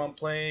other game I'm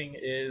playing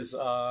is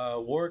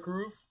War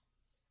Groove,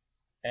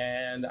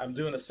 and I'm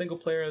doing a single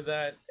player of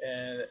that,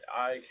 and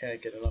I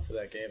can't get enough of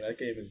that game. That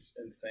game is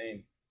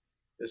insane.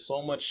 There's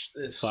so much.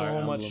 There's Fire so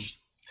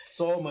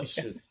Emblem. much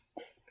shit.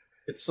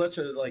 It's such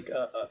a like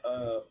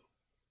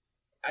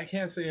I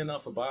can't say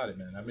enough about it,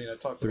 man. I mean, I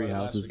talked Three about it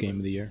Houses last week, Game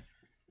of the Year.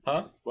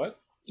 Huh? What?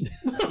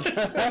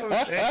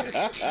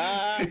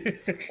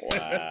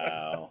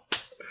 Wow.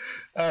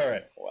 All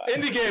right. Wow.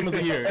 Indie game of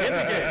the year.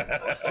 Indie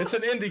game. It's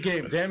an indie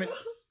game. Damn it.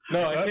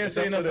 No, I can't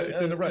say enough.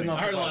 It's in the running. enough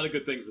I heard a about lot it. of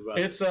good things about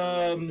it. It's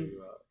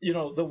you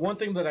know, the one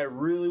thing that I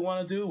really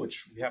want to do,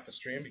 which we have to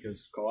stream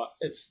because Co-op.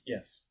 it's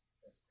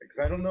because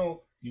I don't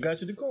know. You guys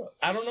should do co-op.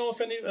 I don't know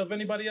if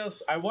anybody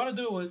else. I want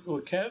to do it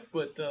with Kev,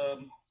 but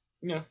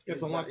you know,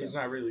 he's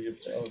not really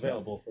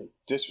available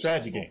for.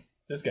 Strategy game.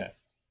 This guy.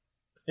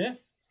 Yeah,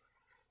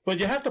 but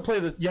you have to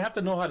play you have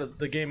to know how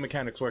the game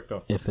mechanics work,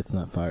 though. If it's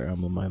not Fire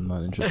Emblem, I'm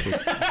not interested.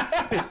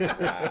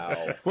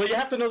 Wow. Well, you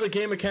have to know the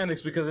game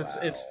mechanics because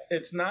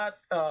it's not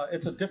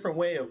it's a different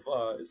way of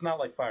it's not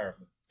like Fire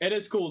Emblem. It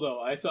is cool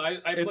though. I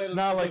played It's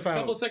not like a Fire couple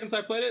Emblem. of seconds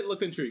I played it. It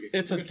looked intriguing.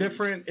 It's a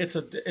different.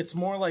 It's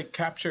more like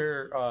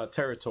capture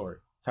territory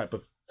type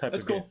of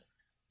That's game. cool.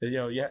 You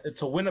know, yeah,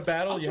 to win a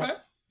battle, I'll try it.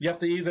 you have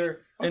to either,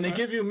 and they Okay.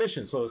 give you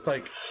missions. So it's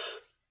like,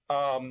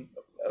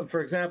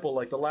 for example,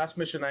 like the last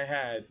mission I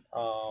had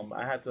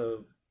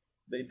to,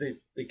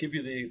 they give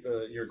you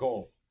your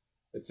goal.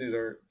 It's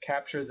either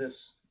capture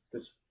this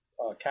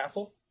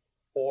castle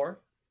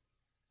or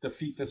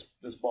defeat this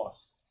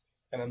boss,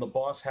 and then the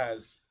boss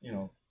has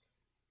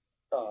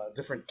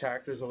different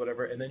characters or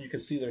whatever, and then you can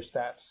see their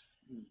stats,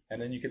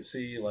 and then you can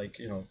see like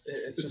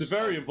it's It's a just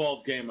very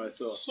involved game. I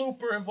saw.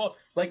 super involved.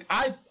 Like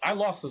I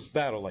lost this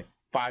battle like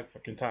 5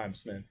 fucking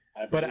times, man.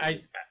 But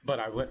I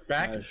went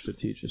back.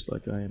 strategist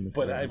like I am.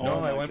 But I Oh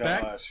my went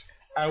back. gosh.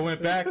 I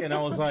went back and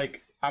I was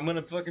like, I'm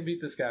gonna fucking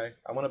beat this guy.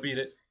 I want to beat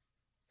it.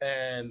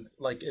 And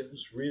like it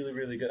was really,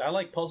 really good. I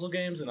like puzzle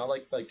games and I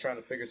like trying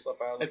to figure stuff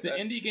out. Like It's an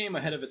indie game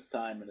ahead of its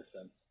time in a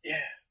sense. Yeah.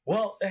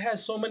 Well, it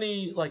has so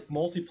many like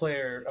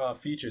multiplayer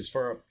features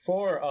for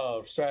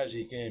a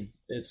strategy game.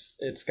 It's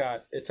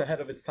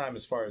ahead of its time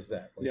as far as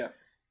that. Like, Yeah.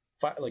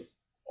 Like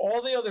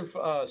all the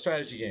other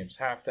strategy games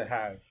have to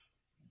have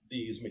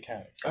these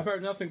mechanics. I've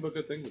heard nothing but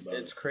good things about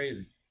It's it.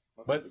 crazy.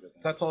 But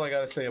that's all I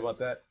gotta say about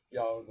that.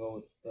 Y'all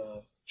go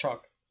with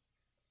Chalk.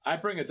 I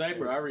bring a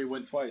diaper. I already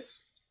went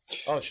twice.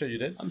 Oh shit, you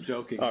did? I'm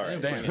joking. All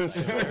right. Damn.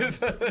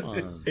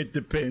 It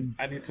depends.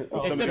 I need to.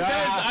 It depends.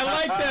 I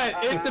like that.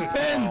 It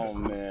depends. Oh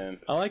man.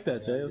 I like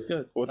that, Jay. That's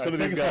good. What some of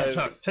these Take us home, guys.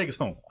 Chuck. Take us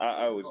home.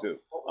 I always do.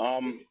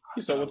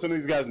 So what some of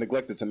these guys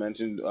neglected to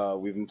mention,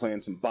 we've been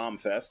playing some Bomb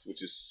Fest,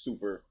 which is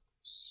super,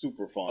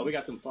 super fun. Oh, we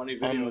got some funny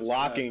videos.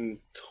 Unlocking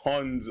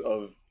tons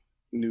of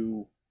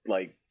new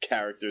like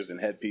characters and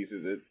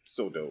headpieces. It's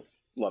so dope.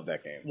 Love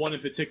that game. One in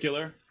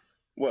particular.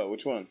 Well,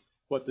 which one?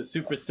 What, the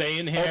Super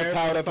Saiyan Oh, hair? the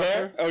powered up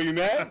hair. motherfucker? Oh, you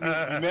mad?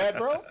 You mad,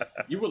 bro?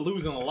 You were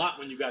losing a lot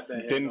when you got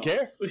that hair. Didn't though.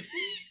 care.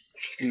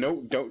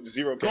 No, don't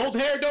zero. Cares. Gold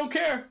hair don't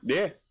care.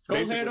 Yeah. Gold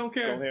basically. hair don't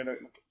care. Gold hair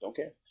don't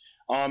care.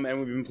 And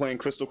we've been playing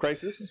Crystal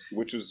Crisis,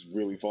 which was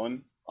really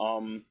fun.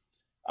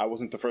 I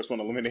wasn't the first one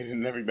eliminated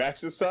in every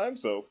match this time,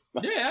 so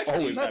Yeah, actually,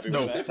 always that's happy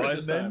No with that. different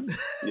this fun time.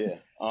 then.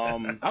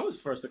 Yeah. I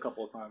was first a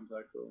couple of times,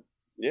 actually.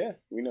 Yeah,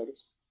 we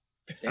noticed.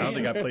 I don't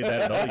think I played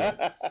that at all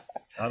yet.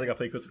 I don't think I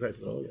played Crystal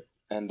Crisis at all yet.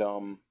 And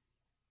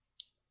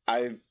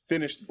I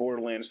finished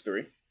Borderlands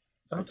 3.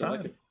 I'm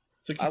tired.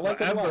 I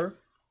liked it a lot.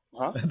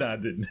 Huh? No, I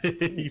didn't.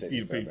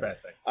 You pretty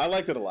fast. Thanks. I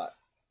liked it a lot.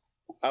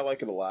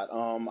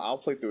 I'll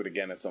play through it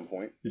again at some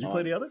point. Did you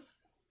play the others?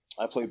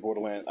 I played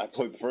Borderlands. I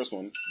played the first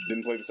one.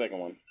 Didn't play the second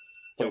one.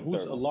 Yo, Played the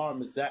whose third one.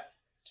 alarm is that?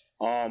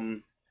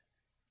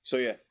 So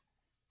yeah,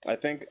 I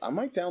think I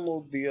might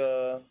download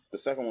the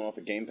second one off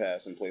of Game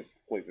Pass and play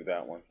through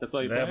that one. That's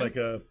all you They have play? like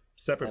a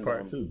separate And,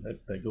 part too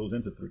that goes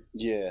into 3.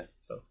 Yeah,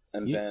 So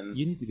and You, then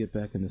you need to get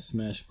back into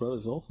Smash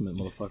Brothers Ultimate,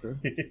 motherfucker.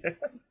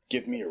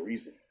 give me a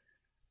reason.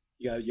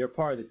 You're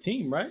part of the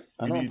team, right?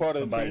 I know I'm part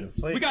of the team.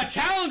 Play. We got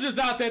challenges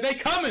out there. They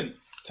coming.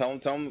 Tell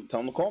them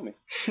to call me.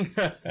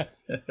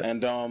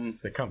 And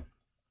They come.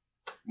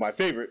 my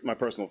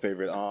personal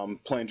favorite,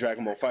 playing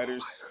Dragon Ball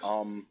Fighters.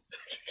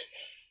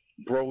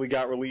 Broly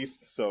got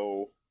released,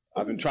 so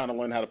I've been trying to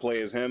learn how to play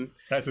as him.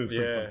 That's just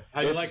Yeah. How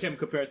do you It's- like him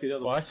compared to the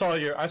other Well, one?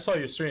 I saw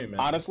your stream, man.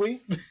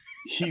 Honestly,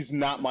 he's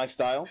not my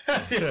style.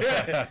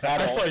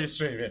 I saw you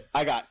stream it.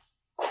 I got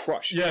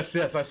crushed. Yes,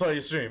 I saw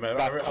you stream. I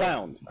got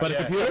clowned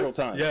several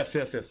times. Yes.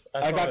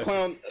 I got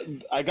clowned.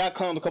 I got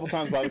clowned a couple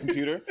times by the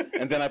computer,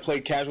 and then I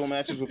played casual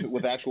matches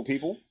with actual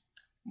people.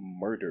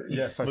 Murdered.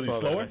 Yes, I Was saw he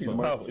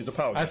slower? that. He's a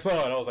power. I saw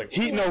it. I was like,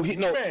 no.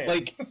 man.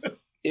 Like,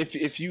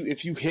 if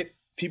you hit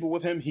people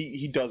with him,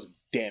 he does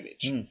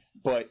damage,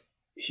 but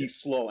he's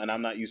slow, and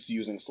I'm not used to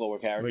using slower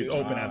characters. He's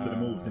open after the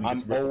moves. And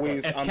I'm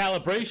always It's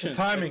calibration. It's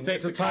timing.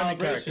 It's a timing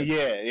character.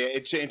 Yeah,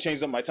 it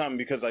changed up my timing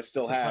because I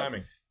still have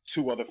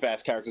two other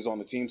fast characters on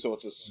the team, so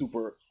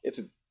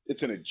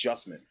it's an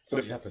adjustment. So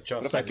you have to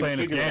adjust. But if I can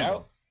figure it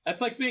out,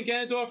 That's like being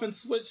Ganondorf and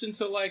switching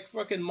to like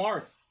fucking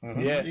Marth.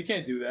 yeah, You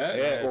can't do that.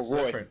 yeah, or it's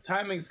Roy. different.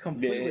 Timing's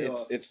completely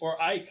off.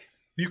 Or Ike.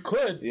 You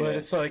could, Yeah. but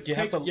it's like you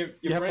have Takes to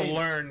your brain.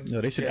 learn. No,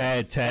 they should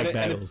add tag And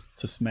battles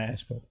to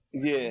Smash, bro.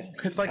 Yeah,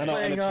 It's like I know, and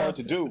playing, it's hard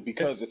to do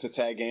because it's a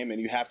tag game,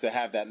 and you have to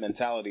have that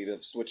mentality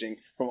of switching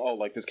from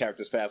like this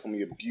character's fast, let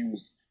me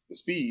abuse the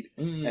speed,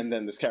 and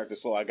then this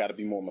character's slow. I got to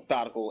be more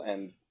methodical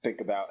and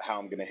think about how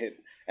I'm gonna hit.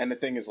 And the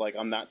thing is, like,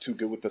 I'm not too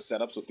good with the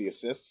setups with the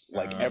assists,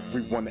 like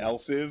everyone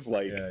else is.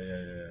 Like,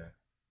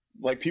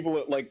 like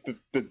people like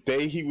the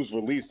day he was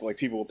released, like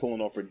people were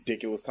pulling off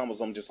ridiculous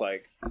combos. I'm just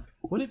like,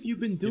 What have you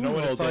been doing You know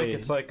what all it's like? day?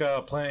 It's like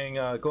playing,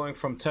 going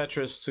from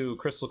Tetris to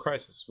Crystal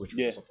Crisis, which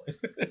we also played.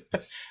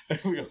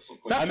 We also played.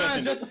 Stop trying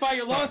to justify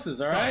your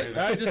losses, all right?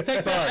 All right, just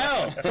take the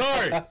L.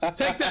 Sorry.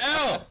 Take the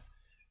L.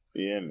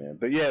 yeah, man.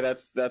 But yeah,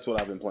 that's what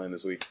I've been playing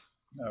this week.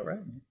 All right.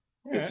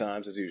 Good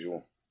times as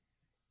usual.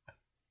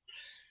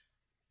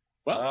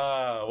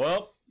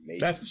 Well, Maybe.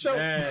 That's the show.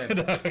 man.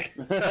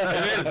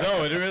 It is.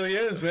 No, it really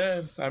is,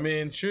 man. I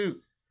mean,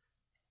 shoot.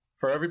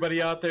 For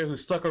everybody out there who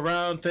stuck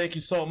around, thank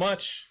you so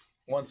much.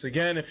 Once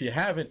again, if you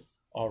haven't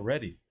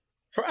already.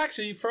 For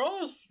all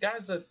those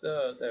guys that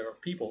there are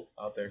people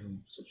out there who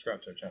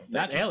subscribe to our channel.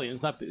 Not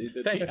aliens, not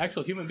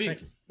actual human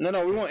beings.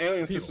 No, we want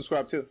aliens to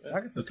subscribe too. I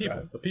can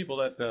subscribe. The people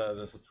that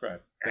subscribe.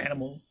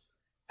 Animals.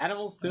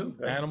 Animals too.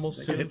 Animals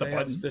They too. can hit the They have-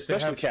 button. if they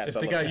Especially have- cats. If I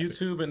they love got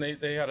cats. YouTube and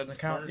they had an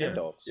account. Yeah,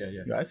 dogs.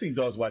 Yeah. Yeah, I seen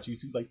dogs watch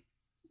YouTube like.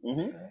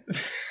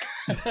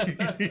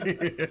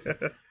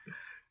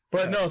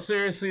 But no,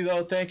 seriously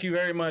though, thank you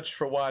very much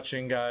for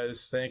watching,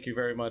 guys. Thank you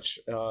very much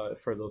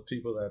for those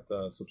people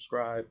that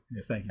subscribe.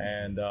 Yes, thank you.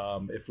 And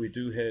if we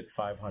do hit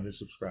 500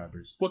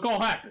 subscribers What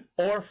gonna happen?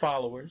 or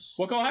followers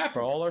What gonna for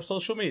happen? all our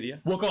social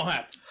media, What gonna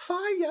happen?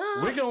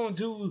 we're gonna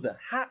do the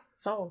hot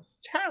sauce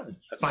challenge.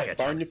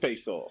 Burn your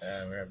face off.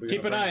 We're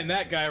Keep gonna an eye burn- on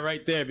that guy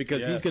right there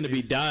because he's going to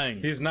be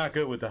dying. He's not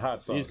good with the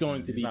hot sauce. He's going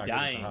man. to be not good with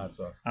the dying. hot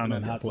sauce. I don't know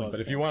hot hot sauce. But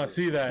if you want to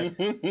see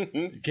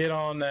that, get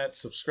on that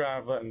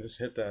subscribe button. Just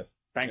hit that.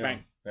 Bang, Yeah.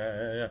 bang.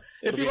 Yeah.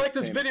 If you be like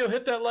this insane. video,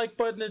 hit that like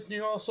button. And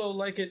you also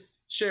like it,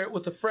 share it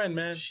with a friend,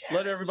 man.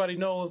 Let everybody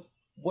know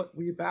what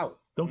we about.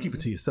 Don't keep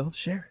it to yourself.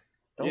 Share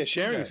it. Yeah,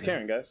 sharing is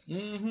caring, guys.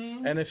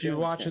 Mm-hmm. And if you're Sharing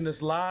is watching caring.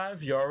 this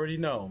live, you already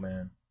know,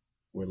 man.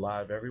 We're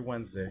live every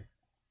Wednesday,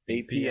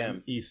 8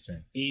 p.m.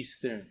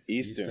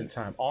 Eastern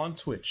time on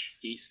Twitch.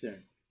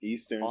 Eastern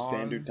Eastern On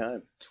Standard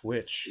Time.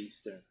 Twitch.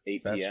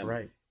 8 That's p.m.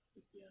 right.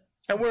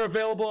 And we're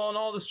available on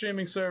all the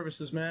streaming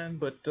services, man.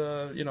 But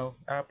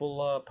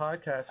Apple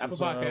Podcasts Apple is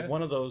Podcasts.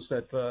 one of those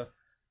that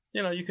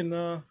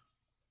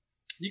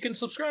you can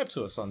subscribe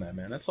to us on that,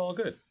 man. That's all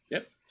good.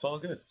 Yep. It's all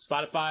good.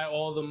 Spotify,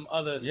 all them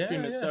other Yeah,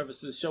 streaming yeah.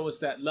 services show us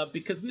that love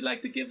because we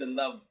like to give the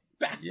love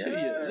back to you.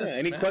 Yes, Yeah,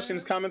 any man.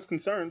 questions, comments,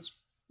 concerns,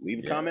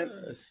 leave a comment.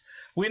 Yes.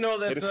 We know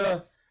Hit us that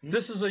up.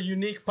 this is a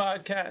unique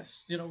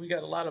podcast. You know, we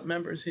got a lot of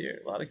members here,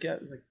 a lot of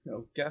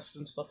guests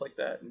and stuff like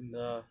that.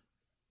 And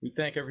we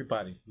thank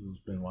everybody who's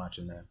been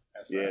watching that.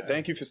 Yeah,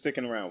 thank you for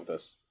sticking around with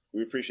us.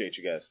 We appreciate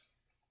you guys.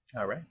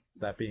 All right.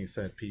 That being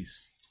said,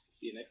 peace.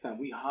 See you next time.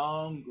 We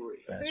hungry.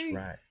 That's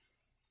right.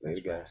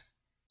 Later, guys.